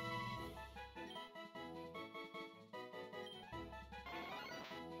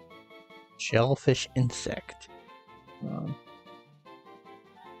 Shellfish insect.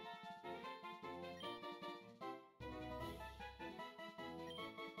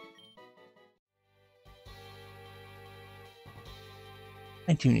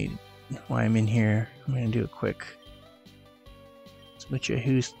 I do need, while I'm in here, I'm gonna do a quick switch a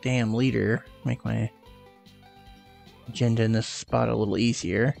who's damn leader, make my agenda in this spot a little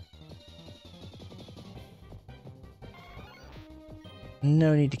easier.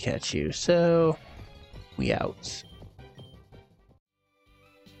 No need to catch you, so we out.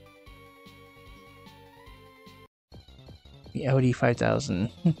 The Audi 5000.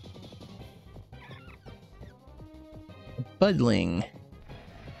 Budling.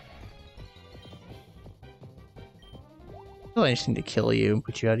 Oh, I just need to kill you and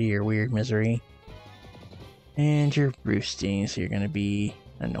put you out of your weird misery. And you're roosting, so you're gonna be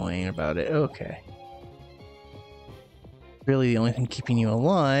annoying about it. Okay. Really, the only thing keeping you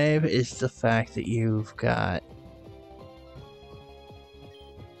alive is the fact that you've got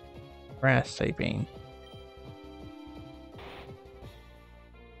grass typing.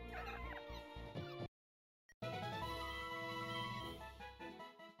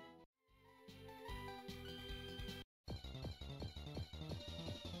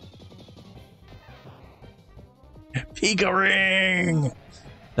 Pika Ring!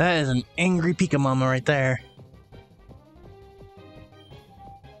 That is an angry Pika Mama right there.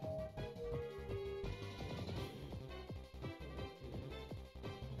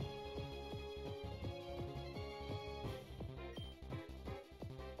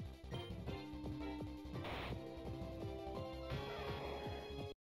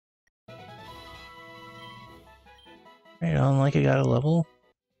 Right on, like I got a level.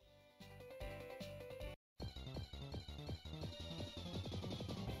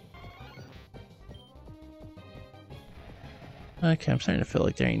 Okay, I'm starting to feel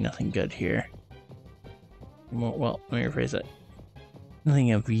like there ain't nothing good here. Well, let me rephrase it.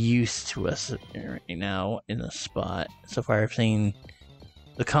 Nothing of use to us right now in the spot. So far, I've seen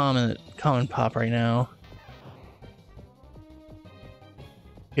the common pop right now.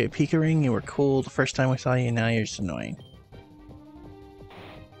 Okay, Pika Ring, you were cool the first time we saw you, now you're just annoying.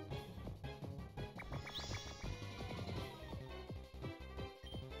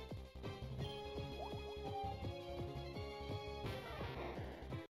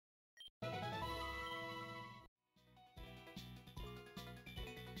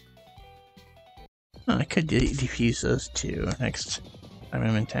 Oh, I could defuse those two next time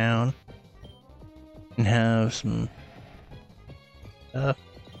I'm in town. And have some stuff.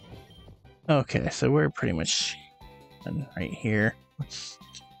 Okay, so we're pretty much done right here. Let's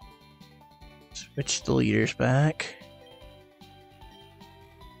switch the leaders back.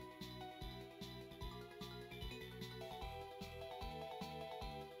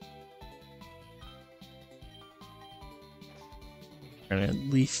 We're gonna at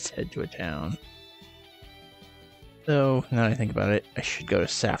least head to a town. So, now that I think about it, I should go to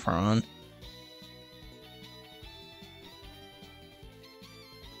Saffron.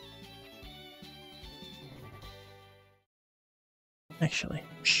 Actually.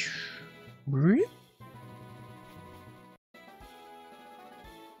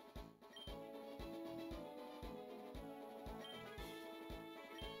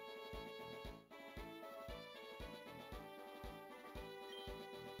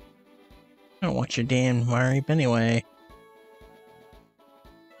 I don't want your damn Mareep anyway.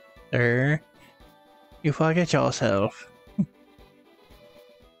 Sir, you forget yourself.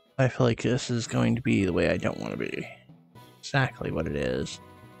 I feel like this is going to be the way I don't want to be. Exactly what it is.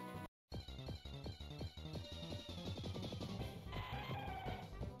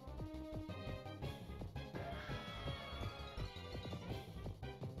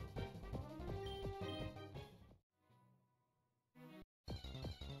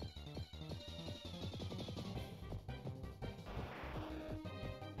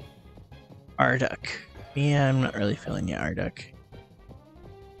 Arduk. Yeah, I'm not really feeling you, Arduk.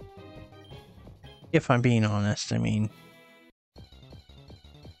 If I'm being honest, I mean...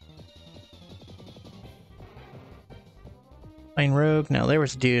 Fine rogue. Now there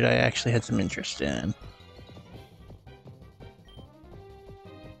was a dude I actually had some interest in.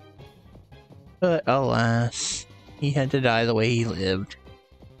 But alas, he had to die the way he lived.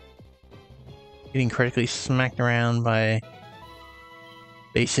 Getting critically smacked around by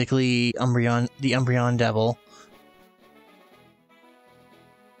basically the Umbreon Devil.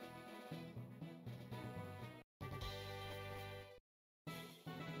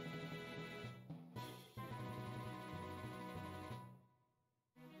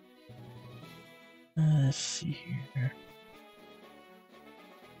 Let's see here.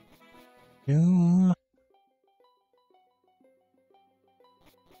 Doom.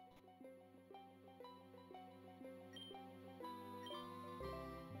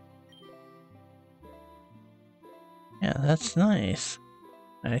 Yeah, that's nice.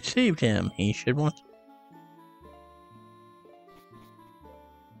 I saved him. He should want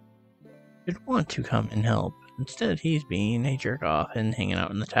to come and help. Instead, he's being a jerk off and hanging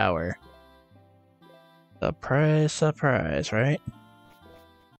out in the tower. Surprise, surprise, right?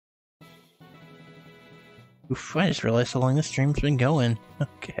 Oof, I just realized how long this stream's been going.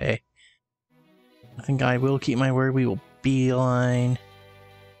 Okay. I think I will keep my word. We will beeline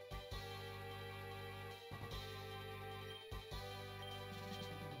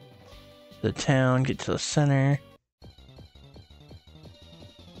the town, get to the center.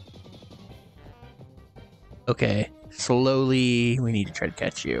 Okay, slowly, we need to try to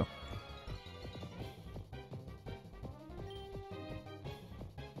catch you.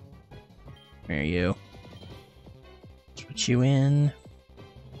 Where are you? Put you in.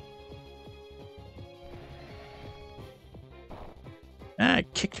 Ah,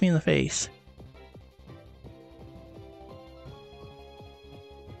 it kicked me in the face.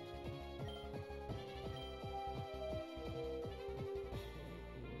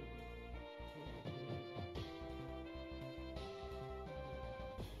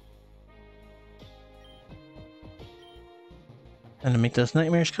 And to make those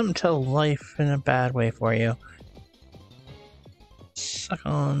nightmares come to life in a bad way for you. Suck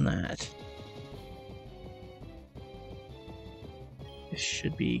on that. This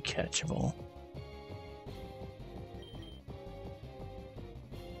should be catchable.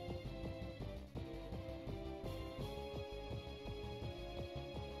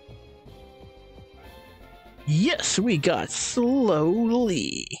 Yes, we got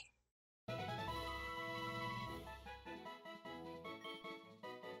slowly.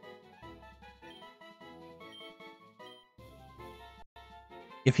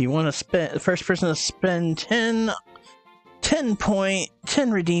 If you want to spend, the first person to spend 10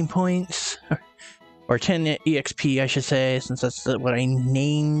 redeem points, or 10 EXP, I should say, since that's what I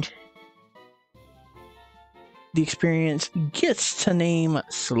named the experience, gets to name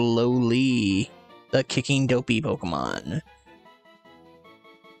Slowly, the kicking dopey Pokemon.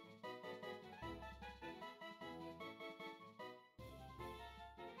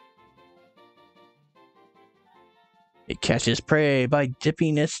 It catches prey by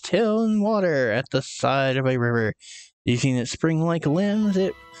dipping its tail in water at the side of a river. Using its spring-like limbs,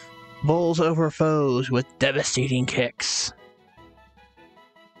 it bowls over foes with devastating kicks.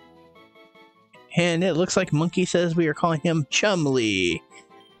 And it looks like Monkey says we are calling him Chumley.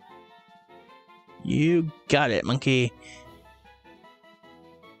 You got it, Monkey.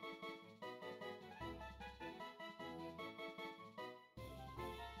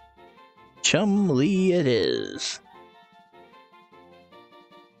 Chumley it is.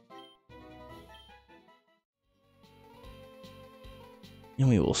 And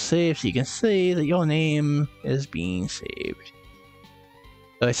we will save so you can see that your name is being saved.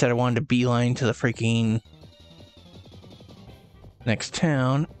 So I said I wanted to beeline to the freaking next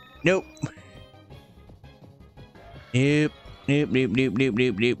town. Nope. Nope. Nope, nope, nope, nope,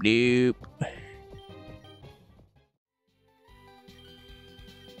 nope, nope, nope.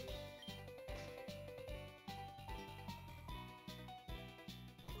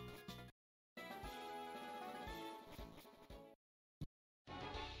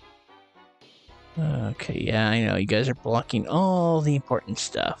 Okay, yeah, I know. You guys are blocking all the important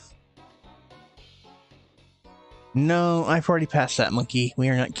stuff. No, I've already passed that, Monkey. We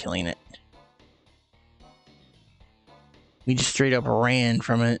are not killing it. We just straight up ran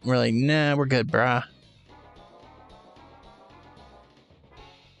from it. We're like, nah, we're good, brah.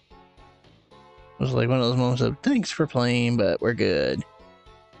 It was like one of those moments of, thanks for playing, but we're good.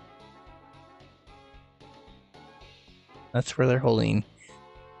 That's where they're holding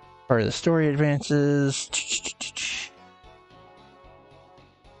part of the story advances.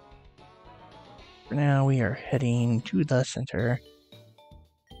 For now, we are heading to the center.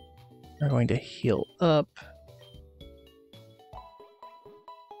 We're going to heal up.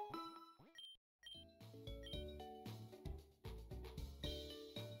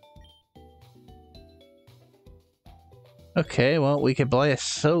 Okay, well, we could buy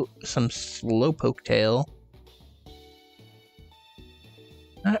some slowpoke tail.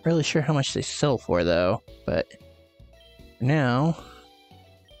 Not really sure how much they sell for, though, but for now,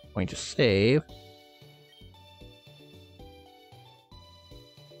 I'm going to save.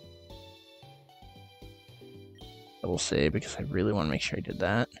 Double save because I really want to make sure I did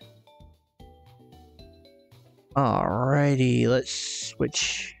that. Alrighty, let's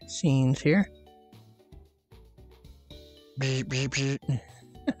switch scenes here.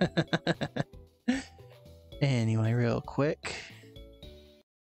 Anyway, real quick.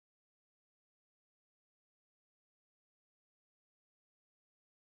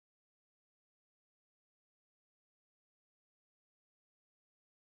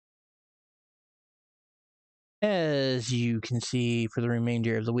 As you can see, for the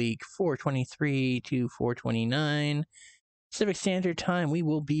remainder of the week, 4:23 to 4:29 Pacific Standard Time, we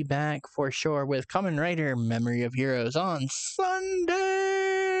will be back for sure with Kamen Rider Memory of Heroes on Sunday.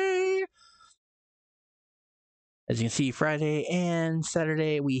 As you can see, Friday and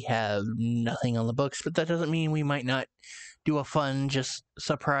Saturday, we have nothing on the books, but that doesn't mean we might not do a fun, just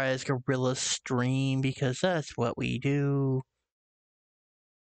surprise guerrilla stream, because that's what we do.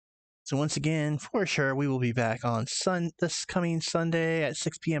 So once again, for sure, we will be back on this coming Sunday at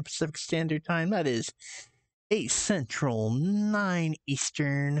 6 p.m. Pacific Standard Time. That is 8 Central, 9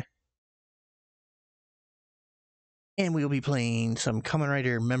 Eastern. And we will be playing some Kamen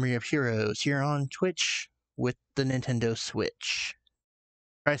Rider Memory of Heroes here on Twitch with the Nintendo Switch.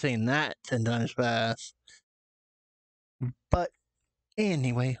 Try saying that 10 times fast. But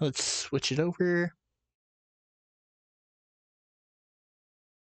anyway, let's switch it over.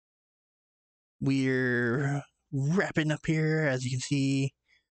 We're wrapping up here. As you can see,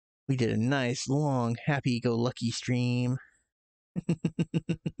 we did a nice, long, happy-go-lucky stream.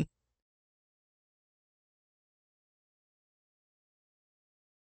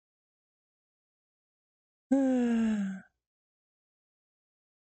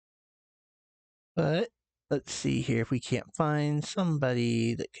 But let's see here if we can't find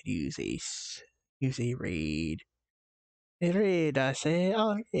somebody that could use a raid. A raid, I say,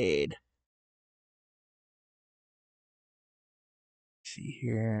 a raid. Let's see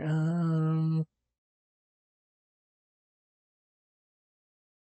here.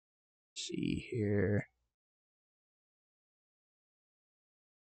 Let's see here.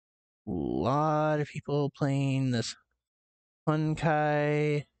 A lot of people playing this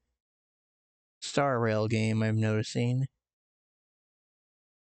Honkai Star Rail game, I'm noticing.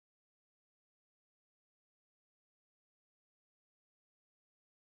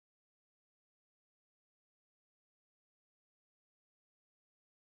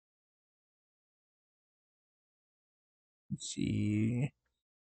 Let's see.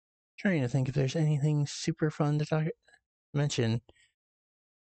 Trying to think if there's anything super fun to mention.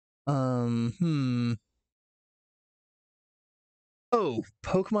 Oh,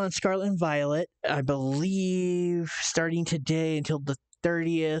 Pokemon Scarlet and Violet, I believe starting today until the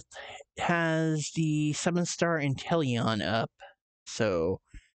 30th, has the 7-star Inteleon up. So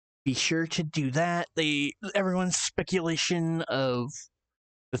be sure to do that. Everyone's speculation of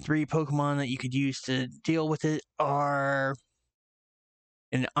the 3 Pokemon that you could use to deal with it are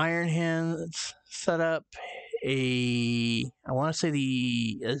an Iron Hands setup, I want to say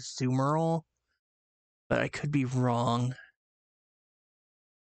the Azumarill, but I could be wrong.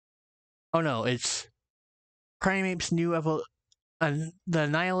 Oh no, it's Primeape's new the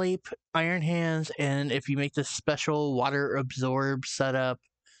Annihilape, Iron Hands, and if you make this special water absorb setup,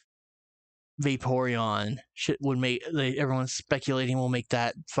 Vaporeon would make everyone's speculating will make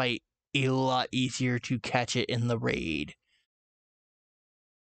that fight a lot easier to catch it in the raid.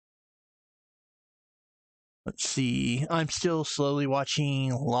 Let's see. I'm still slowly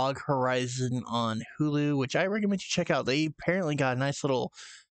watching Log Horizon on Hulu, which I recommend you check out. They apparently got a nice little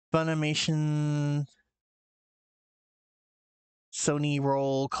Funimation Sony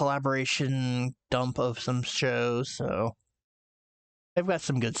Roll collaboration dump of some shows, so they've got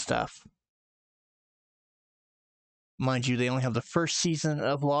some good stuff. Mind you, they only have the first season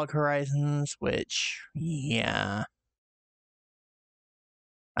of Log Horizons, which, yeah.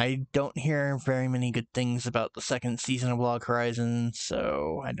 I don't hear very many good things about the second season of Log Horizon,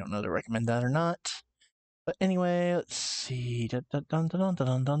 so I don't know to recommend that or not. But anyway, let's see. I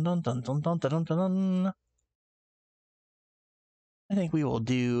think we will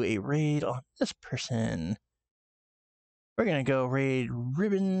do a raid on this person. We're gonna go raid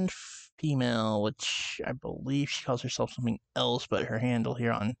Ribbon Female, which I believe she calls herself something else, but her handle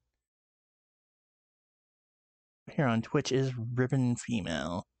here on Twitch is Ribbon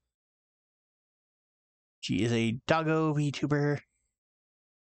Female. She is a doggo VTuber.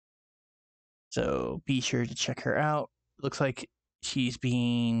 So be sure to check her out. Looks like she's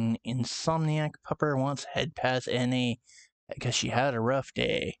being insomniac pupper, wants head pass, and I guess she had a rough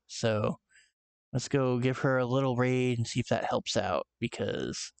day. So let's go give her a little raid and see if that helps out,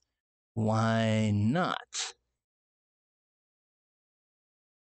 because why not?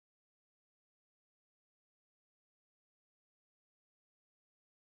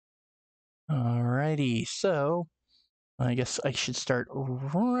 Alrighty, so I guess I should start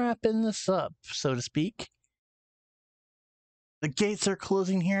wrapping this up, so to speak. The gates are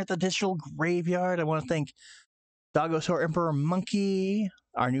closing here at the digital graveyard. I want to thank Doggosaur Emperor Monkey,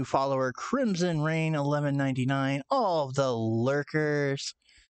 our new follower Crimson Rain 1199, all of the lurkers.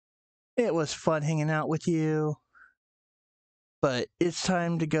 It was fun hanging out with you. But it's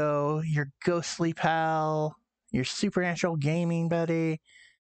time to go. Your ghostly pal, your supernatural gaming buddy,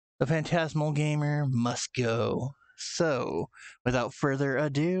 the phantasmal gamer must go. So, without further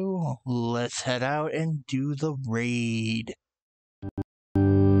ado, let's head out and do the raid.